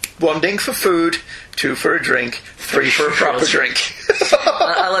your... 1 ding for food, 2 for a drink, 3 for a proper drink.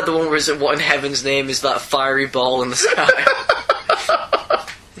 I like the one where it's what in heaven's name is that fiery ball in the sky.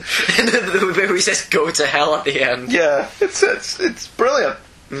 And the bit where he says "go to hell" at the end. Yeah, it's brilliant.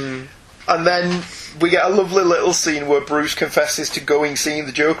 And then we get a lovely little scene where Bruce confesses to seeing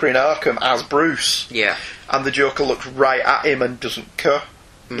the Joker in Arkham as Bruce. Yeah, and the Joker looks right at him and doesn't care.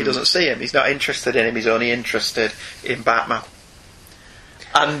 He doesn't see him. He's not interested in him. He's only interested in Batman.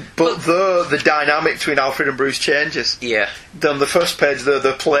 But the dynamic between Alfred and Bruce changes. Yeah. On the first page,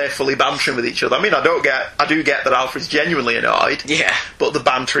 they're playfully bantering with each other. I mean, I do get that Alfred's genuinely annoyed. Yeah. But the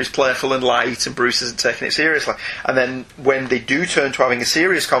banter is playful and light, and Bruce isn't taking it seriously. And then when they do turn to having a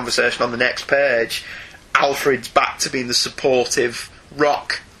serious conversation on the next page, Alfred's back to being the supportive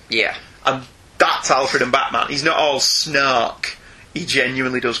rock. Yeah. And that's Alfred and Batman. He's not all snark. He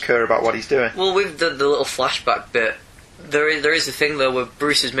genuinely does care about what he's doing. Well, with the little flashback bit, there is a thing though where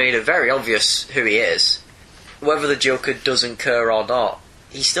Bruce has made it very obvious who he is. Whether the Joker doesn't care or not,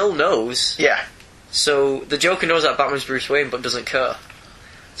 he still knows. Yeah. So the Joker knows that Batman's Bruce Wayne but doesn't care.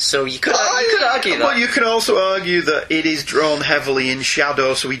 So you could argue that. But you can also argue that it is drawn heavily in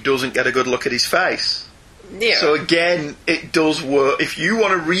shadow so he doesn't get a good look at his face. Yeah. So again, it does work. If you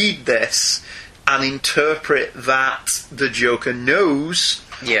want to read this and interpret that the Joker knows.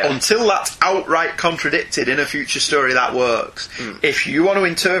 Yeah. Until that's outright contradicted in a future story, that works. If you want to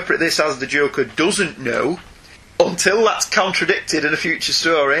interpret this as the Joker doesn't know, until that's contradicted in a future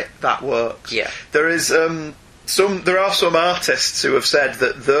story, that works. Yeah. There is there are some artists who have said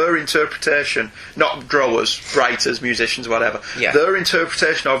that their interpretation, not drawers, writers, musicians, whatever, their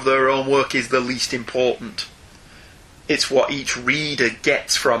interpretation of their own work is the least important. It's what each reader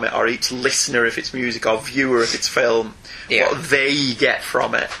gets from it, or each listener if it's music, or viewer if it's film. What they get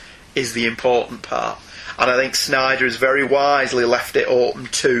from it is the important part. And I think Snyder has very wisely left it open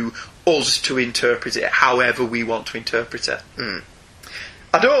to us to interpret it however we want to interpret it.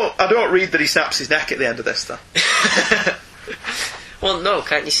 I don't read that he snaps his neck at the end of this, though. Well, no,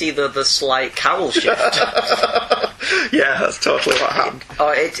 can't you see the slight cowl shift? Yeah, that's totally what happened.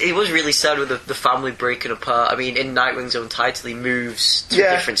 It was really sad with the family breaking apart. I mean, in Nightwing's own title, he moves to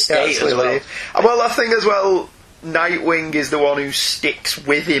a different state as well. Well, I think as well, Nightwing is the one who sticks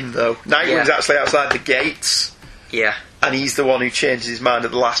with him, though. Nightwing's actually outside the gates. Yeah. And he's the one who changes his mind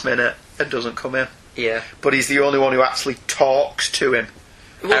at the last minute and doesn't come in. Yeah. But he's the only one who actually talks to him.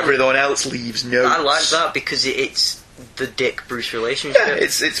 Well, everyone else leaves notes. I like that because it's the Dick Bruce relationship. Yeah,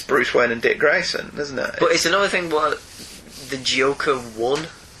 it's Bruce Wayne and Dick Grayson, isn't it? But it's another thing where the Joker won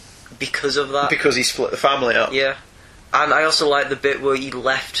because of that. Because he split the family up. Yeah. And I also like the bit where he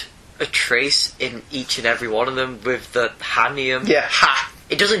left a trace in each and every one of them with the Hanium. Yeah, ha!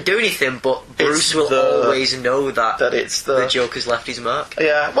 It doesn't do anything, but Bruce will always know that it's the Joker's left his mark.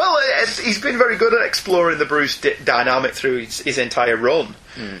 Yeah, well, he's been very good at exploring the Bruce dynamic through his entire run.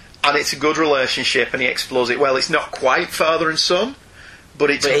 And it's a good relationship, and he explores it well. It's not quite father and son, but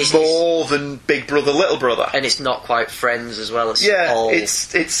it's more than big brother, little brother. And it's not quite friends as well.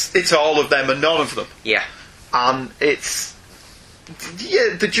 It's it's all of them and none of them. Yeah. And the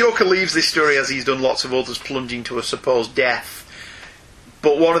Joker leaves this story, as he's done lots of others, plunging to a supposed death.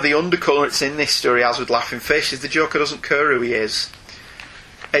 But one of the undercurrents in this story, as with Laughing Fish, is the Joker doesn't care who he is.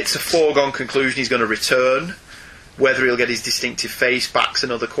 It's a foregone conclusion he's going to return. Whether he'll get his distinctive face back's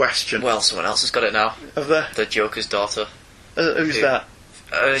another question. Well, someone else has got it now. Have they? The Joker's daughter. Who's that?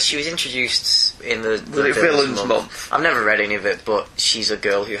 She was introduced in the Villains Month. I've never read any of it, but she's a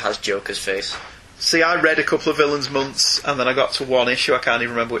girl who has Joker's face. See, I read a couple of Villains Months, and then I got to one issue, I can't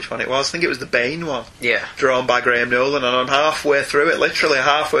even remember which one it was. I think it was the Bane one. Yeah. Drawn by Graham Nolan, and I'm halfway through it, literally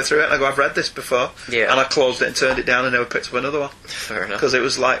halfway through it, and I go, I've read this before. Yeah. And I closed it and turned it down and never picked up another one. Fair enough. Because it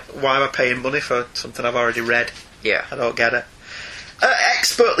was like, why am I paying money for something I've already read? Yeah. I don't get it.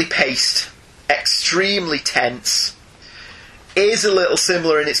 Expertly paced, extremely tense, is a little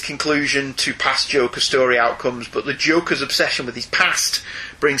similar in its conclusion to past Joker story outcomes, but the Joker's obsession with his past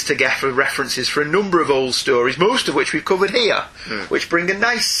brings together references for a number of old stories, most of which we've covered here, which bring a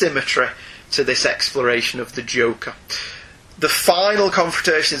nice symmetry to this exploration of the Joker. The final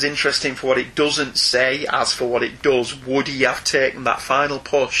confrontation is interesting for what it doesn't say. As for what it does, would he have taken that final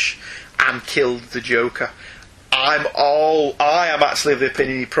push and killed the Joker? I am actually of the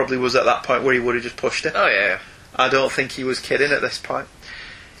opinion he probably was at that point where he would have just pushed it. Oh yeah. I don't think he was kidding at this point.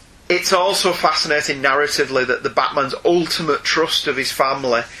 It's also fascinating narratively that the Batman's ultimate trust of his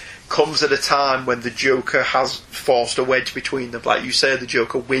family comes at a time when the Joker has forced a wedge between them. Like you say, the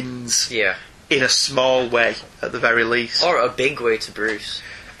Joker wins in a small way, at the very least. Or a big way to Bruce.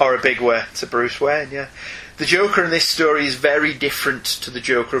 Or a big way to Bruce Wayne, yeah. The Joker in this story is very different to the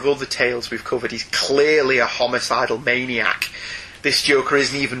Joker of other tales we've covered. He's clearly a homicidal maniac. This Joker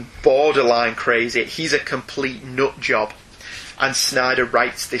isn't even borderline crazy. He's a complete nut job. And Snyder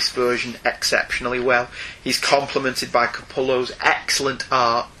writes this version exceptionally well. He's complemented by Capullo's excellent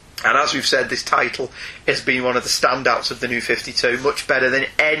art. And as we've said, this title has been one of the standouts of the New 52, much better than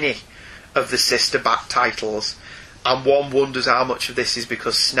any of the sister Bat titles. And one wonders how much of this is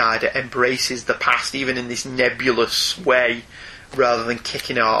because Snyder embraces the past, even in this nebulous way, rather than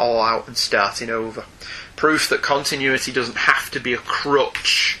kicking it all out and starting over. Proof that continuity doesn't have to be a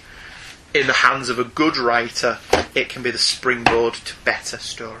crutch in the hands of a good writer. It can be the springboard to better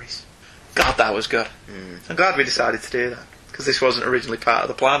stories. God, that was good. I'm glad we decided to do that, because this wasn't originally part of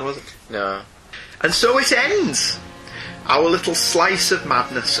the plan, was it? No. And so it ends. Our little slice of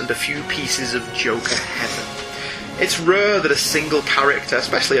madness and a few pieces of Joker heaven. It's rare that a single character,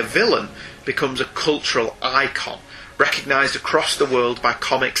 especially a villain, becomes a cultural icon, recognised across the world by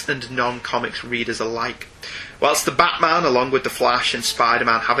comics and non-comics readers alike. Whilst the Batman, along with the Flash and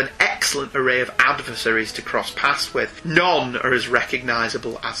Spider-Man, have an excellent array of adversaries to cross paths with, none are as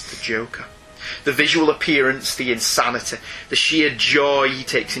recognisable as the Joker. The visual appearance, the insanity, the sheer joy he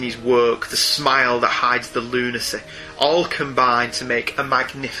takes in his work, the smile that hides the lunacy, all combine to make a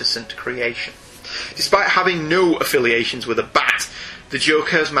magnificent creation. Despite having no affiliations with a bat, the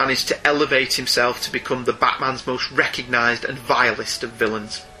Joker has managed to elevate himself to become the Batman's most recognised and vilest of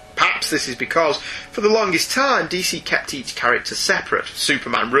villains. Perhaps this is because, for the longest time, DC kept each character separate.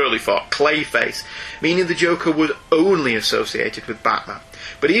 Superman really fought Clayface, meaning the Joker was only associated with Batman.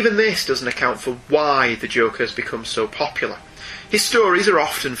 But even this doesn't account for why the Joker has become so popular. His stories are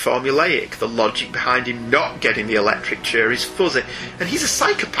often formulaic, the logic behind him not getting the electric chair is fuzzy, and he's a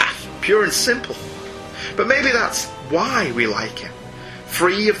psychopath, pure and simple. But maybe that's why we like him.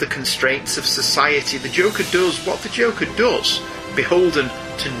 Free of the constraints of society, the Joker does what the Joker does, beholden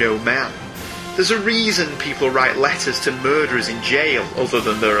to no man. There's a reason people write letters to murderers in jail, other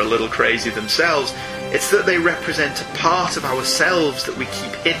than they're a little crazy themselves. It's that they represent a part of ourselves that we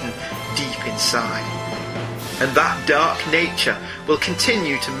keep hidden deep inside. And that dark nature will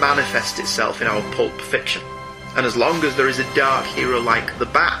continue to manifest itself in our pulp fiction. And as long as there is a dark hero like the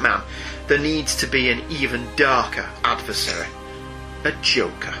Batman, there needs to be an even darker adversary. A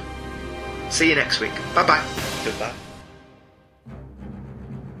Joker. See you next week. Bye-bye. Goodbye.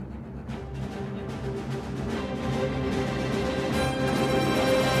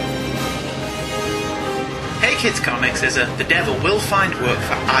 Hey Kids Comics is a The Devil Will Find Work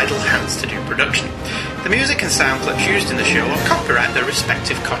for Idle Hands to do production. The music and sound clips used in the show are copyright their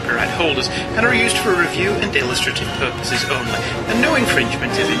respective copyright holders and are used for review and illustrative purposes only, and no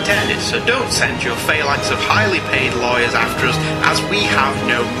infringement is intended, so don't send your phalanx of highly paid lawyers after us, as we have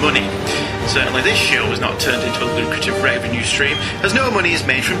no money. Certainly this show was not turned into a lucrative revenue stream, as no money is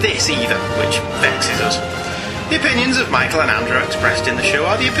made from this either, which vexes us. The opinions of Michael and Andrew expressed in the show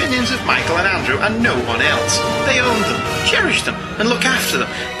are the opinions of Michael and Andrew and no one else. They own them, cherish them, and look after them,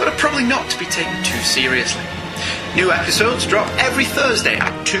 but are probably not to be taken too seriously. New episodes drop every Thursday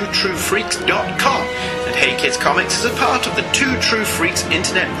at twotruefreaks.com, and Hey Kids Comics is a part of the Two True Freaks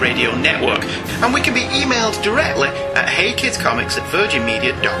internet radio network, and we can be emailed directly at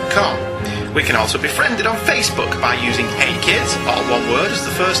heykidscomics@virginmedia.com. We can also be friended on Facebook by using Hey Kids, all one word, as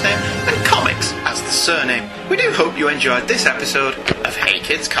the first name, and Comics as the surname. We do hope you enjoyed this episode of Hey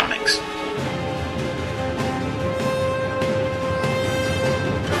Kids Comics.